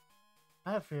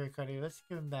 I have Fury Cutter. Let's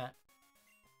give him that.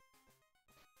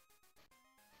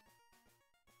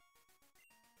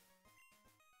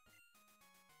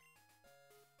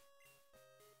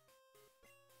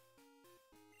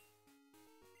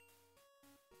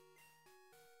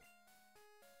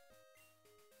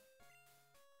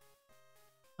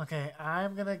 Okay,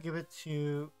 I'm gonna give it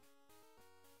to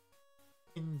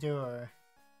Endure.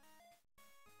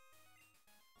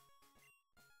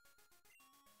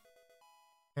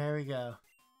 There we go.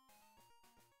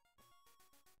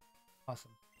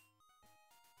 Awesome.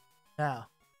 Now,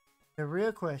 the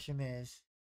real question is,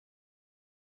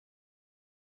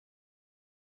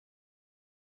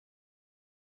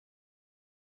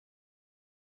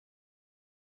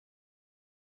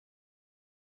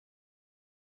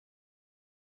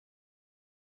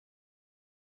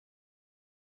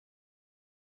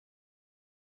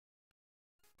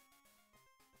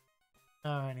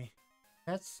 alrighty.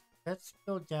 Let's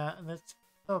go down. Let's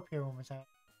go up here one more time.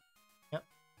 Yep.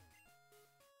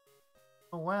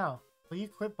 Oh wow. Will you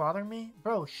quit bothering me?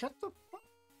 Bro, shut the fuck.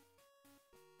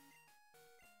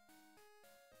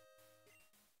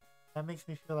 That makes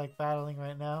me feel like battling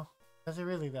right now. Does it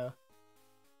really though?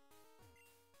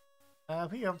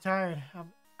 I'm tired.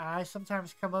 I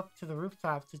sometimes come up to the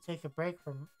rooftop to take a break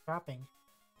from shopping.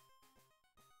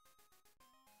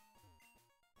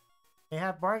 They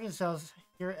have bargain sales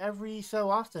here every so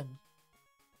often.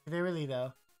 Do they really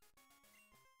though?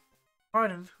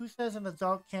 Pardon, who says an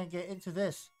adult can't get into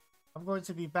this? I'm going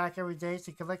to be back every day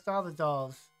to collect all the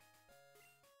dolls.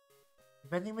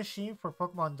 Vending machine for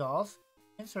Pokemon dolls.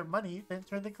 Insert money, then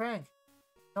turn the crank.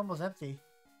 It's almost empty.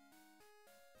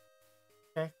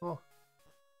 Okay, cool.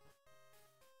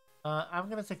 I'm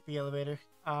gonna take the elevator.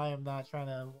 I am not trying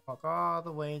to walk all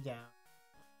the way down.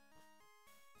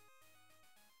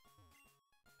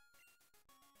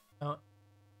 Oh,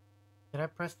 did I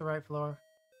press the right floor?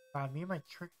 God, me and my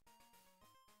trick.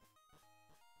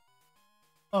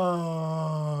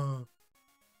 Oh,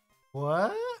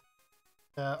 what?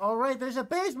 All right, there's a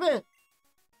basement.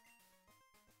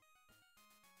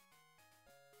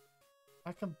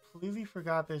 I completely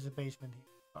forgot there's a basement here.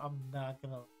 I'm not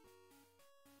gonna.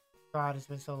 God, it's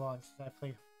been so long since I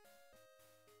played.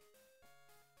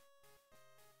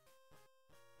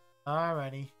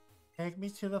 Alrighty. Take me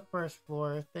to the first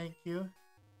floor. Thank you.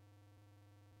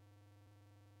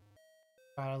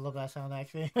 God, I love that sound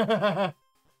actually.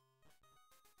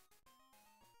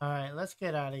 Alright, let's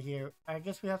get out of here. I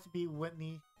guess we have to beat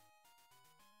Whitney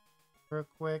real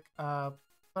quick.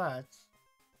 But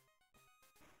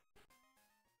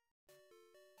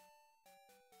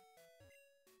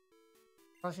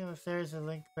crossing the stairs and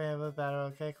link battle.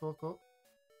 Okay, cool, cool.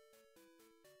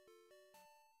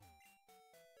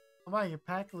 Oh my, your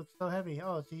pack looks so heavy.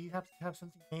 Oh, do you have to have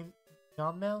something named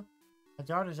John Mail? My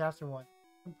daughter's after one.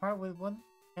 You can part with one,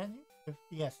 can you?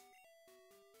 Yes.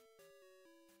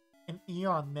 An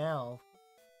Eon Mail.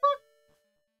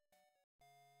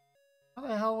 How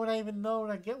the hell would I even know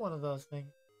when I get one of those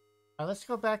things? Alright, let's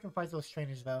go back and fight those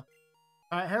trainers though.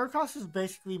 Alright, Heracross is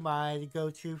basically my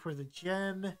go-to for the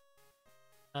gym.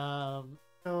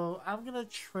 So I'm gonna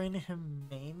train him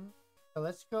main. So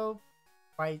let's go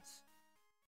fight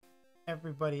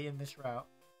everybody in this route.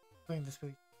 Doing this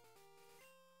week.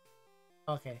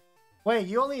 Okay. Wait,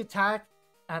 you only attack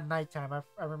at nighttime.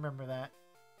 I remember that.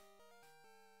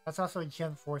 That's also a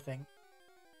Gen 4 thing.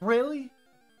 Really?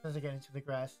 Doesn't get into the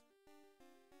grass.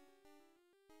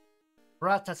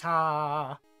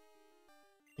 Ratata!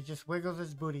 He just wiggles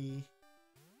his booty.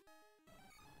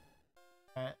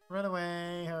 Alright, run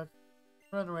away,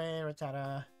 run away,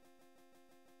 Rattata.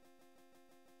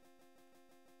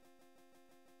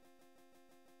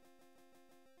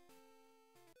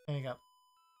 There you go.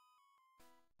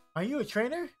 Are you a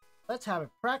trainer? Let's have a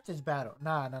practice battle.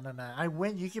 Nah. I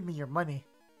win, you give me your money.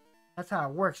 That's how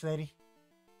it works, lady.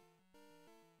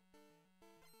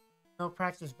 No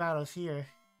practice battles here.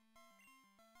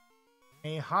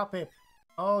 Hey, Hoppip.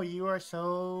 Oh, you are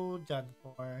so done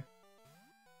for.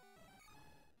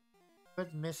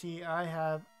 Good, Missy. I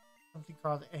have something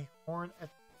called a horn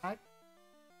attack.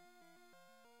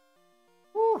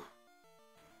 Woo!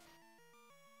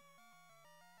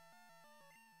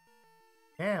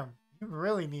 Damn, you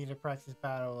really need a practice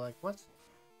battle. Like, what's...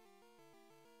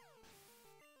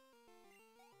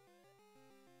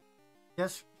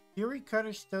 Yes, Fury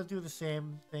Cutters still do the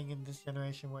same thing in this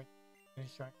generation where you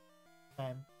finish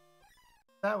time.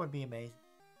 That would be amazing.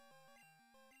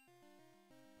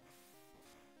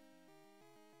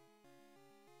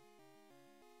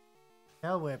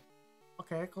 Hell Whip.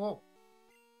 Okay, cool.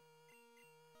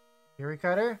 Fury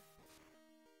Cutter.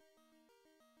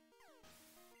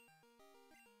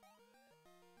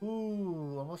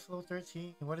 Ooh, almost level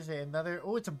 13. What is it? Another...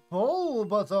 Oh, it's a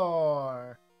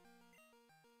Bulbasaur!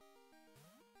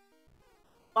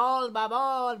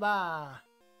 Bulba!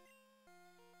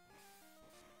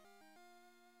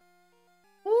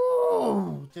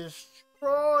 Ooh,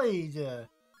 destroyed!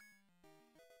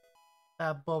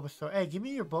 That Bulbasaur. Hey, give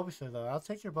me your Bulbasaur, though. I'll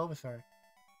take your Bulbasaur.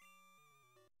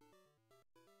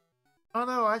 Oh,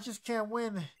 no, I just can't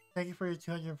win. Thank you for your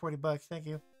 240 bucks. Thank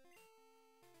you.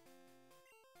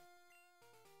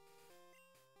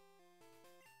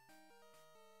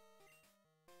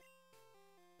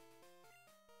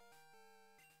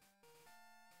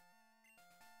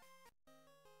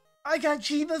 I got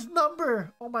Gina's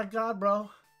number! Oh my god, bro.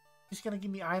 She's gonna give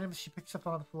me items she picks up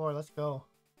on the floor. Let's go.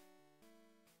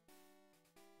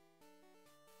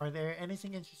 Are there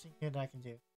anything interesting here that I can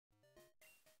do?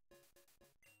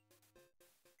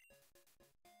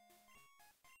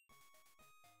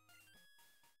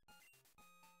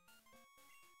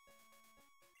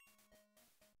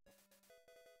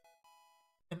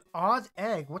 An odd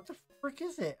egg? What the frick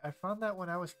is it? I found that when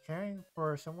I was caring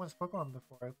for someone's Pokemon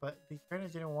before, but the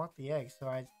trainers didn't want the egg, so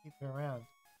I keep it around.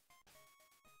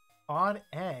 Odd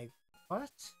egg? What?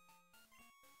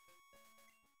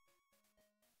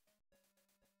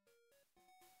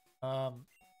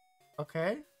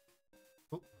 Okay.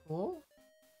 Cool.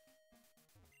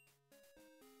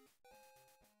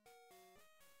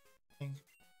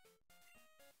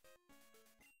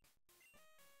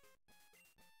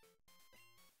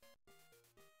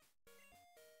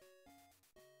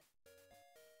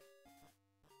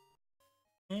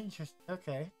 Interesting.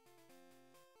 Okay.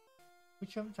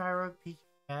 Puchum, Tyro, Peach,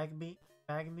 Magmy,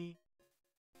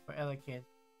 or Elekid.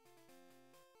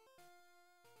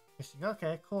 Interesting.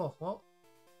 Okay, cool. Well,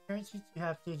 currency to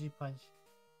have Digipunch.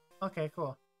 Okay,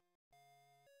 cool.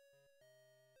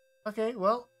 Okay,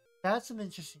 well, that's an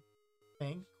interesting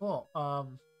thing. Cool.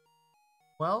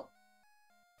 Well,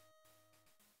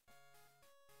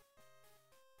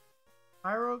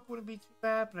 Pyroke wouldn't be too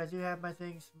bad, but I do have my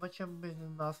things. Muchum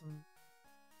isn't awesome.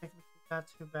 Technically not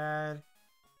too bad.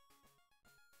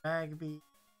 Magby,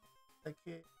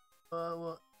 Elekid.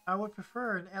 Well, I would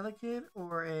prefer an Elekid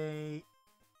or a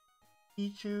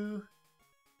Pichu.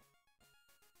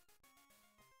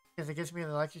 Because it gives me an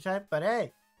electric type, but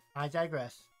hey, I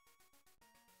digress.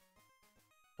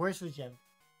 Where's the gym?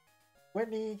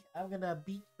 Whitney, I'm gonna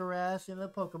beat your ass in the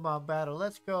Pokemon battle.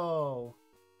 Let's go.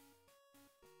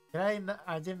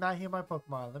 I did not heal my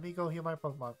Pokemon. Let me go heal my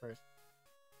Pokemon first.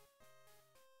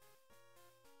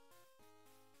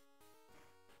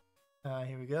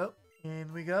 Here we go.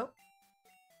 In we go.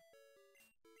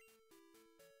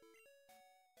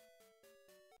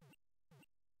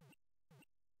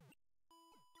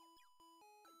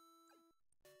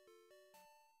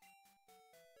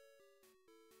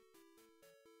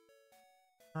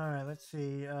 Alright, let's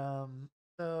see.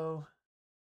 So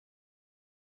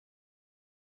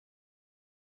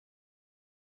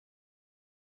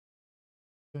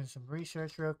doing some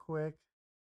research real quick.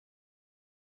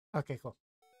 Okay, cool.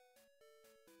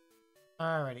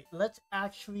 Alrighty, let's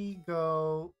actually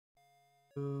go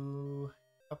to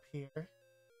up here.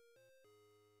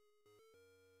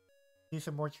 Do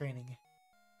some more training.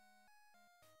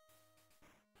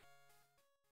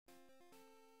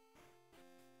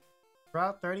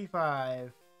 Route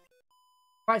 35.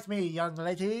 Fight me, young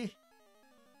lady.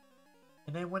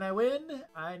 And then when I win,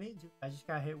 I just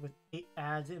got hit with 8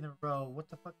 ads in a row. What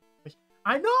the fuck?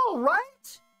 I know,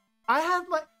 right? I have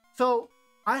my... So,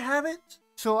 I haven't...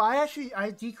 So,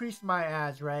 I decreased my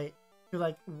ads, right? To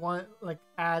like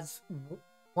ads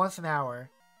once an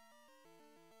hour.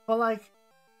 But like,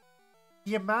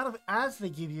 the amount of ads they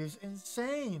give you is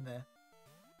insane.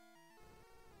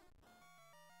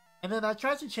 And then I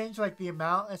tried to change like the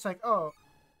amount. It's like, oh,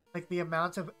 like the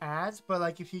amount of ads. But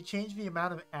like if you change the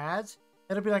amount of ads,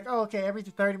 it'll be like, oh, okay, every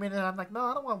 30 minutes. And I'm like, no,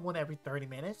 I don't want one every 30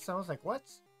 minutes. So I was like, what?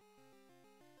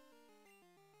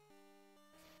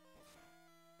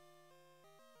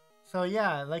 So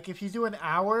yeah, like if you do an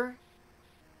hour.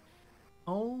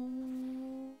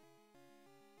 Oh.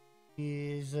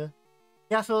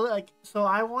 Yeah, so like, so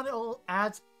I want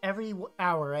ads every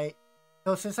hour, right?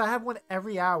 So since I have one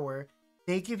every hour,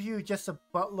 they give you just a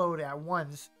buttload at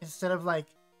once instead of like,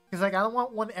 because like I don't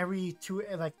want one every two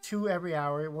every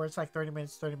hour where it's like 30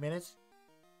 minutes.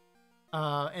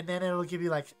 And then it'll give you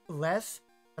like less.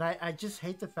 But I just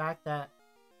hate the fact that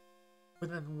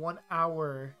within 1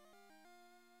 hour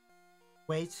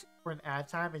wait for an ad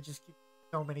time, it just gives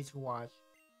so many to watch.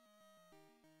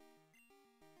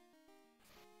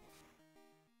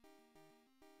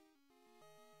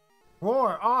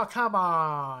 Roar! Oh, come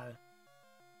on!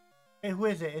 Hey, who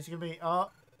is it? It's gonna be,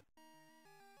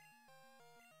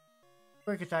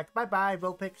 Quick attack. Bye-bye,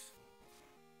 Vulpix.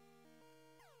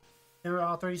 They were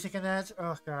all 30-second ads?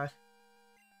 Oh, God.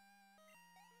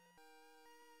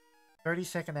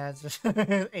 30-second ads.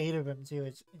 8 of them, too.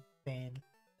 It's insane.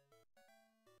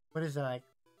 What is that, like?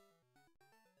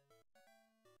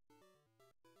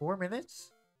 4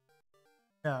 minutes?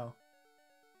 No.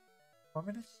 4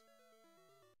 minutes?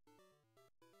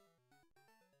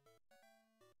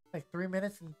 Like 3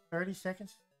 minutes and 30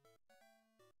 seconds?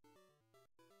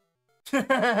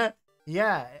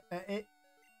 Yeah,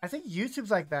 I think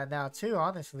YouTube's like that now too,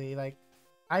 honestly. Like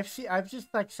I've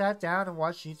just like sat down and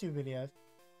watched YouTube videos.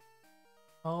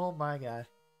 Oh my god.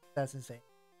 That's insane.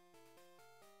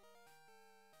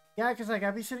 Yeah, because like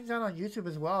I'd be sitting down on YouTube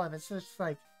as well, and it's just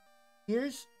like,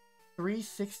 here's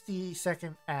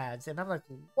 360-second ads, and I'm like,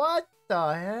 what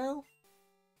the hell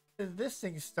did this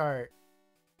thing start?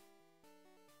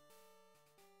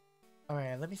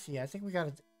 Alright, let me see. I think we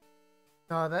gotta...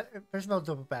 No, there's no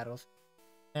double battles.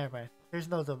 Never mind. There's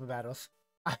no double battles.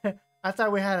 I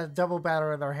thought we had a double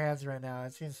battle in our hands right now.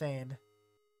 It's insane.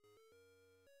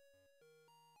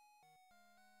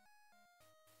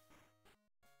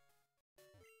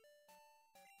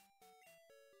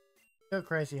 So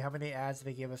crazy how many ads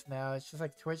they give us now. It's just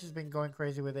like Twitch has been going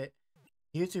crazy with it.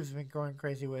 YouTube's been going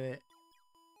crazy with it.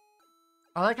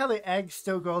 I like how the egg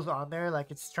still goes on there,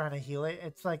 like it's trying to heal it.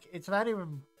 It's like, it's not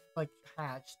even like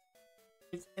hatched.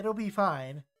 It'll be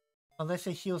fine. Unless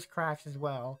it heals cracks as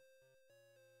well.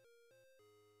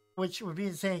 which would be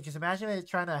insane. Because imagine it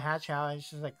trying to hatch out and it's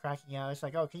just like cracking out. It's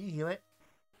like, oh, can you heal it?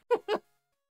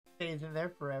 Stays in there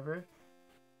forever.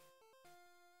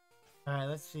 All right,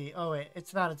 let's see. Oh wait,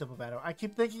 it's not a double battle. I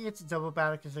keep thinking it's a double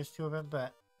battle because there's two of them,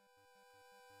 but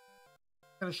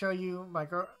I'm gonna show you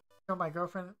show my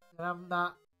girlfriend that I'm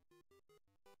not.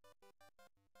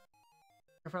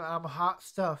 Girlfriend, I'm hot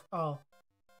stuff. Oh,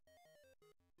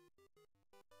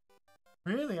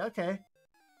 really? Okay,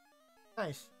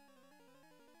 nice.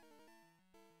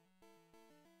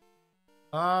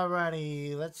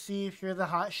 Alrighty, let's see if you're the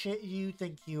hot shit you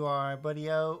think you are,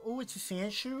 buddy-o. Oh, it's a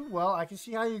Sandshoe? Well, I can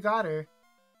see how you got her.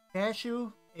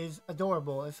 Sandshoe is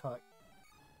adorable as fuck.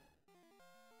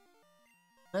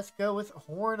 Let's go with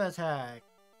Horn Attack.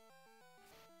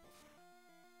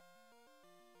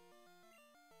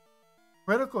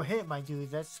 Critical hit, my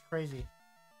dude. That's crazy.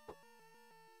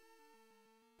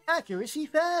 Accuracy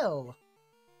fell.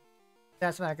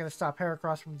 That's not going to stop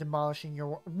Heracross from demolishing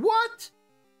your... What?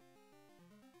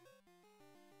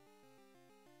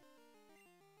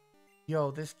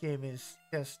 Yo, this game is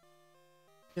just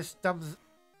thumbs.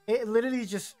 It literally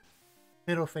just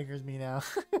middle fingers me now.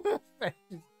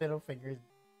 Just middle fingers.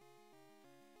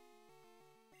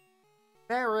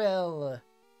 Farrell.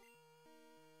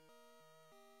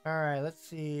 All right, let's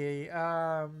see.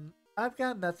 I've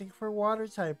got nothing for water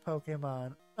type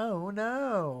Pokemon. Oh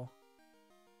no.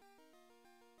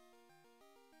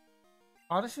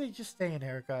 Honestly, just stay in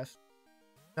Heracross.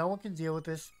 No one can deal with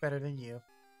this better than you.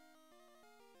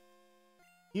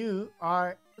 You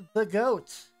are the GOAT.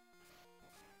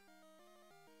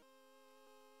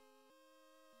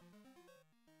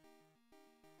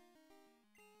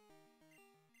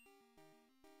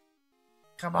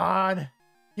 Come on.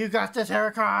 You got this,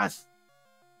 Heracross.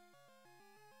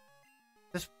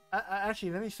 This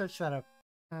actually, let me search that up.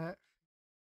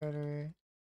 Better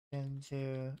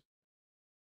into.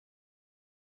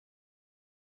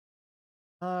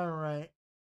 All right.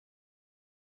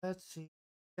 Let's see.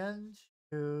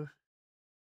 Into.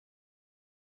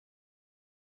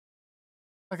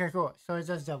 Okay, cool. So it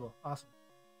does double. Awesome.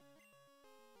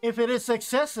 If it is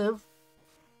successive.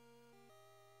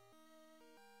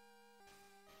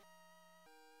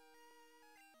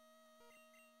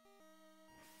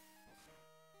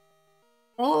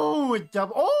 Oh, it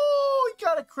double. Oh, it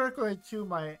got a critical hit to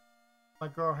my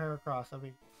girl Heracross. I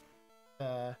mean,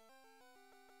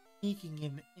 peaking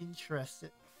and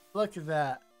interested. Look at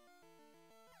that.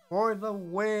 For the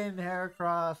win,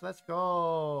 Heracross. Let's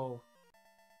go.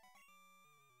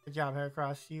 Good job,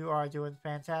 Heracross. You are doing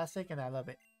fantastic, and I love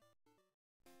it.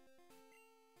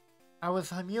 I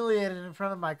was humiliated in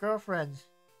front of my girlfriend.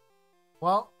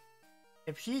 Well,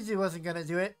 if she wasn't gonna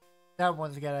do it, that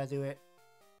one's gonna do it.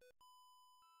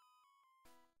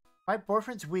 My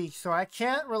boyfriend's weak, so I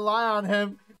can't rely on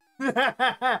him.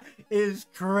 Is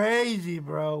crazy,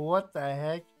 bro. What the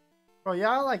heck? Bro,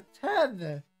 y'all like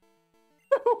 10.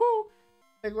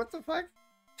 Like, what the fuck?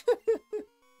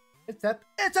 It's a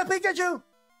Pikachu!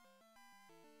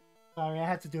 Sorry, I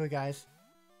had to do it, guys.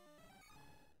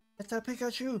 It's a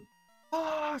Pikachu!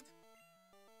 Fuck!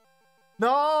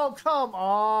 No, come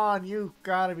on! You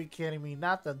gotta be kidding me.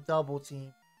 Not the double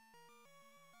team.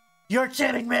 You're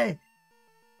kidding me!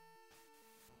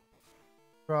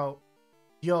 Bro,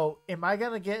 yo, am I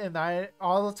gonna get annihilated?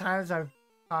 All the times I've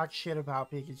talked shit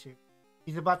about Pikachu.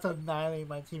 He's about to annihilate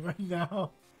my team right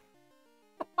now.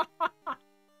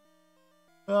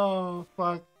 Oh,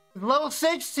 fuck. Level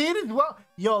 16 as well.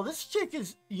 Yo, this chick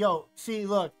is... Yo, see,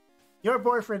 look. Your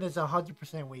boyfriend is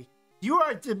 100% weak. You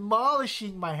are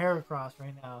demolishing my Heracross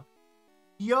right now.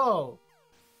 Yo.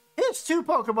 His 2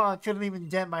 Pokemon couldn't even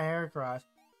dent my Heracross.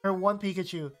 Her 1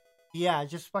 Pikachu. Yeah,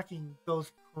 just fucking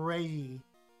goes crazy.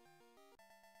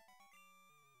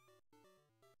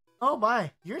 Oh my,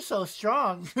 you're so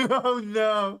strong. Oh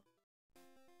no.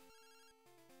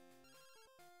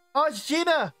 Oh, it's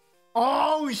Gina.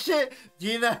 Oh shit.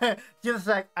 Gina's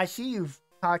like, I see you've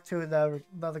talked to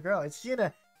another girl. It's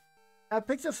Gina. I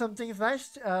picked up some things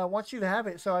nice. Want you to have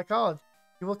it, so I called.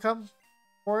 You will come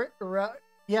for it around.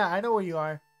 Yeah, I know where you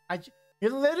are.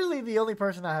 You're literally the only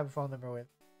person I have a phone number with.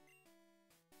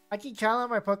 I can count on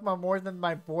my Pokemon more than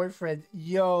my boyfriend.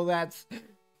 Yo, that's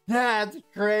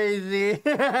crazy.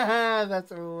 That's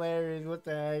hilarious. What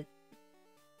the heck?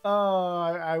 Oh,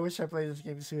 I wish I played this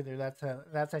game sooner.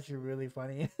 That's actually really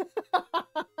funny.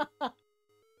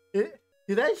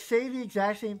 Did I say the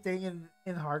exact same thing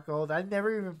in Heart Gold? I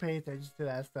never even paid attention to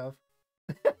that stuff.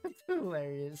 It's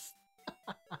hilarious.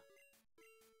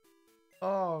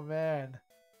 Oh man,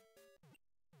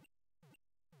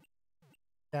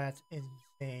 that's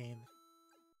insane.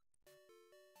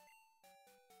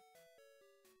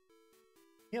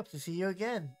 Yep, to see you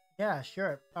again. Yeah,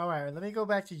 sure. Alright, let me go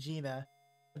back to Gina.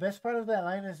 The best part of that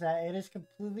line is that it is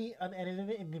completely unedited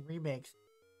in the remakes.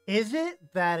 Is it?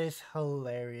 That is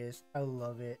hilarious. I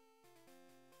love it.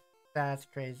 That's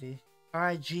crazy.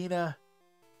 Alright, Gina.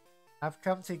 I've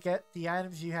come to get the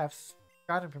items you have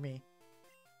gotten for me.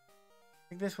 I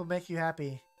think this will make you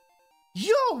happy.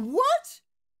 Yo, what?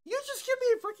 You just give me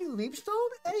a freaking leap stone?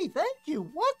 Hey, thank you.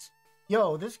 What?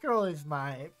 Yo, this girl is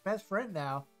my best friend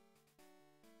now.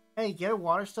 Hey, get a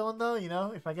water stone though, you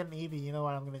know? If I get an Eevee, you know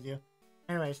what I'm gonna do.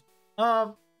 Anyways,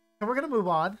 so we're gonna move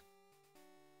on.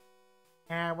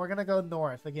 And we're gonna go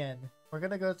north again. We're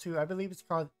gonna go to, I believe it's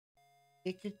called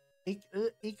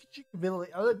Village.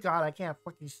 Oh god, I can't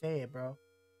fucking say it, bro.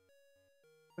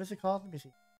 What is it called? Let me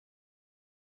see.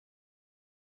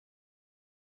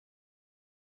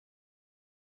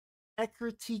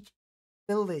 Ecruteak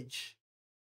Village.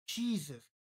 Jesus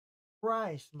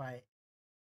Christ, my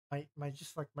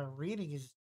just like my reading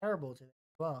is terrible today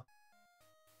as well.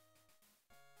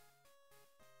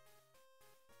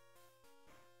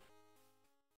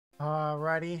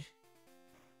 Alrighty.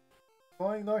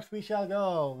 Going north we shall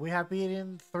go. We have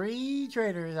beaten 3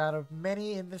 trainers out of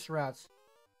many in this route.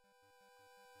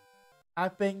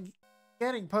 I've been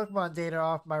getting Pokemon data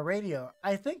off my radio.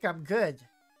 I think I'm good.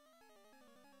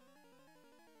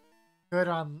 Good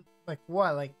on like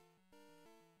what? Like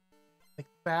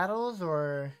battles,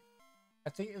 or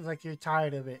I think it's like you're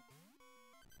tired of it.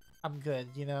 I'm good,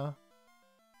 you know.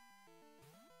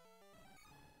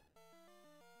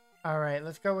 Alright,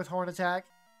 let's go with Horn Attack.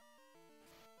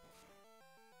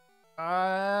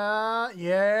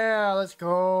 Yeah, let's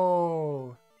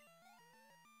go.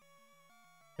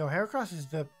 Yo, Heracross is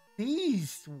the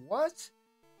beast. What?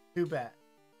 Too bad.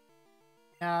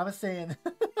 Nah, I was saying.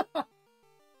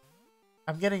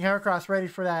 I'm getting Heracross ready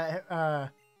for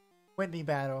that Whitney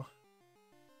battle.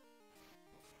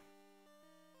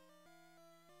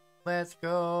 Let's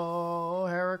go,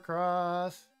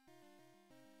 Heracross.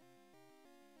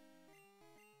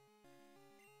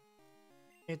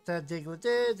 It's a Dig.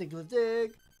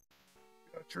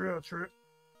 True.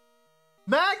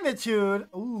 Magnitude!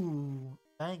 Ooh,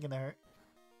 that ain't gonna hurt.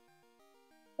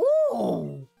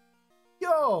 Ooh!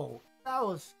 Yo! That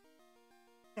was...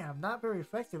 Damn, not very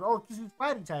effective. Oh, because he's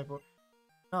fighting type.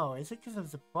 No, is it because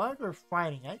of the bug or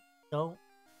fighting? I don't...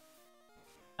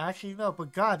 Actually, no,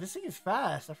 but god, this thing is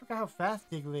fast. I forgot how fast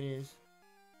Diglett is.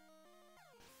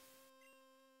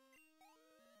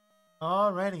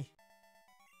 Alrighty.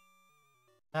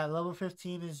 That level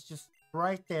 15 is just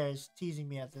right there. It's teasing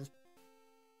me at this.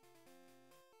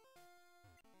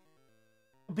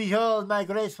 Behold my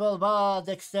graceful ball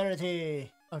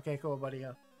dexterity. Okay, cool, buddy.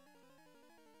 Yeah.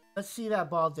 Let's see that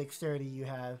ball dexterity you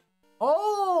have.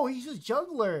 Oh, he's a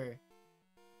juggler.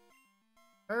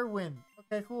 Erwin.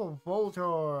 Okay, cool.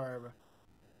 Voltorb.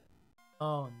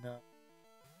 Oh, no.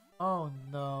 Oh,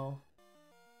 no.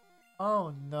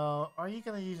 Oh, no. Are you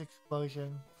going to use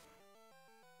Explosion?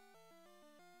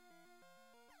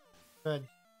 Good.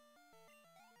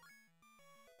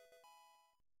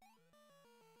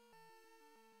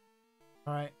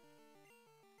 Alright.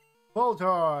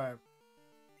 Voltorb.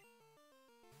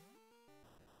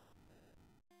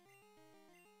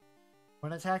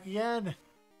 One attack again.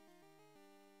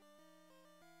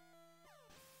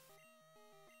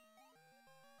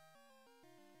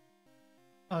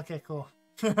 Okay, cool.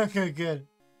 Okay, good.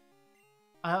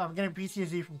 I'm getting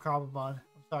PTSD from Cobblemon.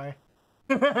 I'm sorry.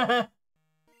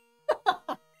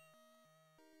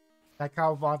 That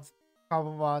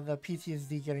Cobblemon, the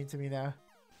PTSD getting to me now.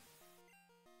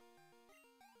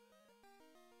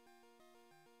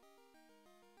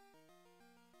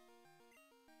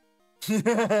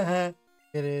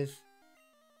 It is.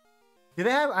 Do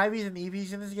they have IVs and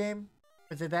EVs in this game?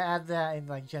 Or did they add that in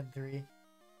like Gen 3?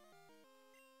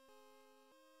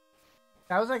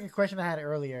 That was like a question I had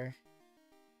earlier.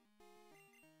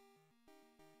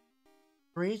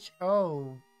 Breach?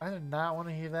 Oh, I did not want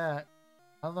to hear that.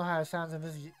 I don't know how it sounds in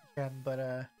this gen,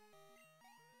 but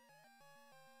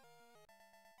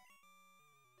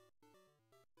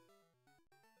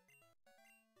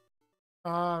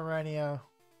alrighty.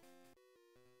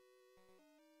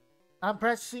 I'm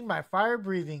practicing my fire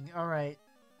breathing. Alright.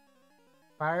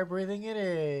 Fire breathing it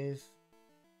is.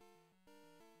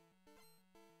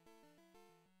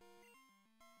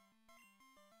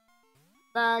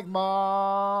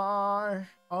 Magmar!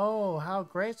 Oh, how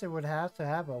great it would have to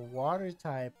have a water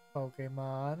type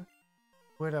Pokemon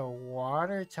with a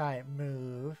water type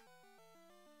move.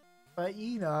 But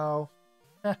you know,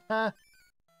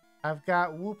 I've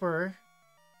got Wooper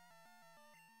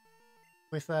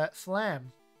with a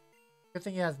Slam. Good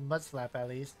thing he has Mud Slap at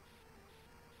least.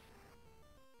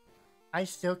 I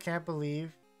still can't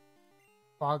believe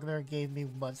Wagner gave me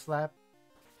Mud Slap,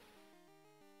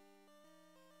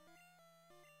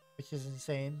 which is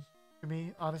insane to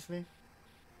me, honestly.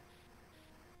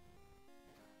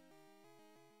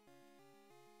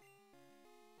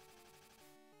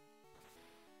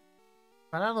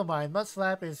 But I don't mind. Mud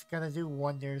Slap is gonna do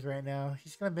wonders right now.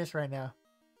 He's gonna miss right now.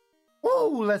 Whoa,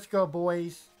 let's go,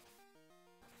 boys.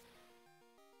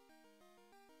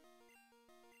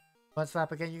 Mud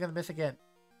Slap again. You're gonna miss again.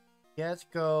 Let's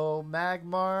go.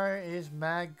 Magmar is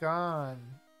gone.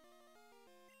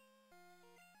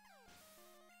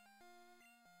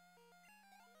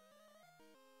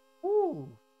 Ooh.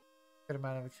 Good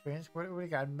amount of experience. What do we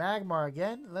got? Magmar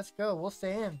again? Let's go. We'll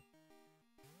stay in.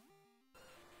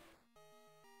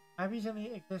 I've used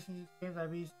any existing games.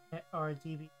 I've used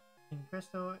RDB in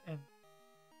Crystal and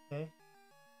okay.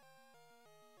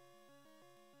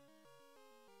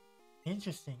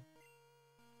 Interesting.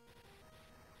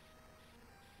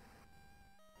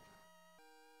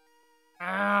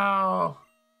 Ow!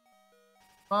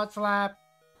 Mud Slap.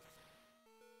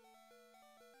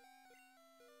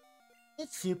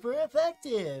 It's super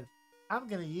effective. I'm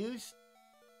gonna use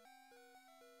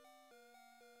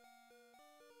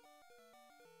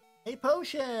a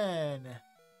potion.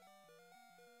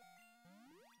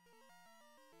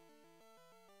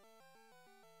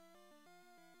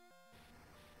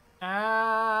 Ouch.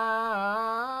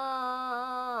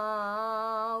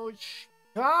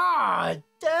 God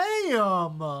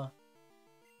damn.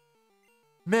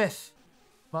 Miss.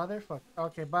 Motherfucker.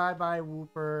 Okay, bye-bye,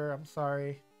 Wooper. I'm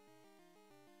sorry.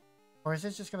 Or is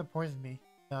it just gonna poison me?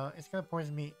 No, it's gonna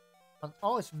poison me.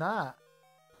 Oh, it's not.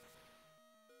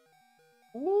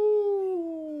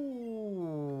 Ooh,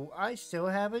 I still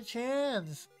have a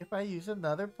chance if I use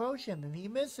another potion and he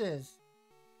misses.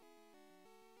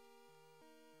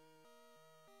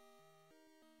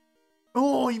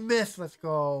 Oh, he missed. Let's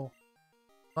go.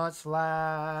 Mud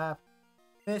Slap.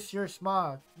 Miss your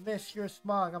smog. Miss your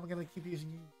smog. I'm gonna keep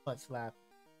using Mud Slap.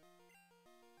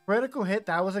 Critical hit.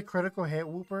 That was a critical hit,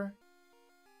 Wooper.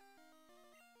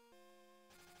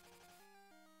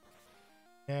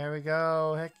 There we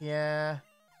go. Heck yeah.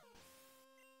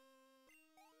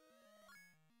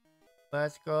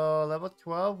 Let's go. Level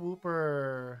 12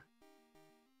 Wooper.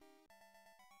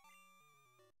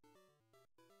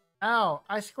 Ow.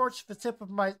 I scorched the tip of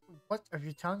my... What? Of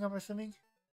your tongue, I'm assuming?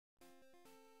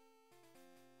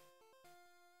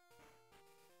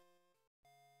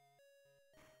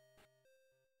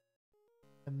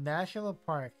 The National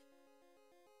Park.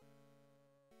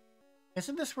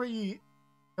 Isn't this where you...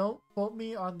 Don't quote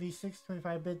me on the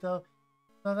 625-bit though.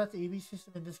 Know that the EV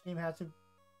system in this game had to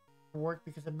work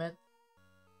because it meant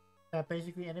that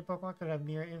basically any Pokemon could have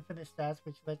near infinite stats,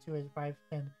 which led to a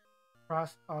 5-10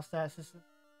 across all stat systems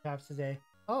we have today.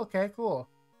 Oh, okay, cool.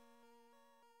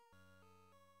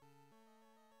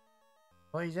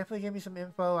 Well, you definitely gave me some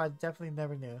info I definitely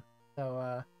never knew.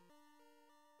 So,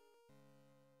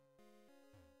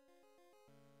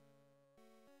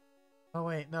 oh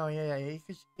wait, no, yeah.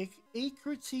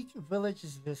 Ikrutik Village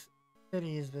is this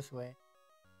city is this way.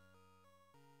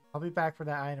 I'll be back for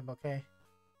that item, okay?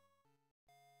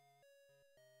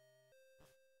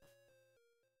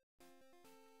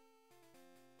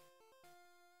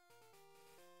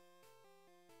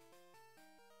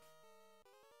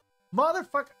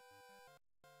 Motherfucker!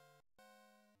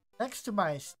 Next to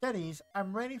my studies,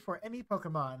 I'm ready for any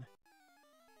Pokemon.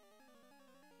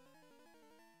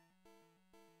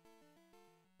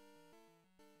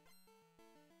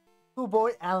 Cool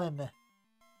boy Alan.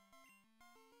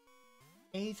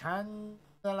 A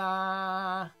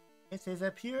Tangela. This is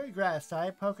a pure grass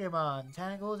type Pokemon,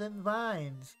 tangled in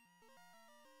vines.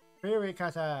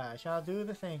 Ririkata shall do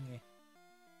the thing.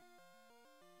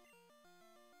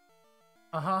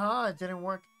 Ahaha, it didn't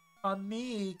work on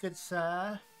me, good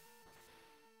sir.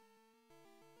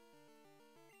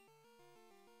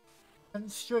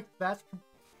 Constrict, that's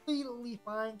completely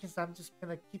fine, because I'm just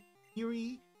gonna keep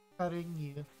Fury cutting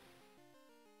you.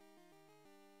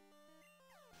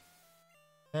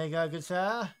 There you go, good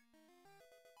sir.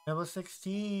 Level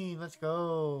 16, let's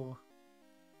go.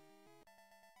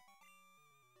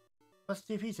 Plus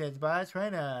TP said by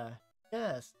trainer.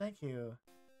 Yes, thank you.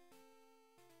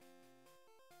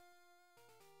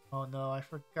 Oh no, I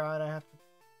forgot I have to...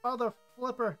 Mother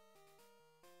flipper!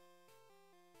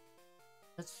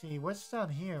 Let's see, what's down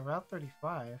here? Route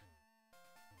 35.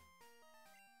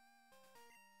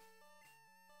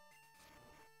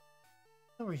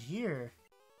 Over here.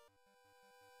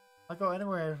 I'll go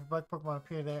anywhere if bug Pokemon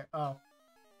appear there. Oh.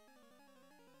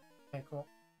 Okay, cool.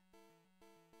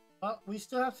 Well, we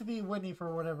still have to be Whitney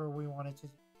for whatever we wanted to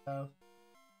do. So.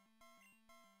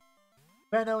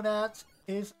 Venonat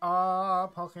is our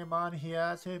Pokemon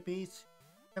here to beat.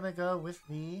 Gonna go with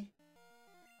the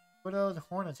Widow's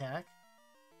Horn Attack.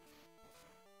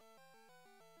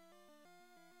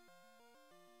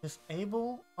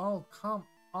 Disable? Oh, come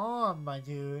on, my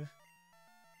dude.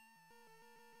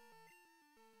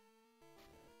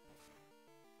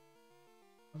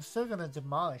 I'm still gonna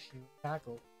demolish you.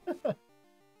 Tackle.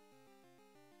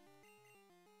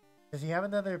 Does he have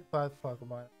another bug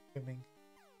Pokemon? I'm assuming.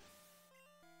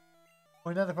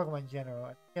 Or another Pokemon in general. I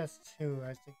think he has two,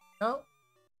 I think. No!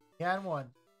 He had one.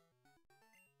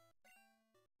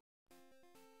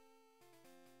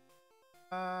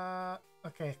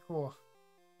 Okay, cool.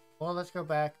 Well, let's go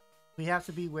back. We have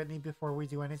to beat Whitney before we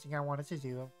do anything I wanted to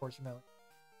do, unfortunately.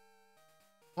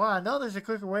 Well, I know there's a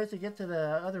quicker way to get to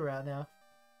the other route now.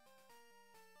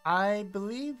 I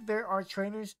believe there are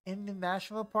trainers in the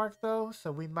national park, though,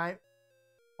 so we might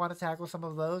want to tackle some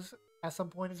of those at some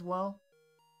point as well.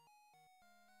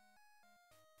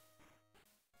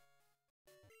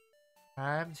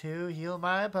 Time to heal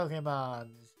my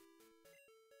Pokemon.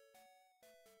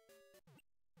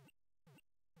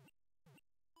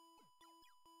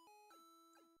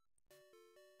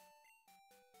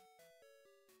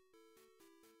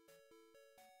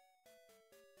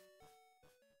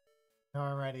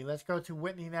 Alrighty, let's go to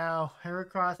Whitney now.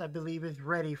 Heracross, I believe, is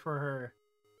ready for her.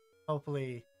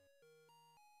 Hopefully.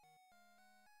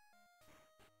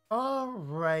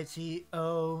 Alrighty,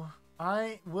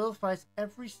 I will fight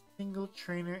every single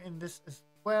trainer in this as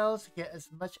well to get as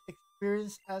much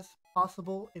experience as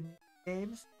possible in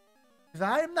games. Because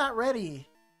I am not ready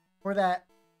for that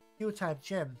Q-type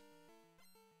gym.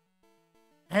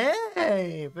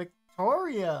 Hey,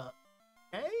 Victoria!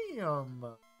 Damn!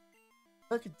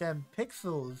 Look at them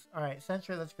pixels. Alright,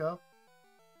 Sentry, let's go.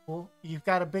 Cool. You've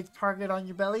got a big target on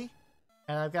your belly.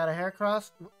 And I've got a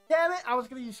Heracross. Damn it! I was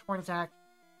going to use Horn Attack.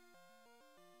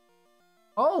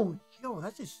 Oh, yo,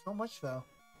 that did so much, though.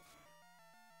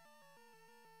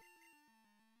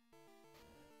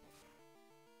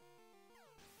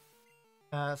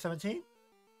 Uh, 17?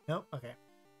 Nope, okay.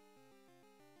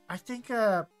 I think,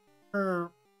 her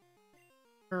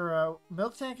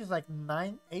milk tank is like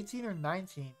 18 or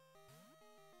 19.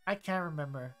 I can't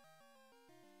remember.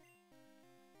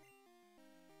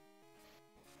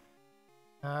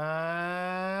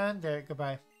 And there,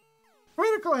 goodbye.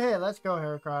 Critical hit, let's go,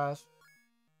 Heracross.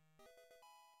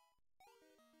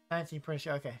 19, pretty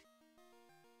sure, okay.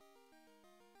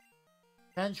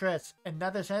 Sentret,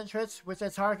 another Sentret with a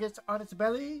target on its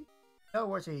belly. No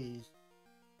worries.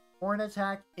 Horn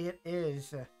Attack it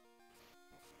is.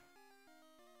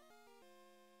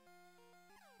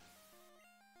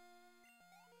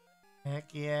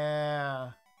 Heck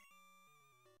yeah.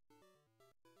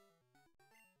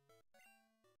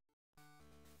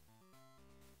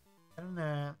 Dun,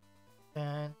 dun,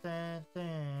 dun, dun,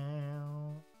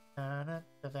 dun, dun,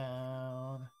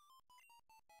 dun.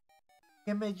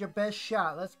 Give me your best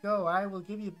shot. Let's go. I will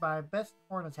give you my best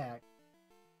Horn Attack.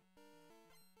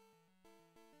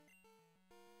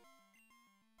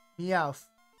 Meowth.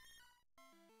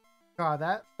 God,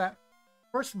 that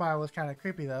first smile was kind of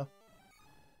creepy though.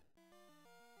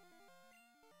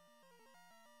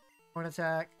 Horn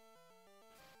Attack.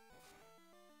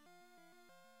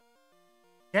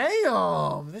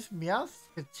 Damn! This Meowth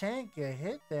could tank a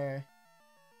hit there.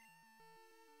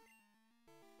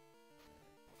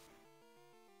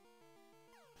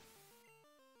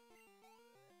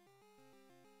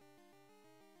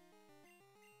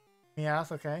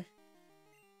 Meowth, okay.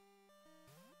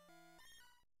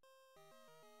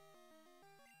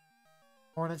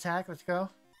 Horn Attack, let's go.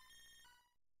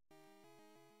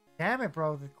 Damn it,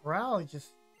 bro. The growl is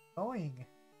just annoying.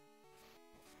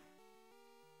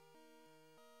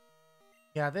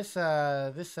 Yeah, this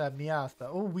Meowth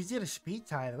though. Oh, we did a speed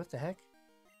tie. What the heck?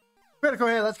 Critical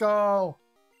hit, let's go!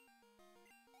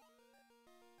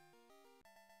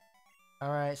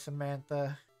 Alright,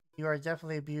 Samantha. You are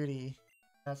definitely a beauty.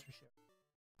 That's for sure.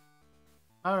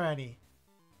 Alrighty.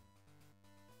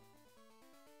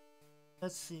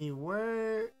 Let's see,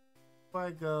 where do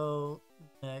I go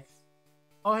next?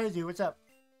 Oh, hey dude, what's up?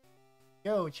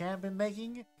 Yo, champion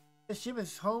making? This gym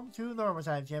is home to normal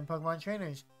type gym Pokemon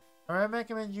trainers. I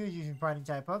recommend you using fighting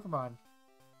type Pokemon.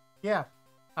 Yeah,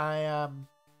 I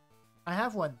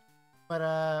have one.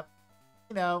 But,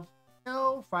 you know,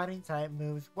 no fighting type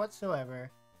moves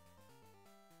whatsoever.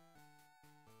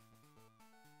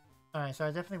 Alright, so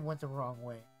I definitely went the wrong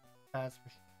way. That's for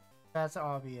sure. That's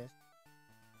obvious.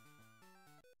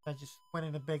 I just went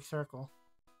in a big circle.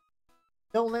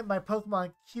 Don't let my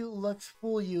Pokemon cute looks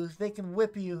fool you. They can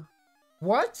whip you.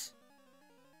 What?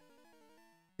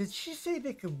 Did she say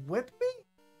they could whip me?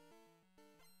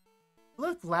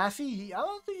 Look, Lassie, I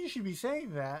don't think you should be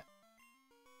saying that.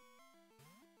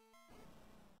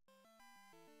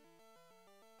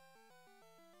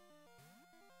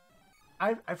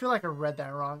 I feel like I read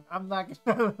that wrong. I'm not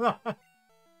gonna lie. I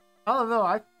don't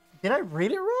know. Did I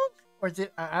read it wrong? Or did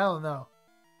I don't know.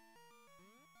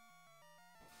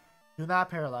 Do not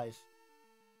paralyze.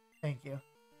 Thank you.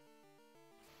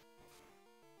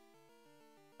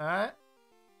 Alright.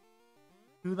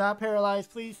 Do not paralyze,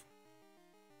 please.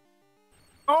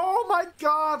 Oh my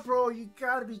god, bro. You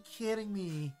gotta be kidding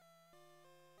me.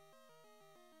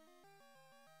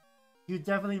 You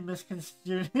definitely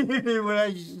misconstrued what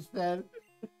I just said.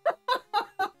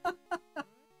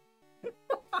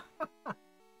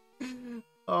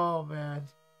 Oh, man.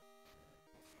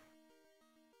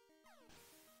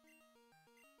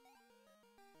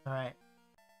 Alright.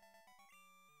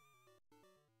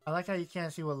 I like how you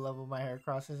can't see what level my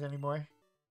Heracross is anymore.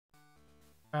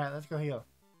 Alright, let's go heal.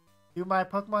 Do my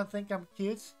Pokemon think I'm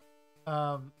cute?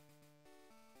 I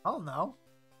don't know.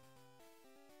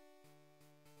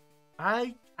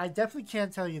 I definitely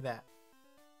can't tell you that.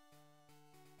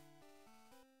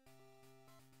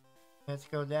 Let's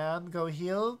go down, go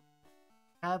heal.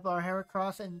 Have our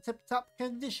Heracross in tip-top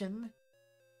condition.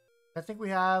 I think we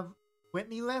have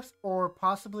Whitney left, or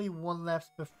possibly one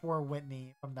left before Whitney,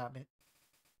 if I'm not mistaken.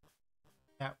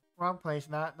 Yeah, wrong place.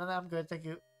 No, I'm good. Thank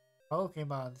you.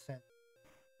 Pokemon Center.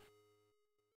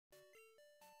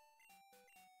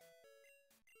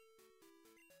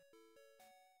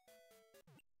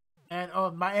 And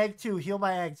oh, my egg too. Heal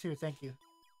my egg too. Thank you.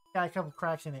 Got a couple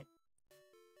cracks in it.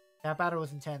 That battle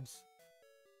was intense.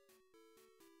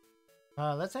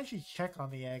 Let's actually check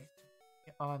on the egg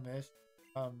on this.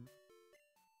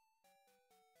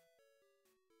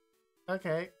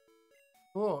 Okay.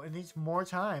 Cool. It needs more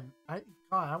time. God,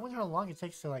 I wonder how long it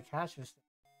takes to like hatch this thing.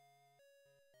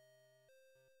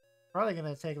 Probably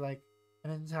gonna take like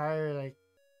an entire like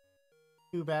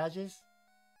 2 badges.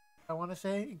 I want to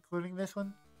say, including this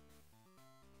one.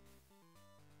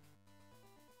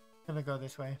 Gonna go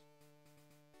this way.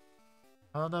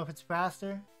 I don't know if it's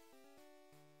faster,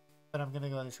 but I'm gonna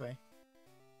go this way.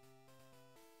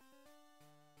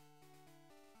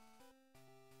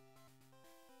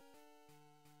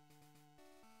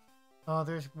 Oh,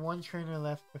 there's one trainer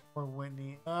left before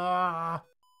Whitney. Ah!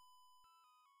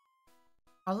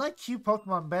 I like cute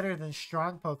Pokemon better than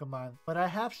strong Pokemon, but I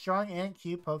have strong and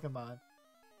cute Pokemon.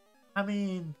 I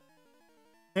mean,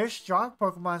 there's strong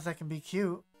Pokemon that can be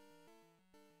cute,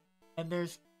 and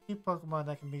there's cute Pokemon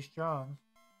that can be strong.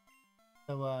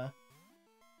 So,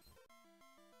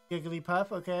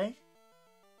 Jigglypuff, okay.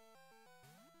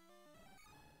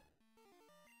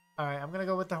 Alright, I'm gonna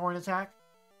go with the Horn Attack.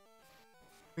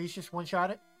 Please just one-shot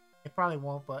it. It probably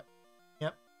won't, but...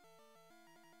 Yep.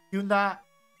 Do not...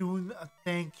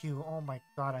 Thank you. Oh my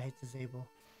god, I hate Disable.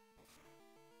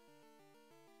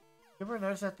 You ever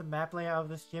notice that the map layout of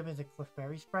this gym is a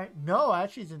Clefairy sprite? No, I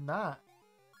actually did not.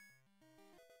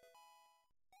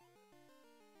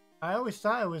 I always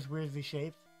thought it was weirdly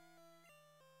shaped.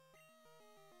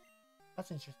 That's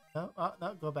interesting. No,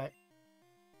 no, go back.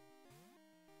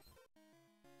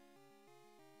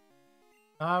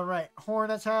 Alright,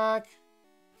 Horn Attack.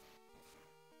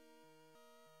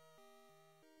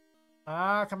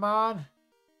 Ah, come on.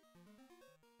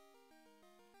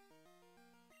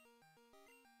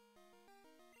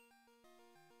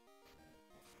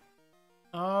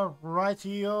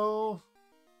 Alrighty-o.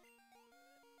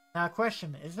 Now,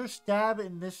 question. Is there stab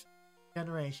in this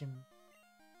generation?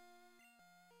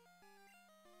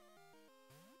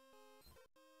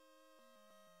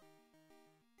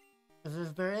 Because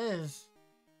if there is,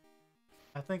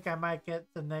 I think I might get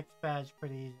the next badge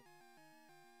pretty easy.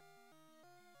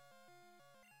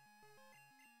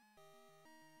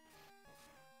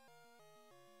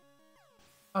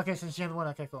 Okay, since Gen 1,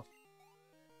 okay, cool.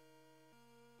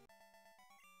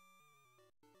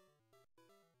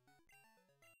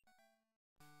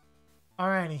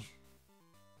 Alrighty.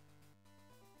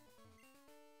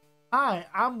 Hi,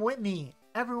 I'm Whitney.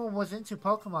 Everyone was into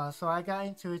Pokemon, so I got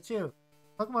into it too.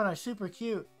 Pokemon are super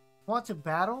cute. Want to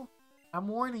battle? I'm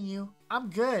warning you, I'm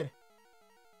good.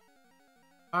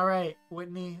 Alright,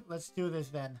 Whitney, let's do this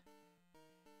then.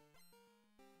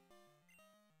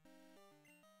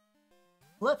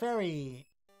 Clefairy.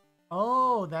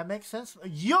 Oh, that makes sense.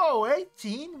 Yo,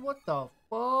 18? What the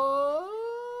fuck?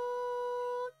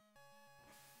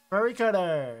 Furry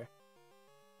Cutter.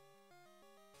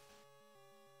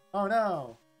 Oh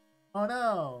no. Oh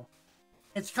no.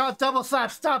 It's called Double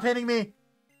Slap. Stop hitting me.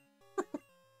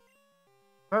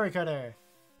 Furry Cutter.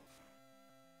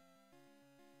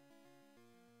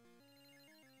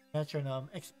 Metronome.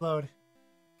 Explode.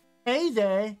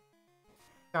 Heyday!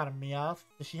 Got a Meowth.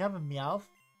 Does she have a Meowth?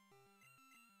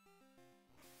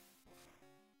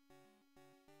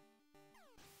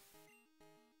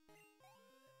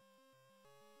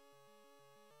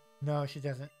 No, she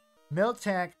doesn't. Milk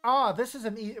Tank. Oh, this is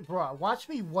an easy... Bro, watch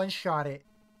me one-shot it.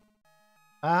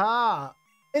 Aha!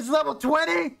 It's level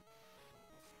 20?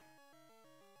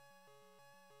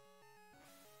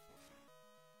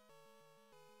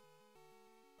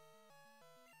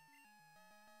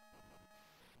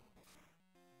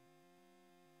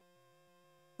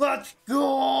 Let's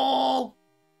go!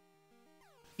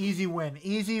 Easy win.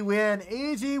 Easy win.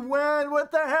 Easy win with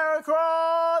the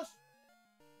Heracross!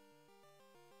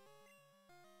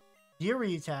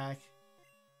 Fury attack.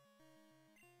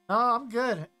 Oh, I'm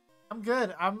good. I'm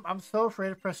good. I'm so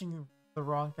afraid of pressing the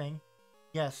wrong thing.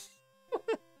 Yes.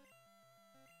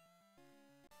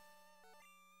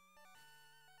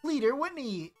 Leader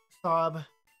Whitney sub.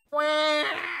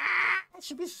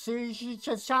 Should be serious. She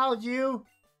should challenge you.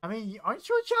 I mean, aren't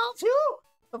you a child too?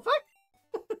 The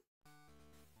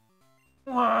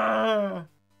fuck?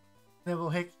 Nibble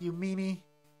Hick, you meanie.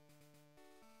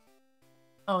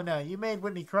 Oh no, you made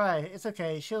Whitney cry. It's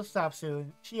okay, she'll stop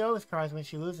soon. She always cries when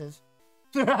she loses.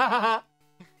 What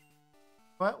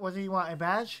do you want? A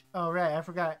badge? Oh right, I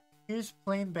forgot. Here's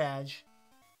plain badge.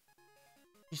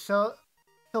 You're so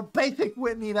basic,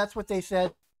 Whitney, that's what they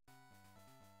said.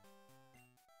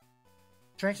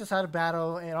 Shrinks us out of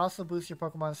battle and also boosts your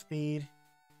Pokemon speed.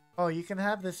 Oh, you can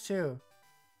have this too.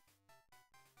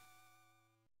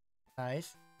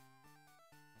 Nice.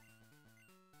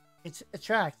 It's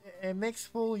attract. It makes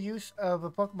full use of a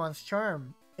Pokemon's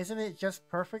charm. Isn't it just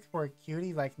perfect for a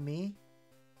cutie like me?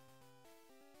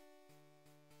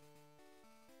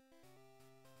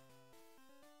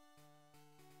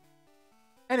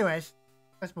 Anyways,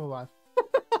 let's move on.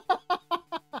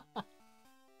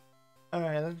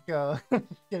 Alright, let's go.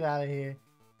 Get out of here.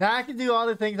 Now I can do all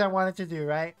the things I wanted to do,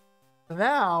 right? So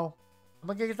now, I'm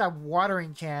gonna get that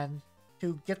watering can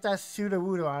to get that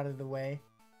Sudowoodo out of the way.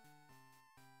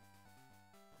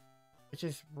 Which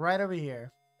is right over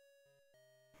here.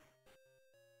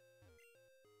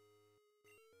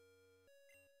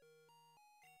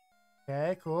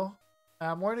 Okay, cool.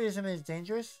 Morty isn't as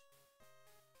dangerous.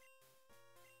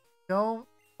 Don't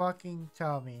fucking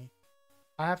tell me.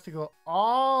 I have to go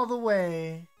all the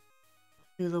way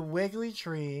to the Wiggly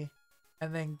Tree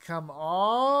and then come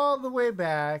all the way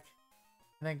back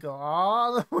and then go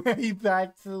all the way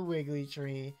back to the Wiggly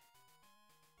Tree.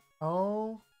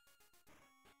 Oh.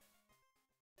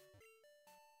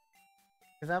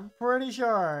 Because I'm pretty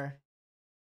sure.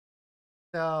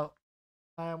 So,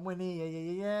 I'm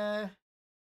Winnie, yeah.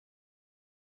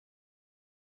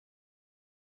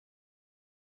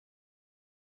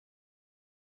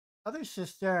 Other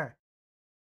sister.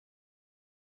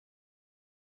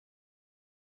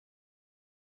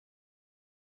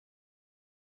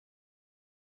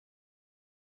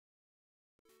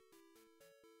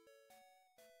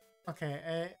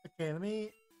 Okay, okay, let me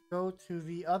go to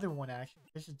the other one actually.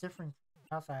 There's a different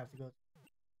house I have to go to.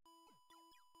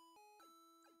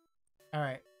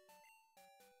 Alright.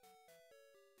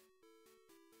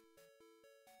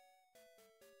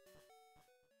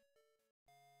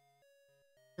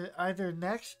 Either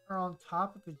next or on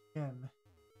top of the gym.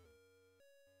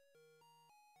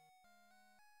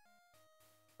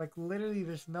 Like literally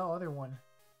there's no other one.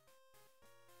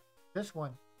 This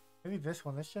one. Maybe this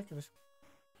one. Let's check this.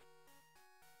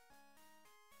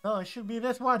 No, it should be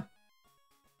this one.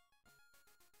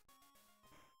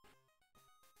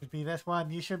 Should be this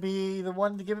one. You should be the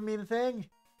one giving me the thing.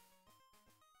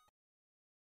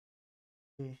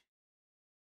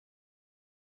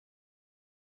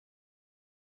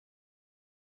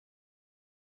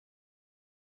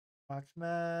 Rock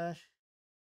Smash.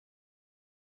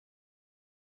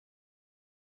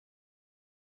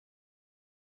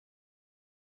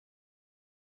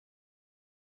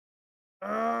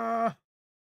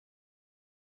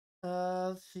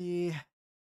 Let's see.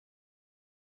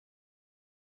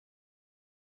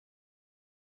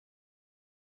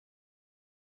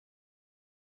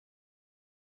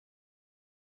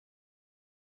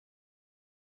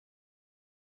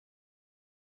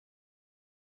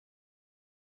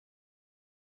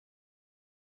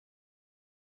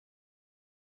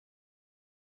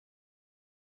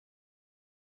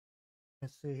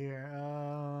 Let's see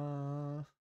here.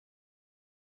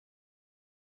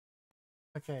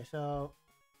 Okay, so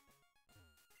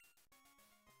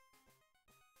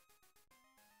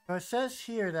it says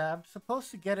here that I'm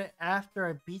supposed to get it after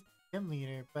I beat the gym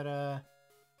leader, but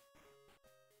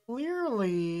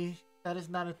clearly that is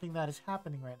not a thing that is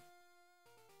happening right now.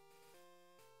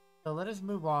 So let us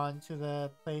move on to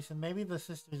the place, and maybe the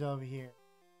sister's over here.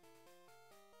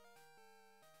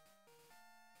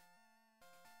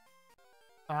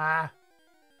 Ah!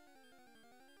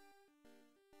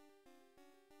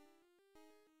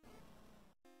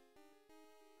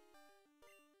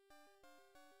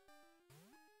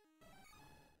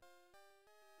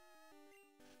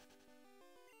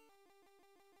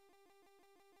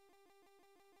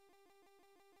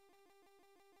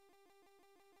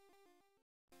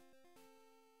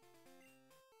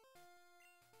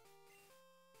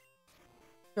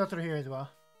 Go through here as well.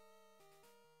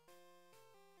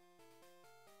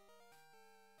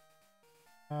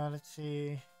 Let's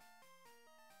see.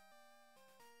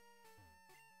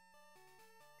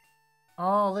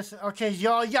 Oh, listen. Okay,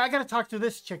 y'all. Yeah, I gotta talk to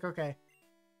this chick. Okay.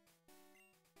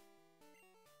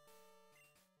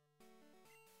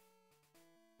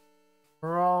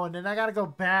 Bro, and then I gotta go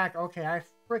back. Okay, I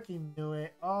freaking knew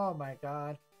it. Oh my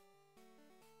god.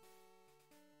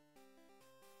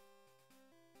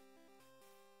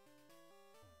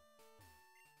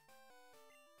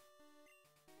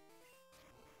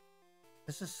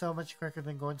 This is so much quicker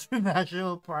than going to a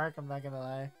national park, I'm not gonna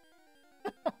lie.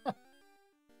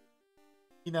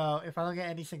 You know, if I don't get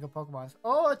any single Pokemons.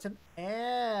 Oh, it's an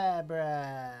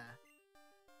Abra.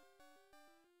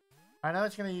 I know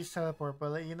it's gonna use teleport,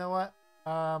 but you know what?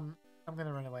 I'm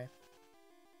gonna run away.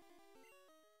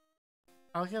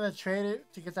 I was gonna trade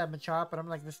it to get that Machop, but I'm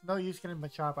like, there's no use getting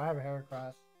Machop. I have a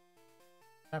Heracross.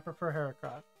 I prefer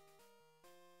Heracross.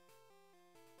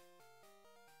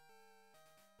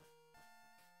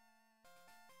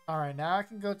 Alright, now I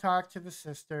can go talk to the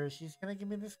sister. She's gonna give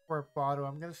me the squirt bottle.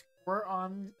 I'm gonna squirt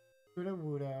on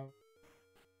Wudo.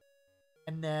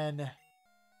 And then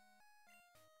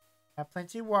have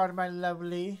plenty of water, my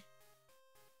lovely.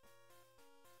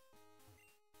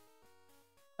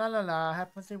 La la la,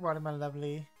 have plenty of water, my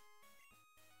lovely.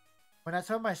 When I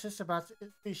told my sister about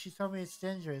it, she told me it's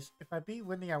dangerous. If I beat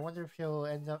Whitney, I wonder if he'll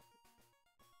end up...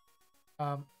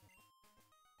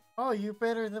 Oh, you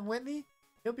better than Whitney?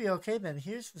 You'll be okay then.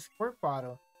 Here's the squirt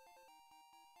bottle.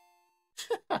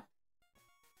 That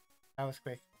was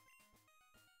quick.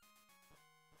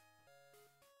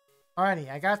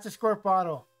 Alrighty, I got the squirt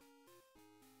bottle.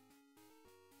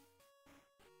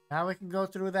 Now we can go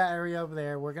through that area over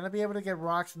there. We're going to be able to get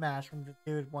Rock Smash from the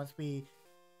dude once we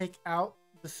take out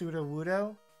the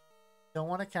Sudowoodo. Don't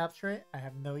want to capture it. I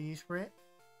have no use for it.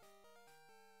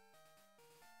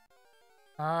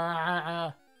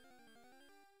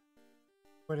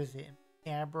 What is it?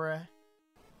 Abra.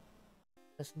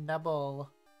 The Snubble.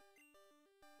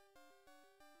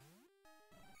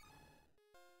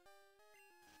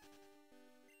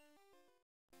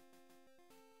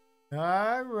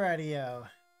 Alrighty-o.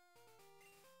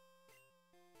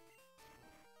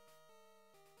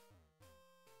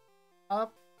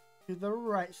 Up to the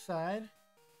right side.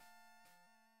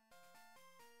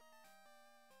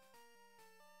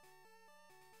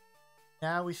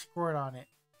 Now we squirt on it.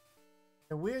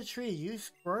 The weird tree, you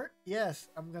squirt? Yes,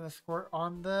 I'm gonna squirt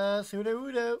on the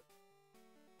Sudowoodo.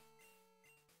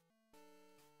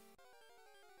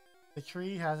 The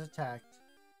tree has attacked.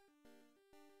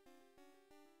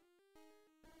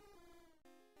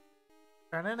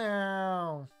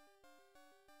 Now.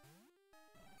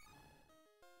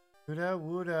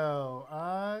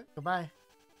 Sudowoodo. Goodbye.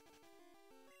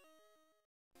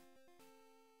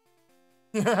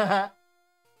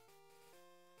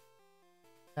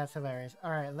 That's hilarious.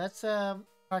 Alright, let's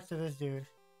talk to this dude.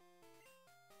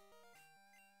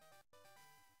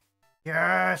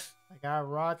 Yes! I got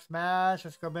Rock Smash.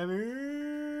 Let's go,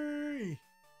 baby!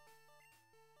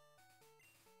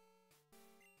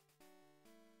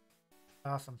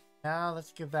 Awesome. Now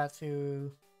let's give that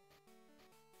to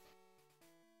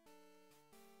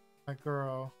my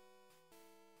girl,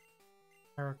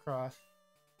 Heracross.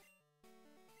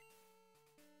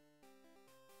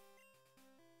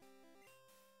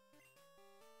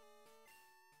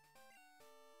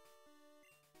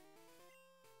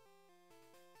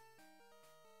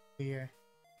 Here.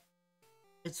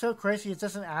 It's so crazy. It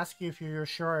doesn't ask you if you're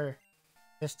sure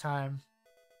this time.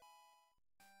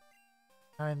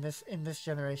 In this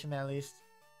generation, at least.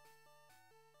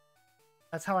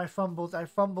 That's how I fumbled. I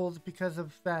fumbled because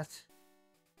of that.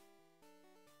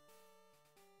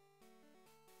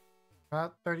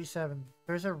 Route 37.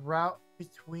 There's a route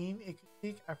between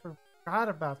Iktik. I forgot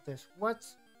about this. What?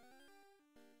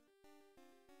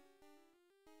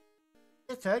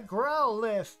 It's a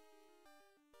Growlithe.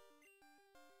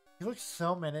 He looks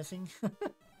so menacing.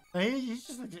 He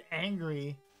just looks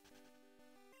angry.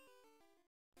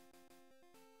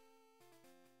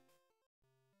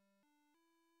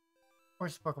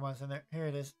 Where's the Pokemon's in there? Here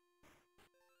it is.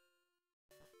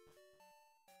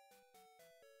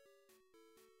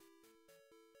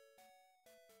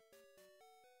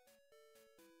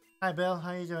 Hi, Bill.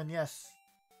 How you doing? Yes.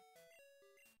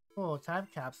 Cool. Time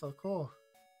capsule. Cool.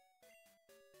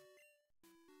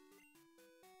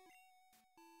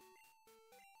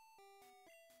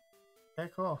 Very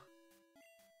cool.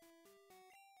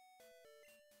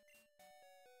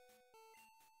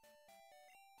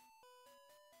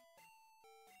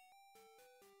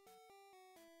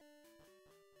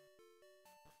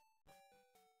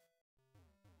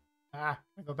 I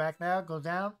go back now. Go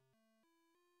down.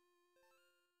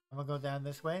 I'm gonna go down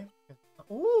this way.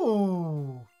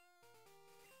 Ooh.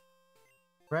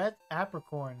 Red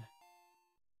apricorn.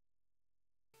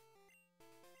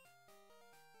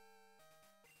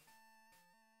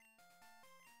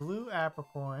 Blue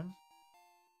apricorn.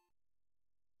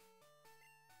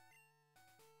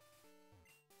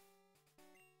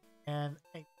 And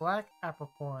a black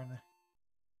apricorn.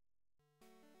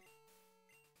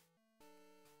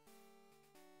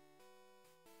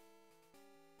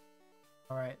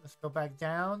 Alright, let's go back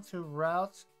down to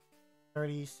Route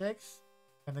 36.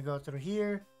 Gonna go through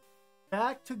here.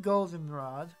 Back to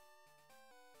Goldenrod.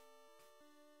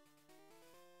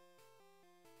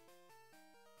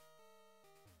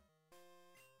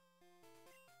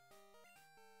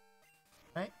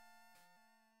 Right?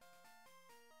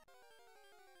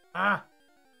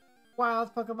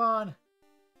 Wild Pokemon!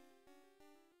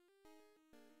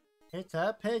 It's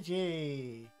a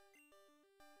Pidgey!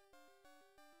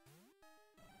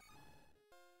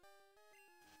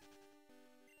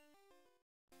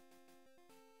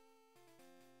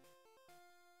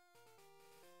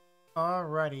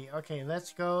 Alrighty, okay,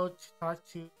 let's go to talk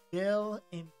to Bill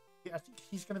in... I think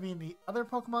he's gonna be in the other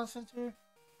Pokemon Center.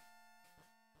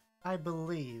 I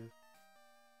believe.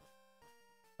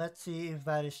 Let's see if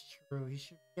that is true. He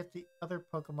should get the other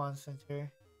Pokemon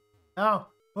Center. No!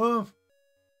 Move!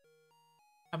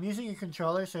 I'm using a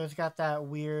controller, so it's got that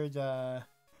weird, That's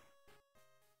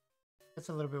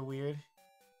a little bit weird.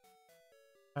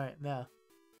 Alright, now.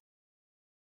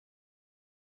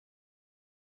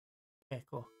 Okay,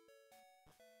 cool.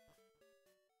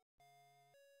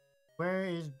 Where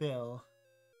is Bill?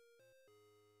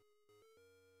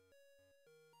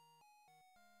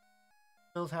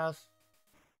 Bill's house.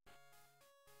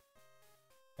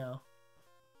 No.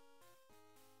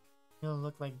 You don't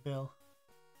look like Bill.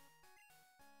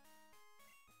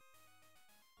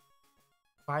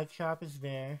 Bike shop is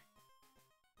there.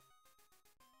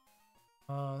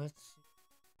 Oh, let's see.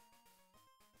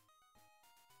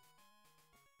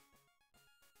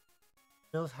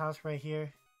 Bill's house right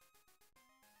here.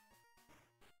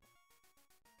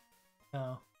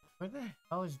 No. Where the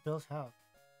hell is Bill's house?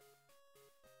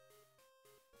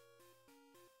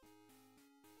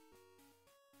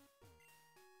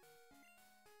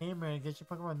 Hey man, get your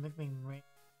Pokemon nickname right.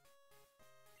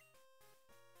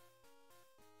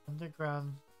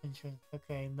 Underground entrance.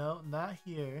 Okay, no, not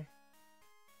here.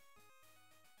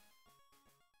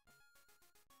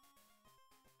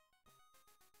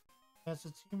 That's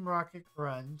a Team Rocket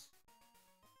grunt.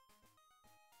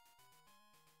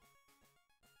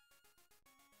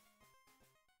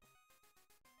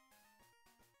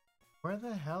 Where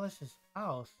the hell is his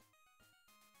house?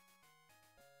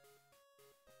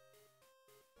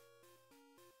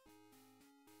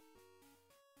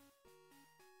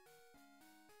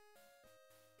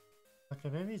 Okay,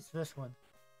 maybe it's this one.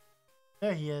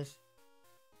 There he is.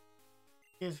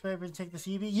 He's ready to take this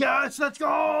EV. Yes, let's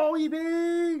go,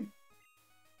 EV!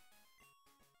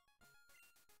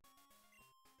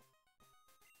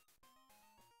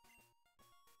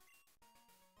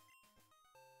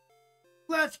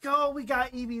 Let's go! We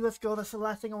got Eevee. Let's go. That's the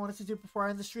last thing I wanted to do before I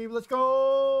end the stream. Let's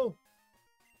go!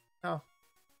 Oh.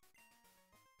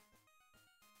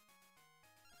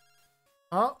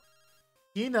 Oh.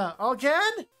 Gina.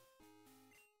 Again?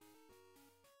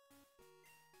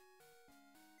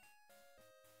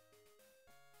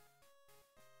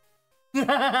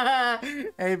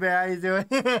 Hey, man. How you doing?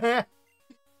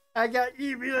 I got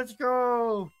Eevee. Let's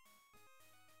go!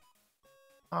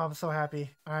 Oh, I'm so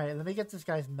happy. Alright, let me get this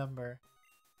guy's number.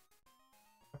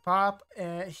 Pop,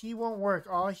 he won't work.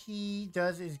 All he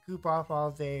does is goop off all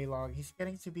day long. He's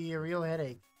getting to be a real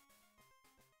headache.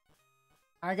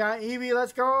 I got Eevee.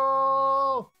 Let's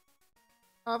go!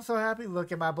 I'm so happy.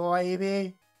 Look at my boy,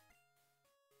 Eevee.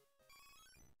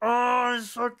 Oh, he's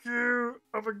so cute.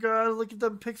 Oh my god, look at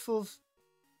them pixels.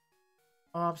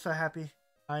 Oh, I'm so happy.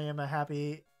 I am a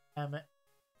happy... No,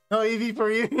 Eevee for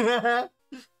you.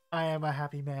 I am a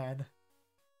happy man.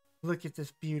 Look at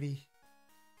this beauty.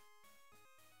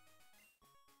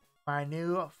 My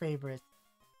new favorite,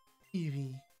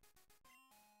 Eevee.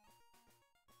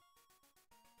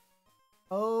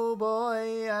 Oh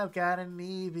boy, I've got an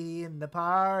Eevee in the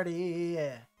party.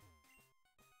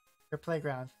 Your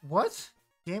playground. What?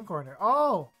 Game corner.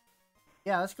 Oh!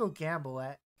 Yeah, let's go gamble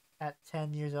at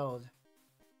 10 years old.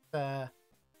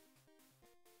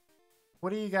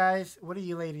 What do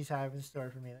you ladies have in store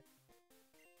for me?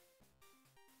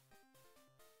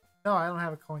 No, I don't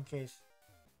have a coin case.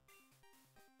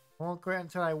 Won't quit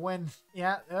until I win.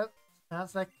 Yeah,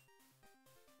 sounds like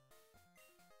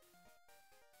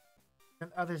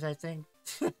others, I think.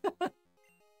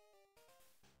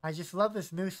 I just love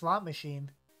this new slot machine.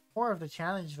 More of the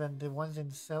challenge than the ones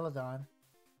in Celadon.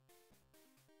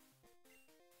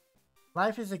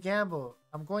 Life is a gamble.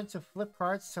 I'm going to flip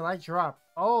cards till I drop.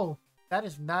 Oh, that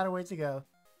is not a way to go.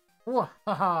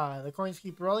 Haha, the coins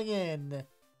keep rolling in.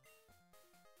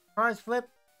 Cards flip.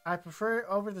 I prefer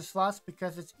over the slots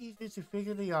because it's easier to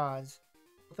figure the odds.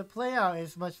 But the playout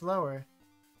is much lower.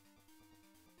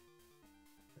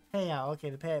 The payout. Okay,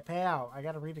 the payout. I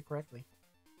gotta read it correctly.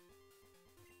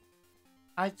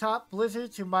 I taught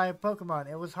Blizzard to my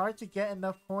Pokemon. It was hard to get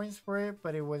enough coins for it,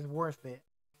 but it was worth it.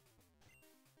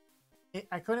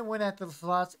 I couldn't win at the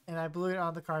slots, and I blew it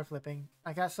on the card flipping.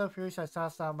 I got so furious I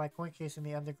tossed out my coin case in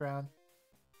the underground.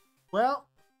 Well,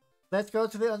 let's go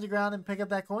to the underground and pick up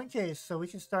that coin case so we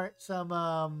can start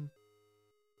some,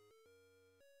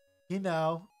 you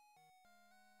know,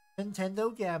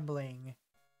 Nintendo gambling.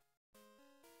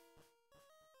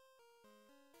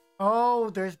 Oh,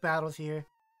 there's battles here.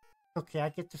 Okay, I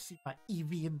get to see my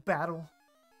Eevee in battle.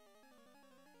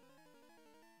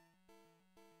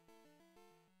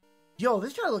 Yo,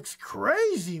 this guy looks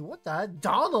crazy. What the heck?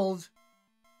 Donald?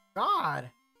 God.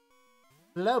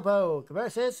 Slowpoke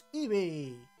versus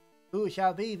Eevee. Who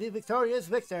shall be the victorious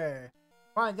victor?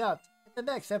 Find out in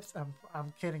the next episode.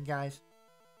 I'm kidding, guys.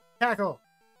 Tackle.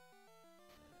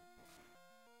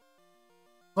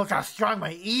 Look how strong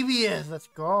my Eevee is. Let's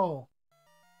go.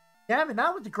 Damn it,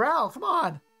 not with the growl. Come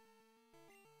on.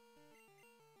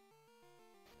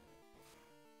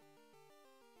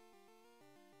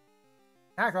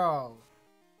 Tackle.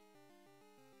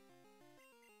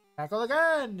 Tackle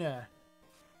again.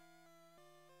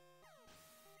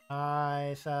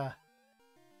 Nice.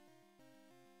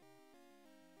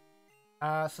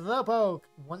 Slowpoke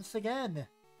once again.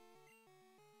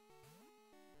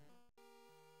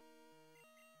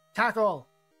 Tackle.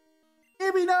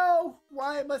 Maybe no.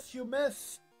 Why must you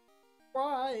miss?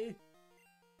 Why?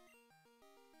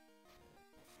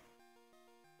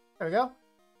 There we go.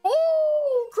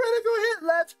 Oh, critical hit.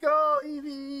 Let's go,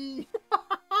 Eevee.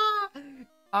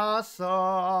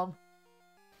 Awesome.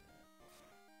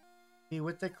 Eevee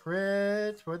with the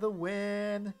crits for the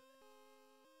win.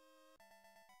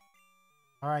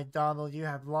 All right, Donald, you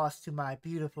have lost to my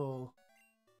beautiful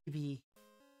Eevee.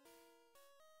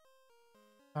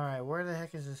 All right, where the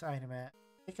heck is this item at?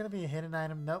 Is it gonna be a hidden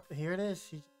item? Nope, here it is.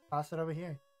 You just toss it over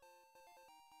here.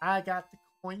 I got the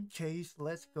coin case.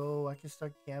 Let's go. I can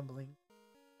start gambling.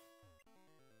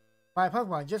 My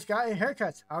Pokemon just got a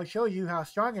haircut. I'll show you how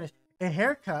strong it is. A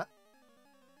haircut?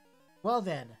 Well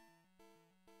then.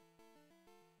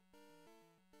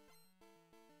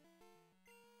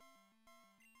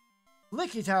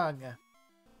 Licky tongue.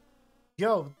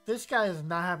 Yo, this guy does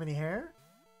not have any hair.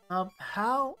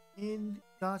 How in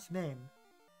God's name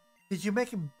did you make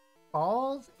him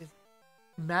bald?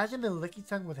 Imagine a Licky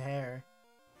tongue with hair.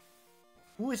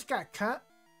 Ooh, it's got cut.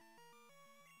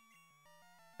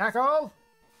 Tackle.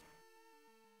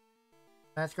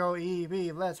 Let's go,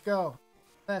 Eevee. Let's go.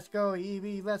 Let's go,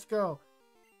 Eevee. Let's go.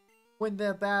 Win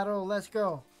the battle. Let's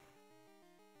go.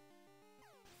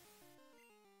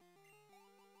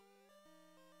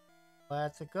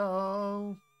 Let's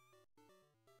go.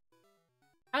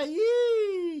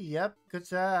 Aye! Yep, good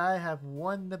job. I have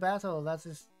won the battle. That's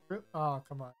just true. Oh,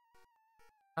 come on.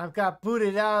 I've got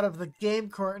booted out of the game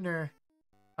corner.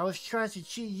 I was trying to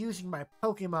cheat using my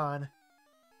Pokemon.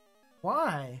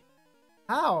 Why?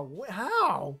 How?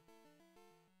 How?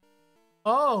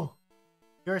 Oh!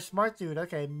 You're a smart dude.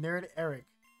 Okay, Nerd Eric.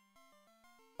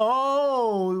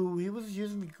 Oh! He was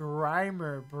using the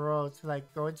Grimer, bro, to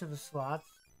like go into the slots.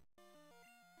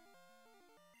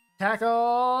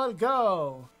 Tackle!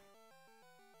 Go!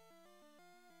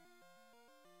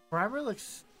 Grimer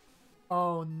looks...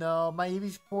 Oh no, my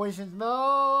Eevee's poisoned.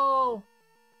 No!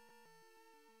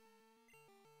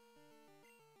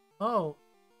 Oh.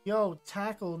 Yo,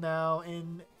 tackle now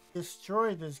and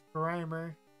destroy this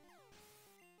Grimer.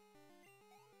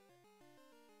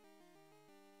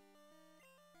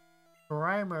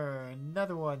 Grimer,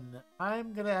 another one.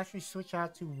 I'm gonna actually switch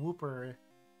out to Wooper.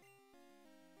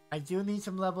 I do need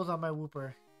some levels on my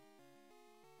Wooper.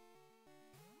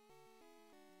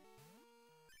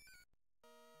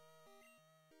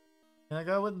 Gonna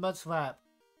go with Mud Slap.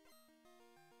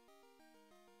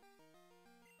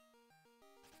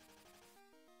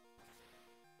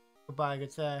 Goodbye,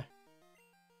 good sir.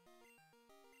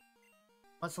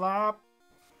 One slop.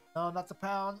 No, not the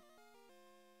pound.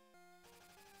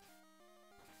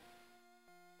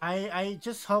 I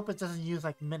just hope it doesn't use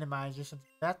like minimize or something.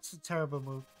 That's a terrible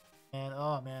move. And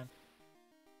oh man.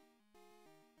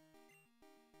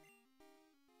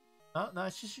 No,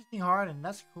 it's just shooting hard and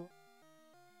that's cool.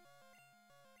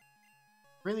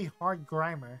 Really hard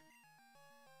Grimer.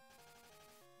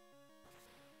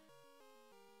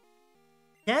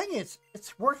 Dang it!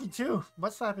 It's working too.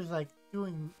 Mudslap is like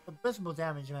doing abysmal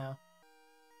damage now.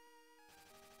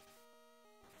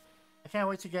 I can't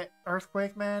wait to get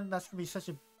Earthquake, man. That's gonna be such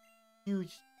a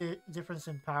huge difference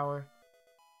in power.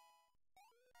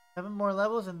 7 more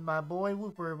levels and my boy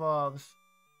Wooper evolves.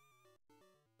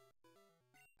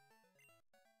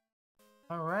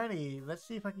 Alrighty, let's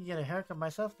see if I can get a haircut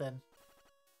myself then.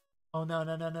 Oh no.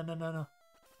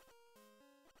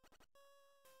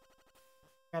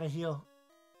 Gotta heal.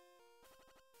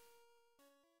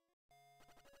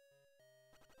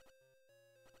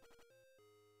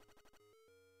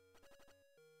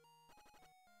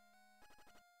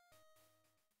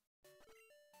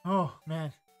 Oh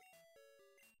man.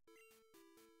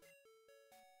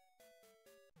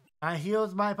 I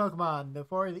healed my Pokemon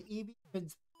before the EV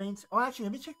faints. Oh, actually,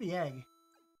 let me check the egg.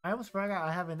 I almost forgot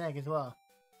I have an egg as well.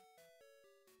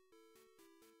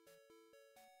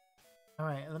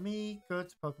 Alright, let me go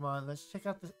to Pokemon. Let's check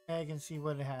out this egg and see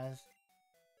what it has.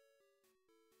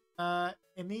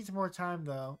 It needs more time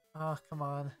though. Oh, come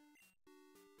on.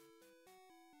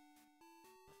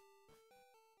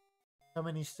 So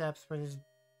many steps for this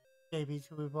baby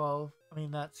to evolve. I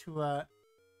mean, not to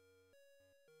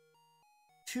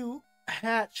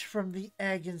hatch from the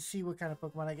egg and see what kind of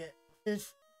Pokemon I get.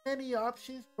 There's many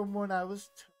options from when I was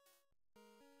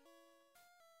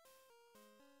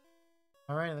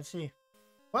Alright, let's see.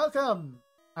 Welcome!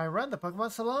 I run the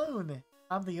Pokemon Saloon.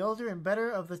 I'm the older and better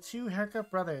of the 2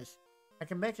 haircut brothers. I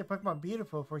can make your Pokemon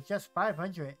beautiful for just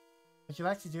 500. Would you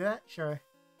like to do that? Sure.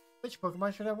 Which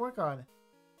Pokemon should I work on?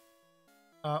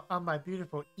 On my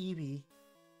beautiful Eevee.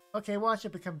 Okay, watch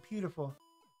it become beautiful.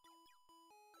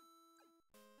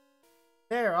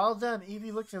 There, all done.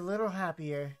 Eevee looks a little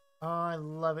happier. Oh, I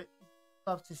love it.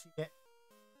 Love to see it.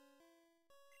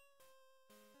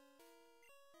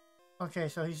 Okay,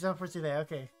 so he's done for today.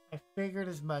 Okay, I figured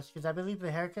as much because I believe the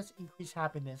haircuts increase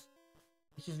happiness,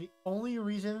 which is the only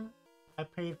reason I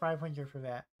paid 500 for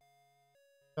that.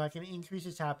 So I can increase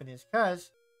his happiness because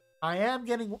I am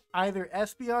getting either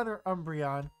Espeon or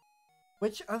Umbreon.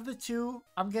 Which of the 2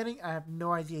 I'm getting, I have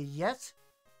no idea yet.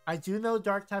 I do know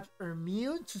Dark types are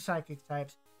immune to Psychic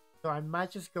types, so I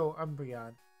might just go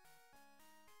Umbreon.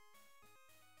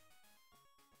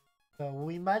 So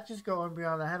we might just go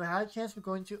Umbreon. I haven't had a chance of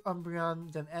going to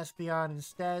Umbreon than Espeon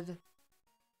instead.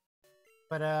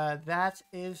 But that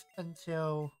is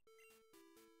until...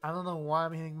 I don't know why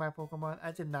I'm hitting my Pokemon.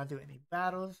 I did not do any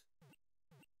battles.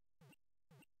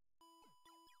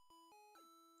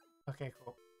 Okay,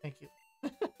 cool. Thank you.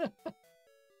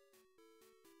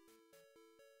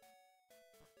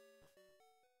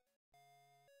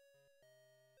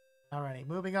 Alrighty,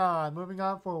 moving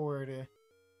on forward.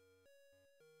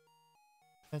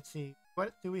 Let's see,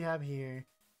 what do we have here?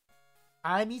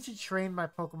 I need to train my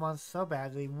Pokemon so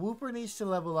badly. Wooper needs to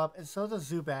level up, and so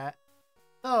does Zubat.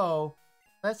 So,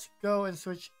 let's go and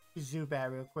switch to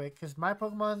Zubat real quick, because my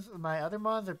other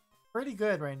Mons are pretty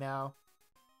good right now.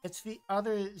 It's the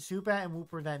other Zubat and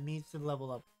Wooper that needs to level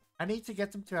up. I need to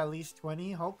get them to at least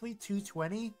 20, hopefully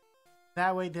 220.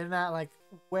 That way they're not, like,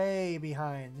 way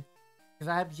behind. Because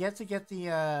I have yet to get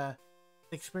the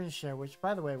experience share, which,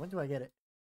 by the way, when do I get it?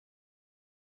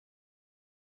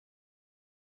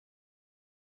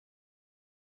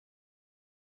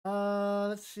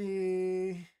 Let's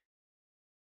see.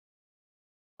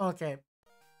 Okay.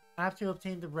 I have to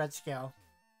obtain the red scale,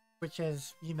 which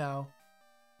is, you know,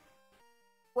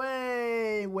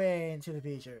 way into the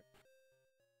future.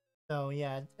 So,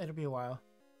 yeah, it'll be a while.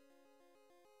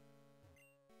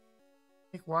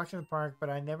 I take walks in the park, but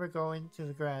I never go into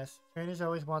the grass. Trainers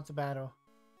always want to battle.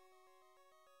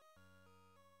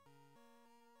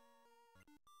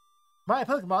 My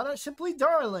Pokemon are simply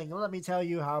darling. Let me tell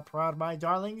you how proud my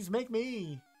darlings make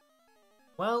me.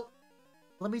 Well,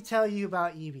 let me tell you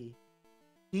about Eevee.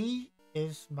 He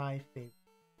is my favorite.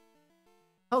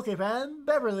 Pokefan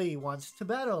Beverly wants to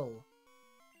battle.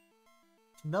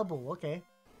 Snubble, okay.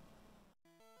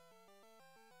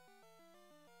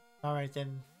 Alright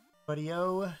then,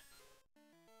 buddy-o.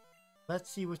 Let's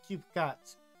see what you've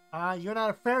got. You're not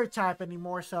a fairy type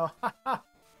anymore, so haha.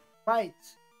 Right.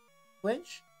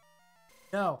 Flinch?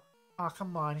 No. Oh,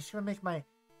 come on. He's gonna make my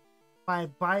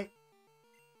bite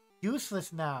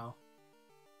useless now.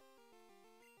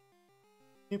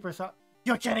 Supersonic.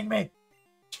 You're kidding me!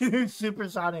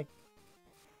 Supersonic.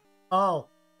 Oh.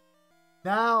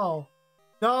 Now.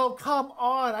 No, come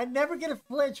on. I never get a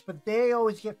flinch, but they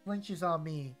always get flinches on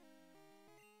me.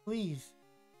 Please.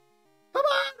 Come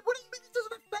on! What do you mean it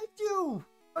doesn't affect you?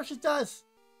 Of course it does.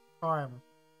 Charm.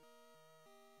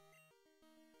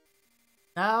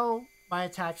 Now my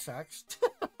attack sucks.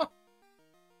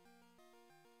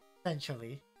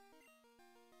 Essentially.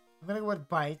 I'm gonna go with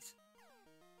bite.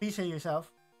 Please hit yourself.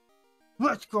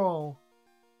 Let's go!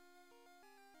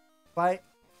 Bite.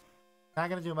 Not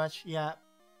gonna do much. Yeah.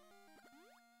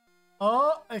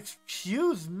 Oh,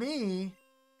 excuse me.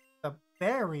 The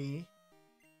berry.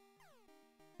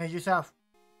 Hit yourself.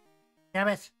 Damn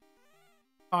it.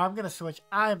 Oh, I'm gonna switch.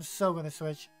 I'm so gonna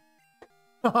switch.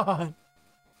 I'm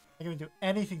gonna do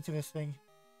anything to this thing.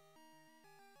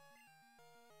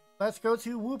 Let's go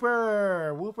to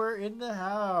Wooper. Wooper in the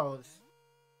house.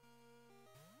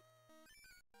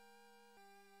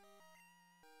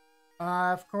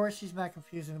 Of course he's not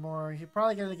confused anymore. He's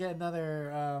probably gonna get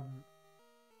another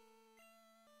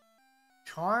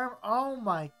charm. Oh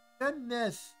my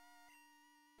goodness.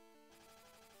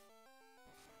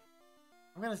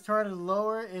 I'm gonna try to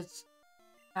lower its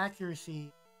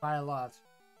accuracy by a lot.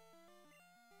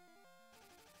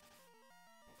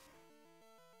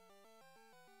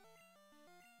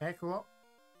 Okay, cool.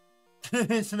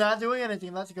 It's not doing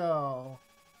anything. Let's go.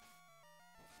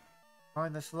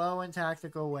 Going the slow and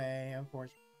tactical way,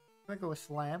 unfortunately. I'm gonna go with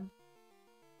Slam.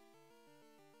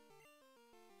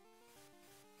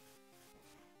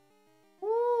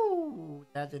 Woo!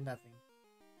 That did nothing.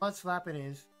 Blood Slap it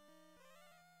is.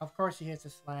 Of course he hits a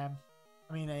Slam.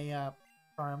 I mean a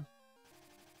Charm.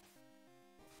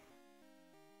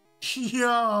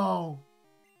 Yo!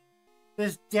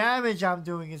 This damage I'm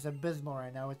doing is abysmal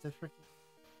right now with this freaking...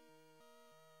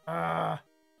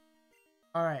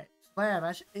 Alright.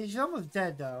 Slam. He's almost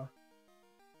dead, though.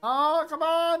 Oh, come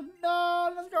on!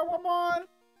 No! Let's go one more!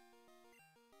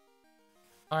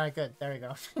 Alright, good. There we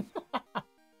go.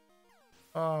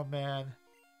 Oh, man.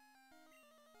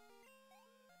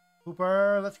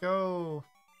 Cooper, let's go!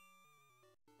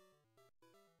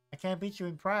 I can't beat you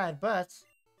in pride, but...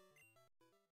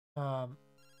 Oh!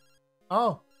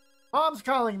 Mom's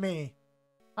calling me!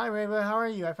 Hi, ReiZa, how are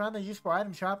you? I found a useful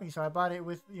item shopping, so I bought it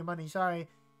with your money. Sorry.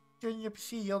 During your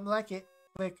PC, you'll like it.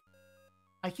 Click.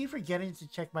 I keep forgetting to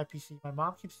check my PC. My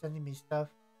mom keeps sending me stuff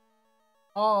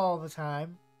all the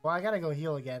time. Well, I gotta go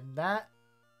heal again. That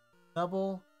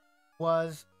double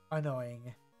was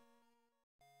annoying.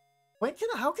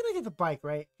 How can I get the bike,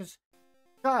 right? Because,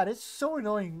 God, it's so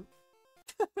annoying.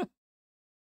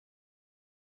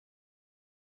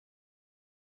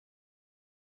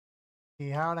 See,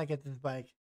 how did I get this bike?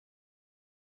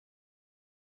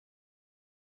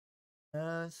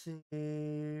 Let's see.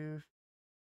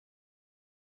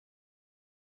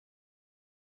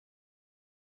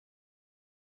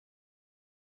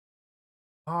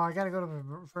 Oh, I gotta go to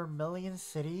Vermilion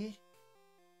City?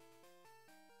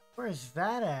 Where is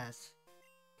that at?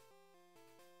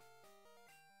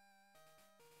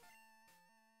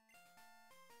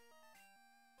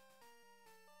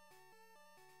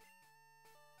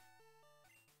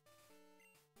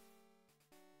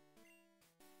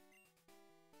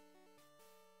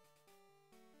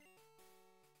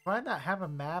 Do I not have a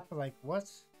map? Like,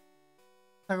 what's...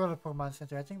 I go to the Pokemon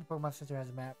Center. I think the Pokemon Center has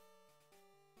a map.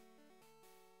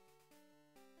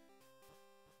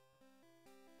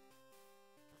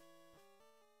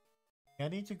 I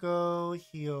need to go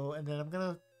heal, and then I'm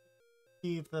gonna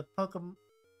see if the Pokemon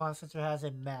Center has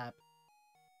a map.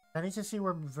 I need to see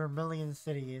where Vermilion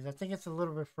City is. I think it's a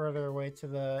little bit further away to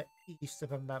the east,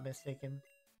 if I'm not mistaken.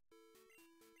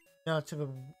 No, to the...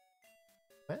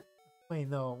 What? Wait,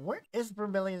 no. Where is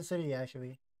Vermilion City,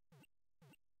 actually?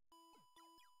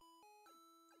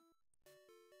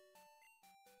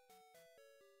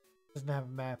 Doesn't have a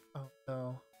map. Oh,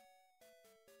 no.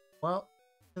 Well,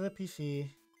 to the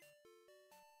PC.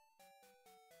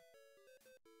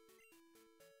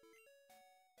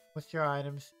 What's your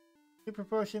items? Super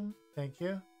potion. Thank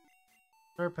you.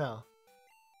 Repel.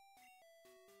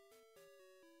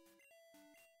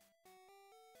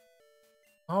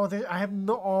 Oh, I have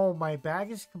no... Oh, my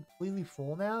bag is completely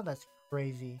full now? That's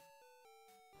crazy.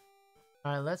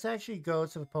 Alright, let's actually go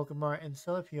to the Pokemon and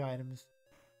sell a few items.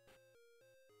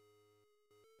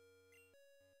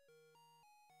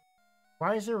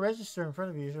 Why is there a register in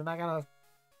front of you? You're not gonna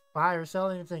buy or sell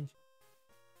anything.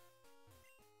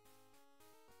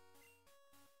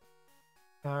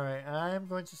 Alright, I am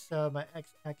going to sell my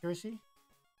accuracy.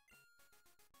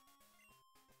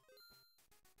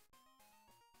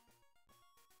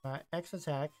 X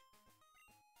attack.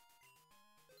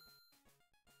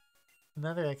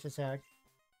 Another X attack.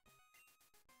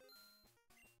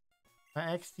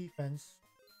 X defense.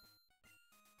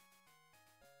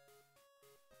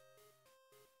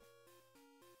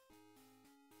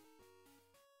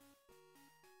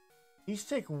 These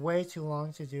take way too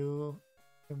long to do.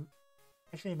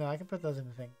 Actually, no, I can put those in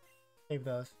the thing. Save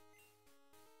those.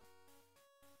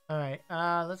 Alright,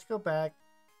 let's go back.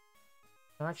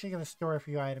 I'm actually going to store a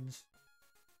few items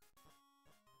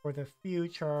for the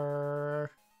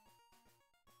future.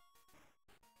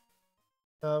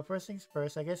 So, first things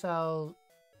first, I guess I'll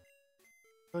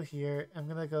go here. I'm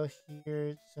going to go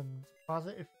here, some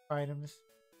deposit a few items.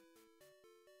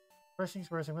 First things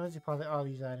first, I'm going to deposit all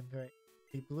these items, right?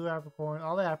 The blue apricorn,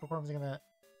 all the apricorns are going to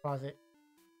deposit.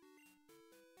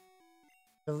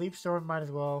 The leap storm might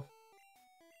as well.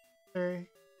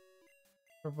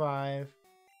 Revive.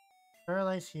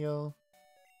 Paralyze heal.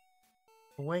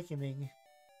 Awakening.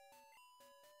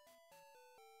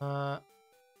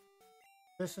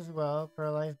 This as well.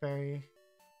 Paralyze berry.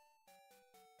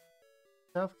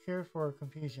 Self-cure for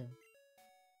confusion.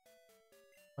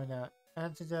 Why not?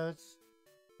 Antidotes.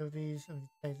 2 of these. I'm gonna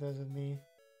take those with me.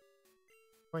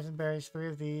 Poison berries. 3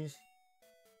 of these.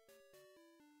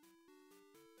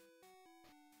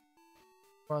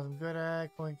 What I'm good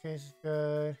at. Coin case is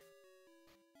good.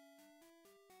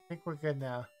 I think we're good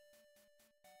now.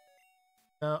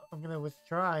 No, I'm gonna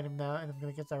withdraw item now, and I'm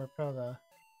gonna get that repel though.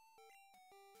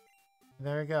 And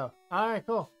there we go. Alright,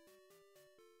 cool.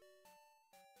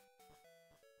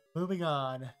 Moving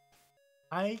on.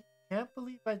 I can't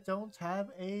believe I don't have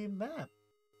a map.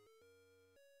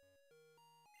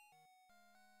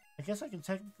 I guess I can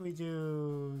technically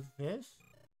do this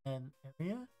and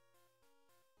area.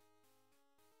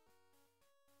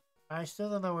 I still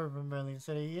don't know where Vermilion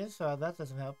City is, so that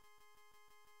doesn't help.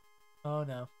 Oh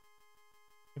no.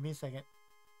 Give me a second.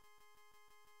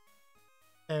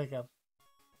 There we go.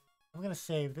 I'm gonna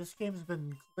save. This game's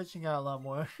been glitching out a lot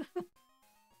more.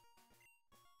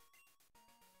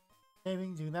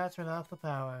 Saving, do not turn off the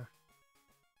power.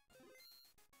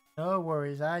 No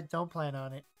worries, I don't plan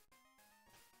on it.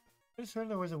 I'm sure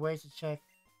there was a way to check.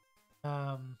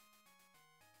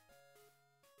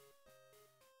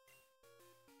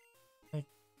 Like,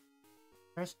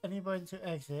 press any button to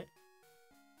exit.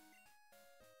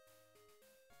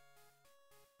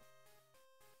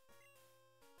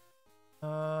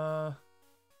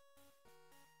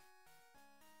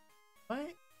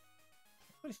 What?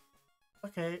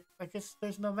 Okay, I guess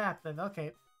there's no map then.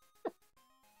 Okay. I'm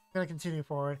gonna continue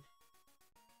forward.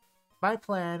 My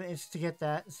plan is to get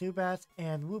that Zubat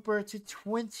and Wooper to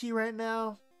 20 right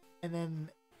now. And then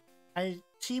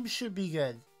team should be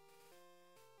good.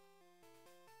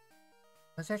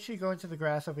 Let's actually go into the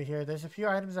grass over here. There's a few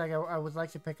items I would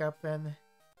like to pick up, and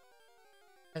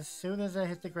as soon as I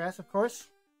hit the grass, of course,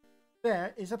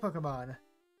 there is a Pokemon.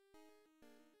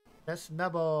 The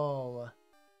Snubbull.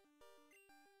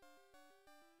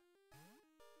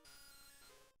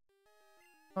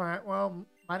 Alright, well,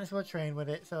 might as well train with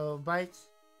it. So, Bite.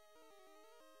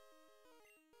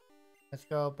 Let's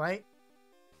go, Bite.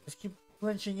 Just keep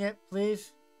flinching it,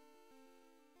 please.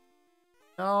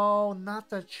 No, not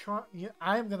the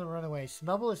I'm gonna run away.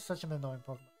 Snubbull is such an annoying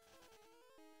Pokemon.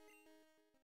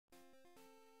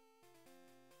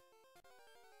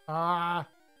 Ah,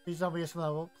 please don't be a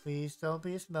Snubbull. Please don't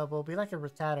be a Snubbull. Be like a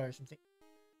Rattata or something.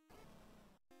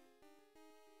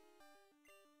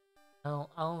 I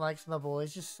don't like Snubbull.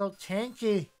 It's just so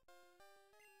tanky.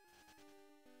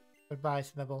 Goodbye,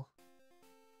 Snubbull.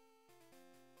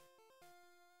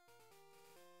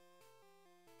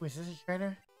 Wait, is this a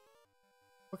trainer?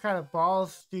 What kind of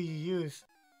balls do you use?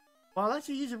 Well, I'll let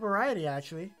you use a variety,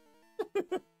 actually.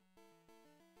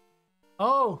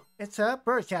 Oh, it's a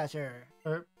bird catcher.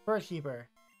 Or bird keeper.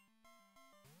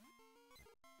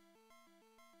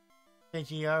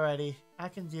 Pidgey already. I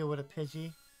can deal with a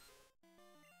Pidgey.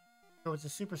 So it's a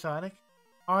supersonic.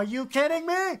 Are you kidding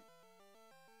me?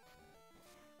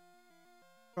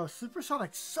 Bro,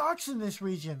 supersonic sucks in this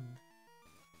region.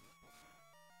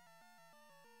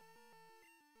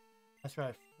 That's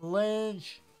right.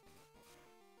 Flinch.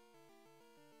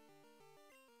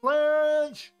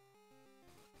 Flinch.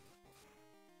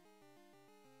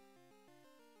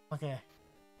 Okay.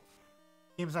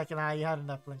 Seems like you had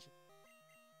enough flinching.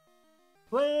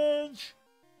 Flinch.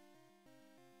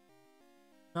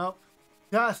 Nope.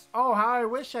 Gust. Oh, how I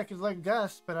wish I could learn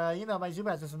Gust, but you know, my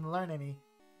Zubat doesn't learn any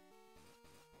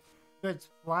good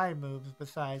fly moves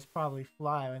besides probably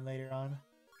Fly when later on.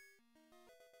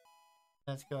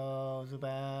 Let's go,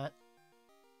 Zubat.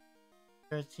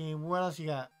 13. What else you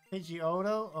got?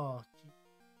 Pidgeotto? Oh, gee.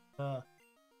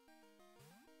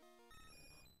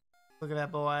 Look at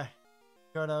that boy.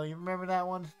 Gordo, you remember that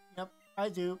one? Yep, I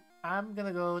do. I'm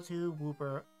gonna go to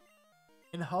Wooper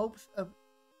in hopes of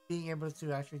being able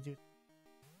to actually do.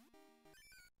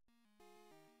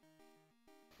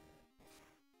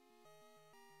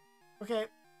 Okay,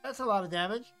 that's a lot of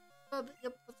damage. Yep,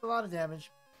 that's a lot of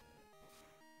damage.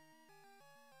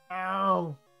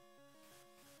 Ow!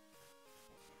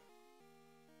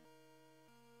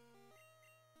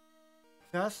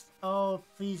 Just, oh,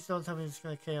 please don't tell me it's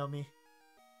gonna KO me.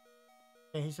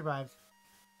 Okay, he survived.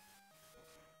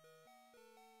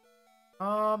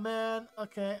 Oh man,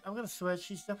 okay, I'm gonna switch.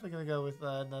 He's definitely gonna go with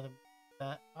another.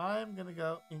 I'm gonna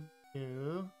go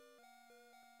into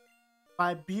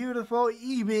my beautiful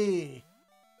Eevee.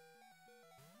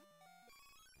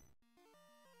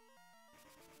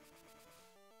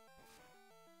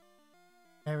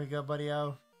 There we go,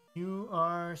 buddy-o. You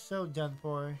are so done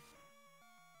for.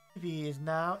 Eevee is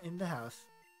now in the house.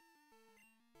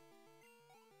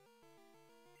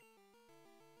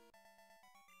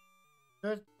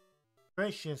 Good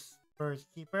gracious, Bird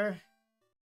Keeper.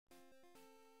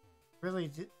 Really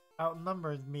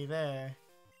outnumbered me there.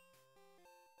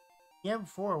 The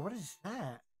M4, what is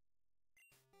that?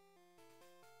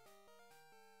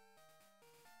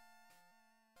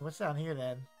 What's down here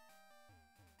then?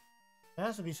 There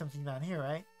has to be something down here,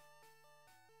 right?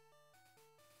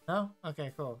 No?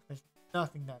 Okay, cool. There's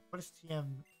nothing down. What is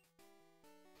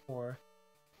TM4?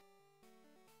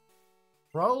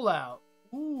 Rollout.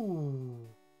 Ooh.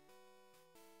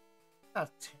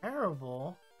 Not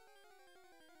terrible.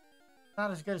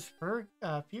 Not as good as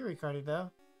Fury Cardi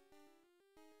though.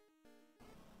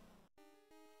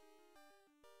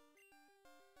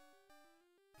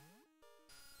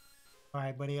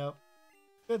 Alright, buddy up.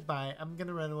 Goodbye. I'm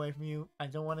gonna run away from you. I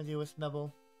don't want to deal with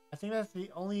Snubble. I think that's the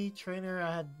only trainer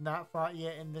I had not fought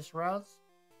yet in this route.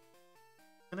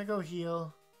 Gonna go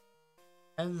heal.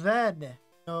 And then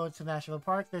go to National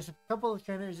Park. There's a couple of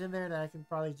trainers in there that I can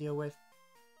probably deal with.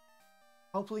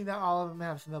 Hopefully not all of them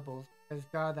have Snubbles. Because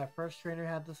God, that first trainer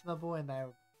had the Snubble and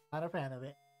I'm not a fan of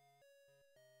it.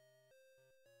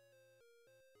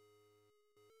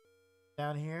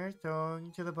 Down here,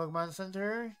 going to the Pokemon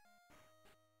Center.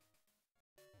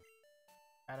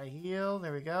 Gotta heal.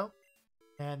 There we go.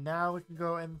 And now we can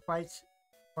go and fight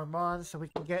for Mon so we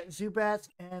can get Zubat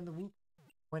and Whoop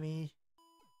 20.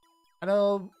 I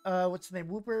know, what's the name?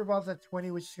 Wooper evolves at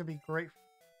 20, which is going to be great.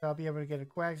 So I'll be able to get a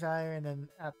Quagsire. And then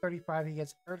at 35, he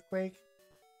gets Earthquake.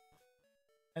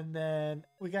 And then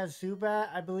we got Zubat.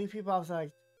 I believe he evolves at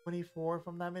like 24, if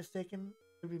I'm not mistaken.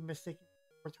 Could be mistaken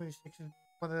for 26,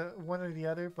 one or the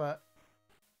other. But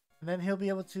and then he'll be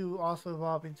able to also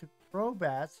evolve into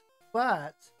Crobat.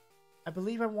 But I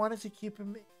believe I wanted to keep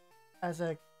him as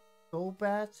a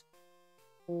Golbat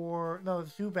or no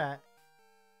Zubat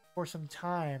for some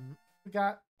time. We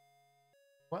got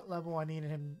what level I needed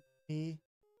him to be.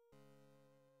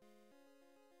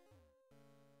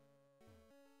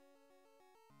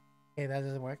 Okay, that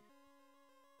doesn't work.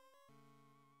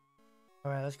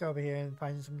 Alright, let's go over here and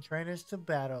find some trainers to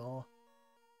battle.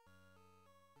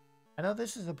 I know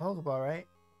this is a Pokeball, right?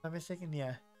 If I'm mistaken,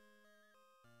 yeah.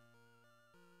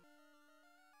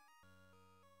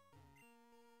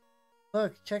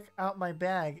 Look, check out my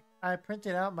bag. I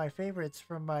printed out my favorites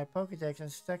from my Pokedex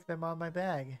and stuck them on my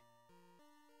bag.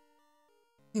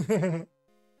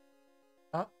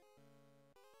 Oh.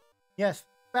 Yes,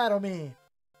 battle me!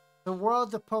 The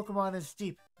world of Pokemon is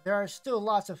deep. There are still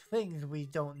lots of things we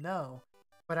don't know.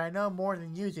 But I know more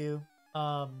than you do.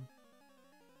 No,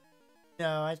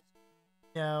 I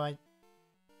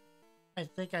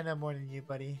think I know more than you,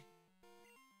 buddy.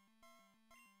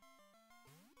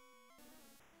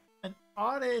 An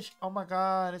Oddish! Oh my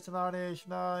god, it's an Oddish.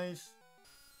 Nice.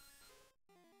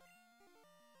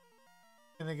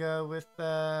 Gonna go with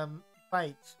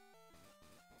fight.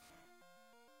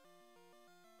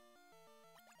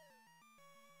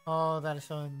 Oh, that is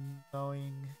so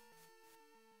annoying.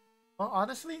 Well,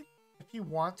 honestly, if you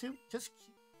want to, just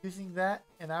keep using that,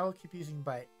 and I will keep using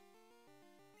bite.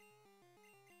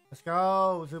 Let's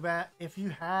go, Zubat. If you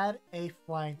had a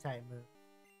flying type move,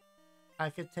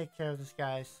 I could take care of this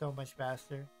guy so much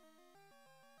faster.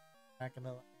 Not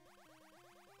gonna lie.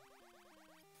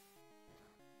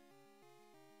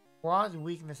 Quad's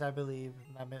weakness, I believe, if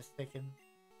I'm not mistaken.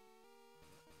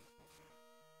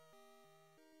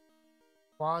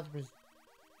 Quad's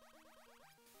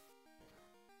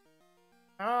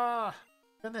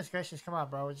goodness gracious, come on,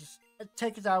 bro. Just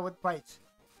take it out with bites.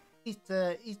 Eat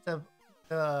the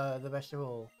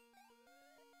vegetable.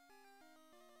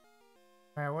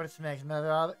 Alright, what is next?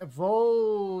 Another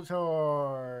Voltorb.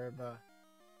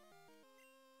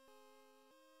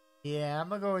 Yeah, I'm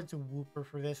gonna go into Wooper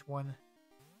for this one.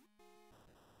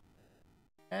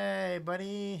 Hey,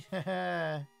 buddy.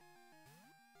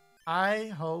 I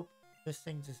hope this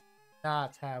thing does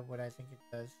not have what I think it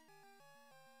does.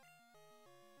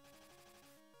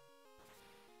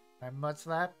 My Mud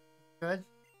Slap. Good.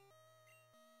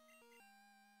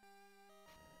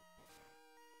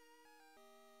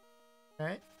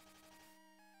 Okay.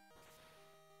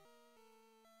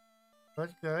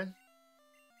 Good, good.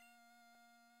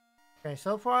 Okay,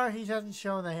 so far he hasn't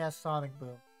shown that he has Sonic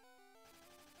Boom.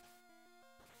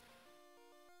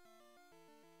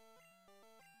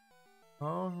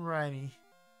 Alrighty.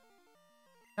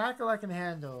 Tackle I can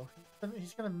handle.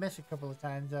 He's gonna miss a couple of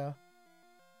times though.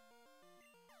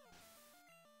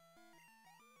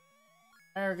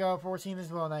 There we go, 14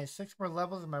 as well. Nice. 6 more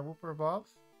levels and my Wooper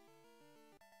evolves.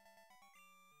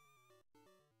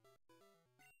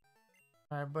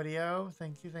 Alright, buddy O.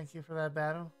 Thank you for that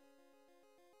battle.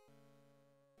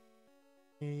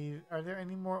 Are there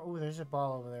any more? Oh, there's a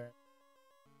ball over there.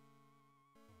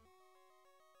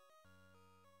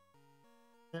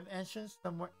 An entrance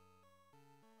somewhere.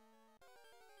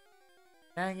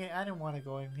 Dang it, I didn't want to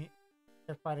go in here.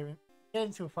 Get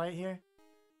into a fight here.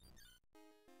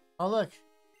 Oh look,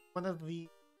 one of the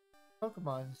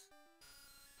Pokemons.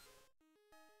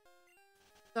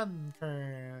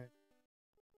 Sunkern.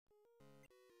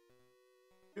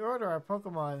 We order our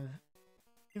Pokemon,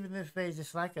 even if they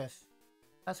dislike us.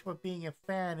 That's what being a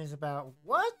fan is about.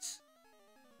 What?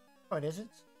 Oh, it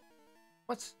isn't?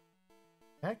 What's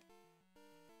the heck?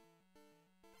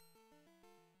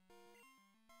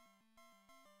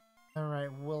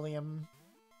 Alright, William.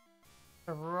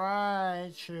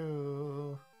 Raichu.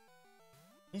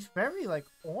 He's very, like,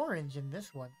 orange in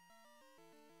this one.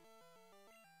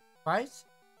 Fights?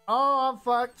 Oh, I'm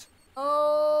fucked.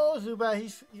 Oh,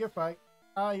 Zubat, you're fucked.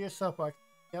 Oh, you're so fucked.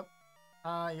 Yep.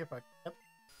 You're fucked. Yep.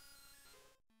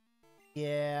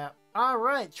 Yeah.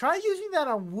 Alright, try using that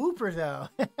on Wooper, though.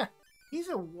 He's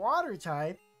a water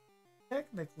type.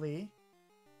 Technically.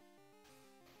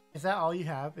 Is that all you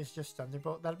have? Is just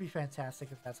Thunderbolt? That'd be fantastic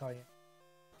if that's all you have.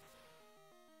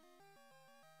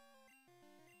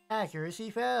 Accuracy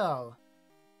fell.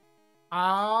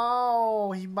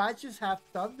 Oh, he might just have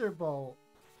Thunderbolt.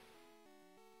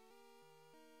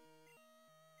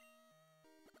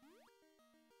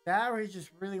 That or he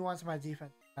just really wants my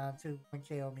defense down to 1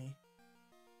 KO me.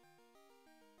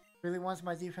 Really wants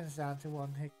my defense down to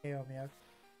 1 hit KO me. Okay.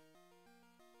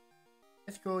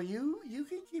 Let's go. You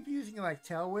can keep using like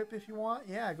Tail Whip if you want.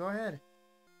 Yeah, go ahead.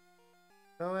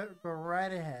 Go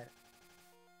right ahead.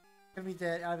 Gonna be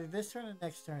dead either this turn or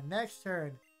next turn. Next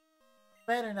turn.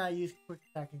 Better not use Quick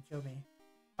Attack and kill me.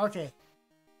 Okay.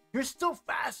 You're still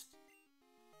fast.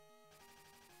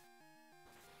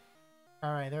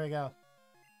 Alright, there we go.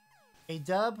 A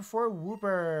dub for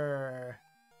Wooper.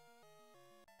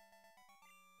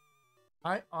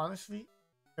 I honestly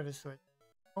could have switched.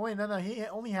 Oh wait, no, he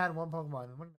only had 1 Pokemon.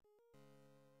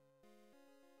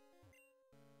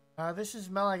 This is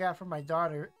Mel I got from my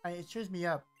daughter. It cheers me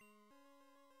up.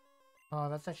 Oh,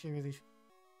 that's actually really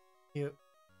cute.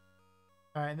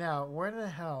 Alright, now, where the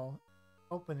hell?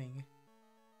 Opening.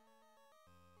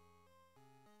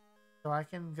 So I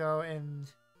can go and...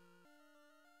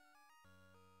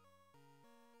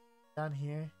 down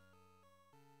here.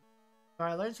 So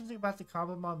I learned something about the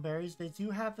Cobblemon berries. They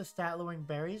do have the stat-lowering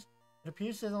berries. It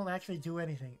appears they don't actually do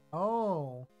anything.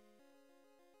 Oh.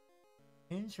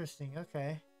 Interesting,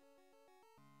 okay.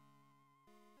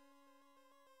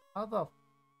 How the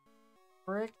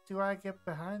frick do I get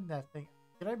behind that thing?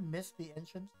 Did I miss the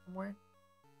entrance somewhere?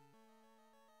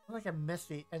 I feel like I missed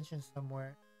the entrance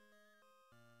somewhere.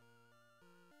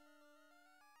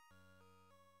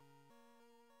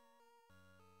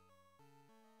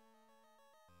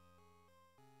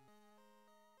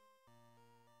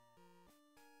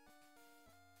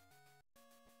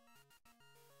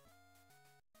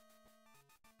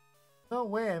 No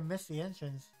way I missed the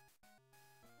entrance.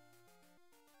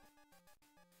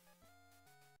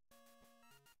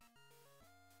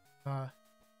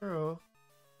 True.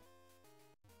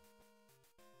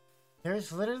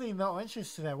 There's literally no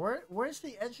entrance to that. Where's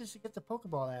the entrance to get the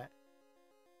Pokeball at?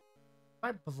 Am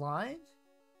I blind?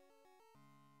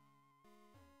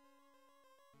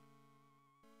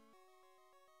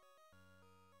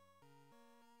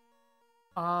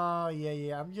 Oh,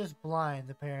 yeah. I'm just blind,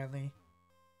 apparently.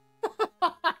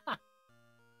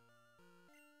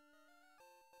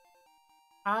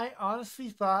 I honestly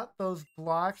thought those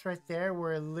blocks right there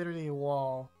were literally a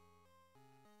wall.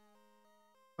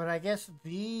 But I guess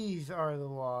these are the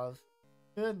walls.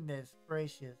 Goodness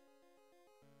gracious.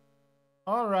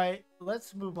 Alright,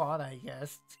 let's move on, I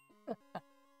guess.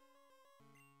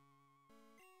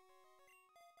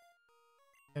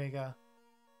 There you go.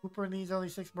 Cooper needs only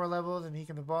 6 more levels and he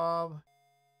can evolve.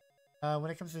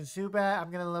 When it comes to Zubat, I'm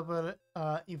gonna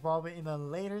evolve it in a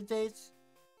later date.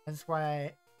 That's why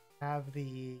I have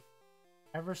the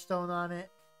Everstone on it.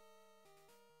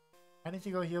 I need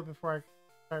to go heal before I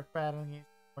start battling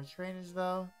more trainers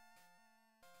though.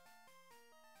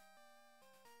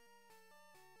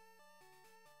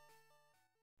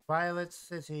 Violet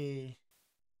City.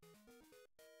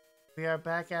 We are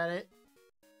back at it.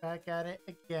 Back at it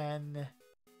again.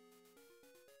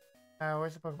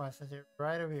 Where's the Pokemon Center?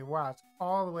 Right over here. Wow, it's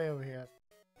all the way over here.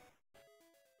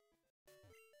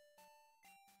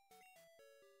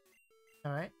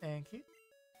 Alright, thank you.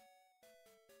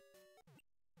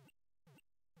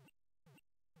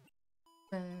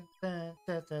 Dun, dun,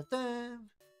 dun, dun, dun.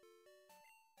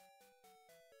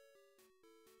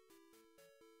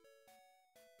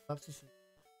 Love to see.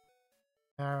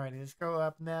 Alrighty, let's go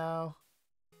up now.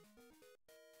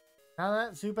 Now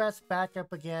that Zubat's back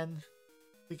up again,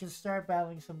 we can start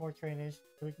battling some more trainers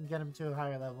so we can get him to a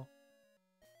higher level.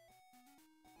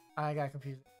 I got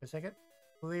confused for a second.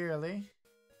 Clearly.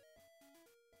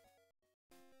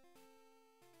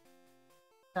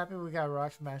 Happy we got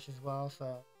Rock Smash as well,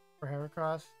 so for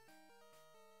Heracross.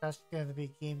 That's going to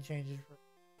be game changer for.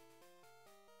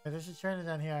 But there's a trainer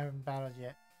down here I haven't battled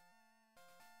yet.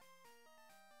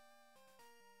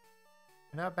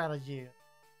 I not battled you.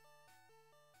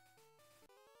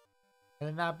 I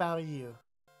did not battle you.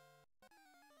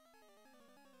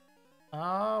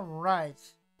 Alright.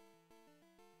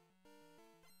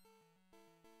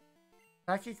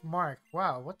 Psychic Mark.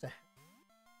 Wow, what the heck?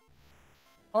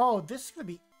 Oh, this is going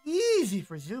to be easy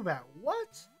for Zubat.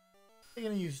 What? They're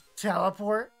going to use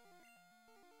Teleport?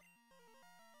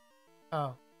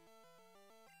 Oh.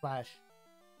 Flash.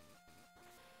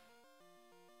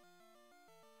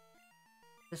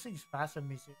 This thing's faster than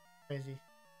me, too. Crazy.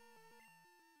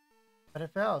 But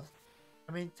it failed.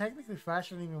 I mean, technically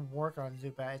Flash doesn't even work on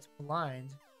Zubat. It's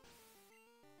blind.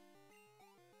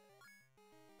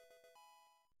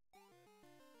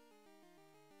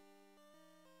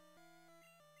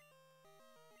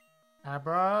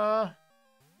 Abra.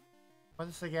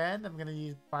 Once again, I'm gonna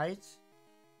use Bite.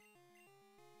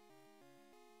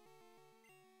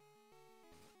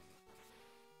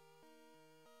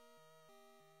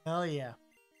 Hell yeah.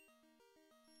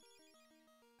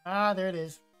 Ah, there it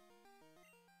is.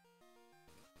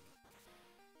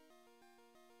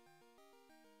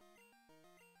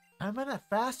 I'm not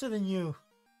faster than you.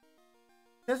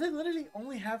 Does it literally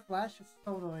only have Flash? It's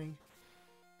so annoying.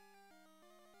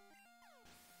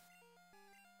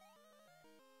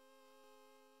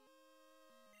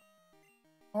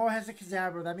 Oh, it has a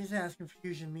Kadabra. That means it has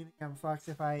Confusion, meaning I'm fucked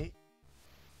if I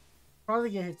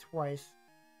probably get hit twice.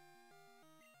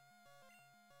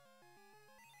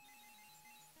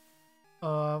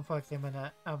 Oh, I'm fucked, am I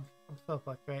not? I'm so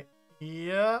fucked, right?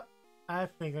 Yep, I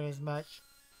figured as much.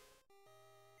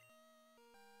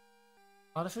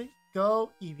 Honestly,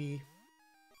 go Eevee.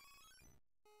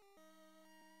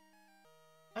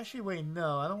 Actually, wait,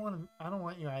 no, I don't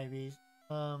want your IVs.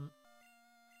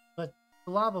 But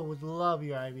Lava would love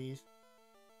your IVs.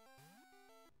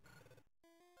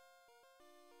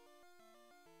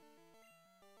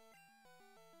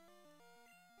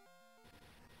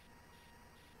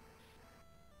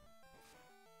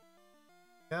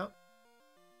 Yep.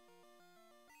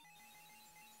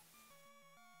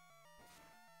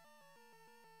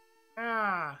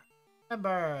 Ah,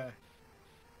 Ember.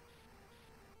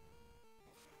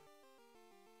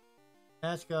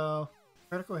 Let's go.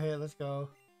 Critical hit, let's go.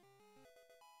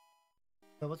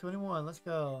 Level 21, let's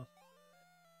go.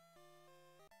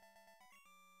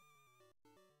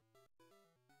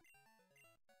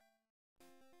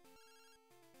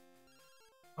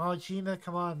 Oh, Gina,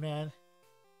 come on, man.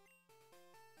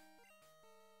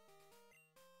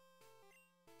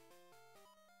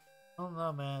 I don't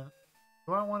know, man.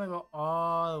 Do I want to go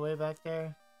all the way back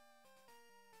there?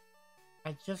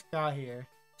 I just got here.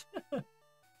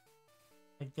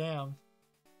 Like, damn.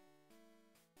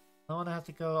 I don't want to have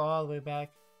to go all the way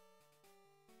back.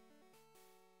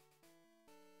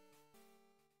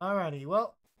 Alrighty,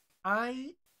 well,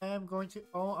 I am going to...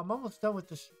 Oh, I'm almost done with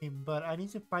the stream, but I need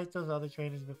to fight those other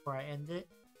trainers before I end it.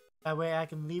 That way I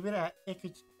can leave it at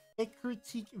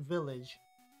Ikritik Village.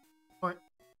 Or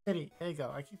city. There you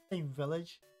go. I keep saying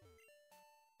village.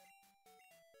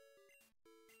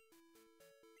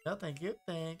 No, thank you.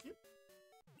 Thank you.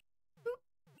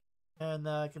 And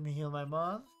can we heal my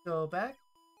mom? Go back.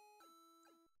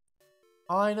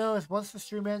 All I know is once the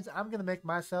stream ends, I'm going to make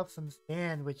myself some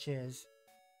sandwiches.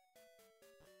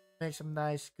 Make some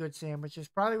nice, good sandwiches.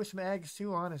 Probably with some eggs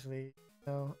too, honestly.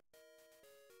 So,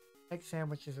 egg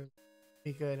sandwiches would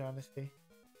be good, honestly.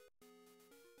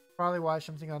 Probably watch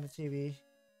something on the TV.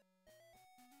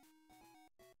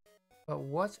 But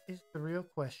what is the real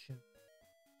question?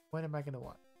 When am I gonna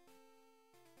watch?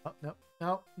 Oh, no,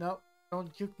 no, no.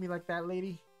 Don't juke me like that,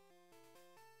 lady.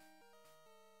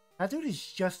 That dude is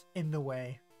just in the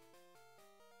way.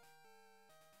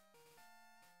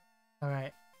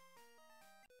 Alright.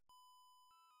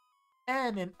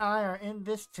 Anne and I are in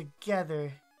this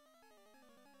together.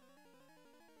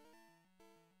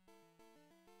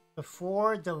 The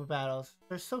 4 double battles.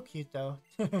 They're so cute, though.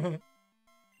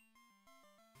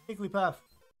 Jigglypuff.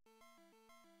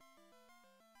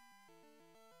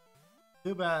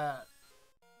 Zubat.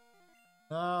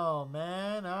 Oh,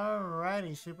 man.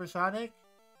 Alrighty. Supersonic.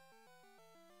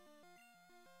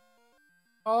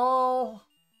 Oh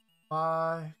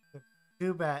my goodness.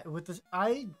 Zubat. With this,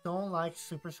 I don't like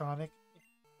Supersonic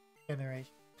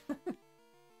generation.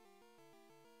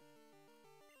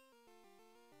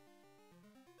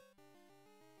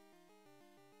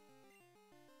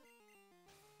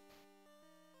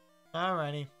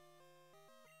 Alrighty.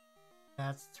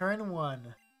 That's turn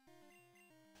 1.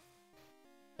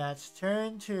 That's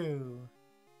turn 2.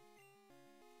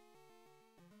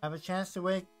 I have a chance to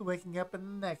waking up in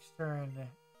the next turn.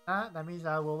 That means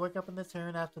I will wake up in the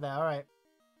turn after that. Alright.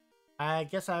 I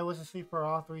guess I was asleep for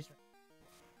all 3 turns.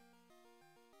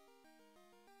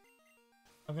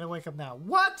 I'm gonna wake up now.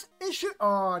 What? It should...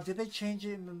 Oh, did they change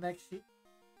it in the next...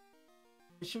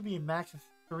 It should be a max of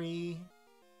 3,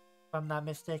 if I'm not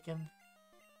mistaken.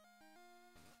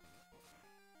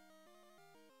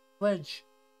 Pledge.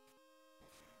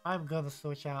 I'm gonna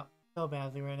switch out so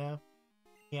badly right now.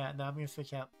 Yeah, no, I'm gonna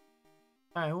switch out.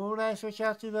 Alright, who would I switch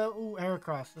out to though? Ooh,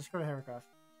 Heracross. Let's go to Heracross.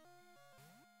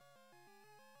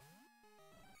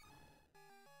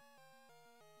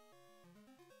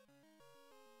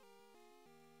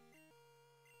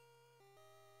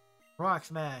 Rock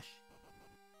Smash.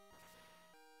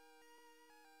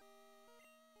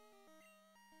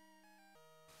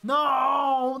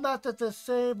 No, not the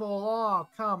disable. Oh,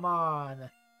 come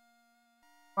on.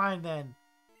 Fine then.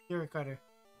 Fury Cutter.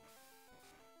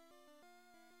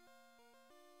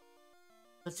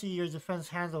 Let's see your defense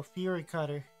handle, Fury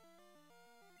Cutter.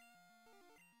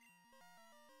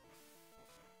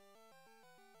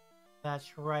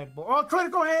 That's right, boy. Oh,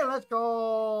 critical hit! Let's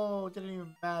go! Didn't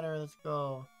even matter. Let's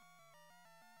go.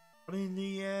 But in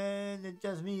the end, it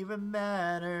doesn't even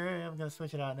matter. I'm gonna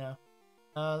switch it out now.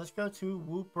 Let's go to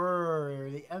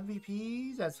Wooper, the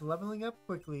MVP that's leveling up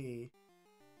quickly.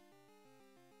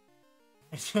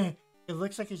 It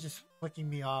looks like it's just flicking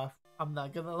me off. I'm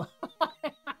not gonna lie.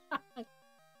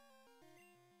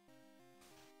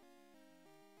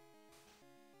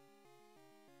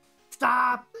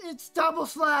 Stop! It's double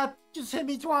slap! Just hit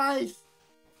me twice!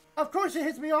 Of course it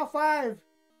hits me all 5!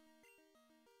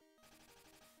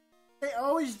 They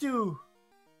always do!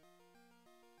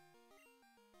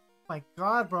 My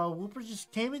god, bro. Wooper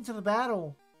just came into the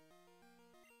battle.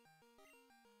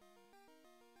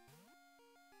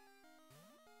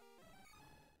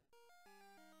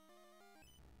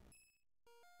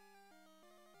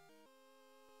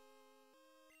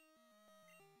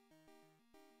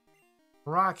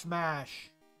 Rock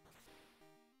Smash.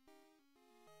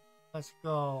 Let's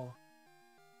go.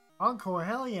 Encore,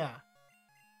 hell yeah.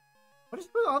 What is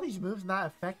with all these moves not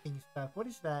affecting stuff? What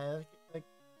is that? Like,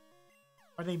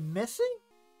 are they missing?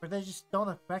 Or they just don't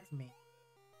affect me?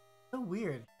 So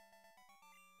weird.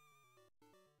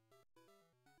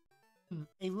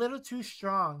 A little too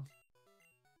strong.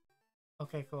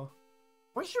 Okay, cool.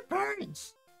 Where's your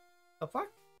parents? The fuck?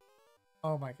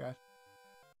 Oh my god.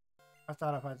 I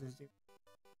thought I fought this dude.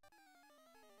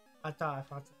 I thought I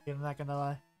fought this dude, I'm not gonna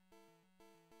lie.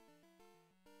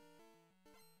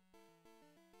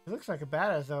 He looks like a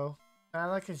badass though. I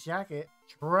like his jacket.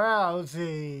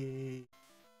 Drowsy!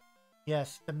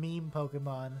 Yes, the meme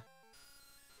Pokemon.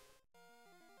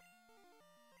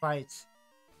 Fight.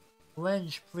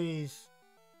 Flinch, please.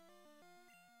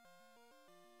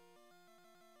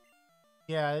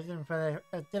 Yeah, it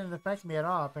didn't affect me at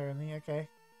all, apparently. Okay.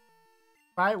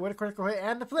 Fight with a critical hit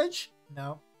and the flinch?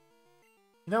 No.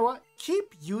 You know what?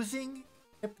 Keep using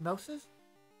hypnosis.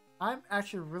 I'm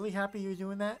actually really happy you're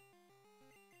doing that.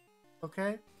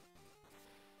 Okay.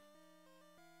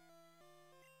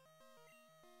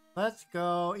 Let's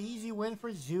go. Easy win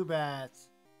for Zubat.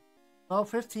 Level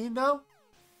 15 though?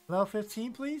 Level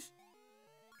 15, please?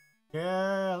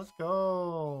 Yeah, let's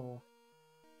go.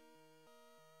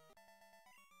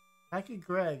 Thank you,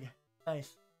 Greg.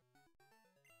 Nice.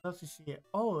 Love to see it.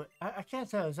 Oh, I can't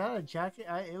tell. Is that a jacket?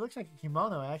 It looks like a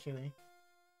kimono, actually.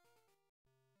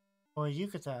 Or a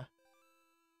yukata.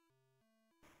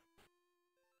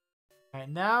 Alright,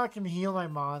 now I can heal my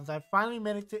mons. I finally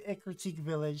made it to Ikritique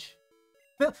Village.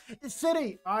 It's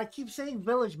city! Oh, I keep saying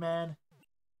village, man.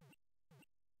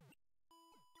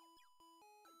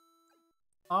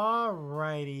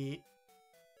 Alrighty.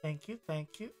 Thank you,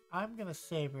 thank you. I'm gonna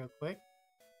save real quick.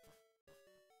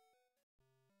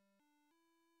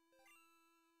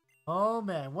 Oh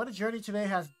man, what a journey today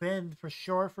has been, for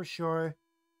sure, for sure.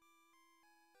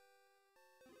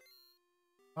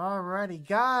 Alrighty,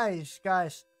 guys,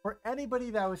 for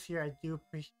anybody that was here, I do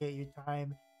appreciate your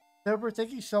time. Silver,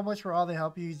 thank you so much for all the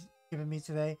help you've given me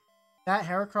today. That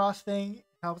Heracross thing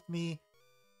helped me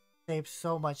save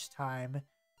so much time.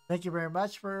 Thank you very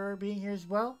much for being here as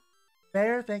well.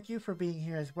 Bear, thank you for being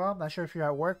here as well. I'm not sure if you're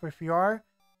at work, but if you are,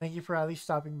 thank you for at least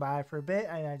stopping by for a bit,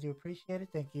 and I do appreciate it.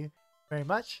 Thank you very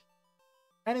much.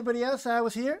 Anybody else that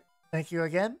was here, thank you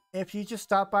again. If you just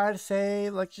stopped by to say,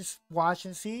 like, just watch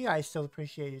and see, I still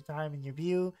appreciate your time and your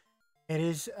view. It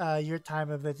is your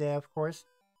time of the day, of course.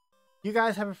 You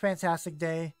guys have a fantastic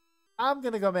day. I'm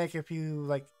going to go make a few,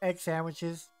 like, egg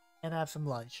sandwiches and have some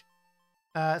lunch.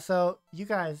 So, you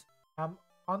guys, I'm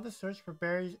on the search for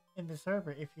berries in the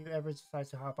server if you ever decide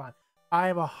to hop on. I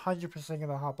am 100% going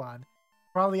to hop on.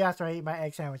 Probably after I eat my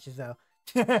egg sandwiches, though.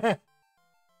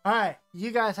 Alright,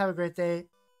 you guys have a great day.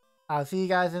 I'll see you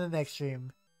guys in the next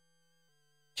stream.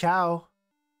 Ciao.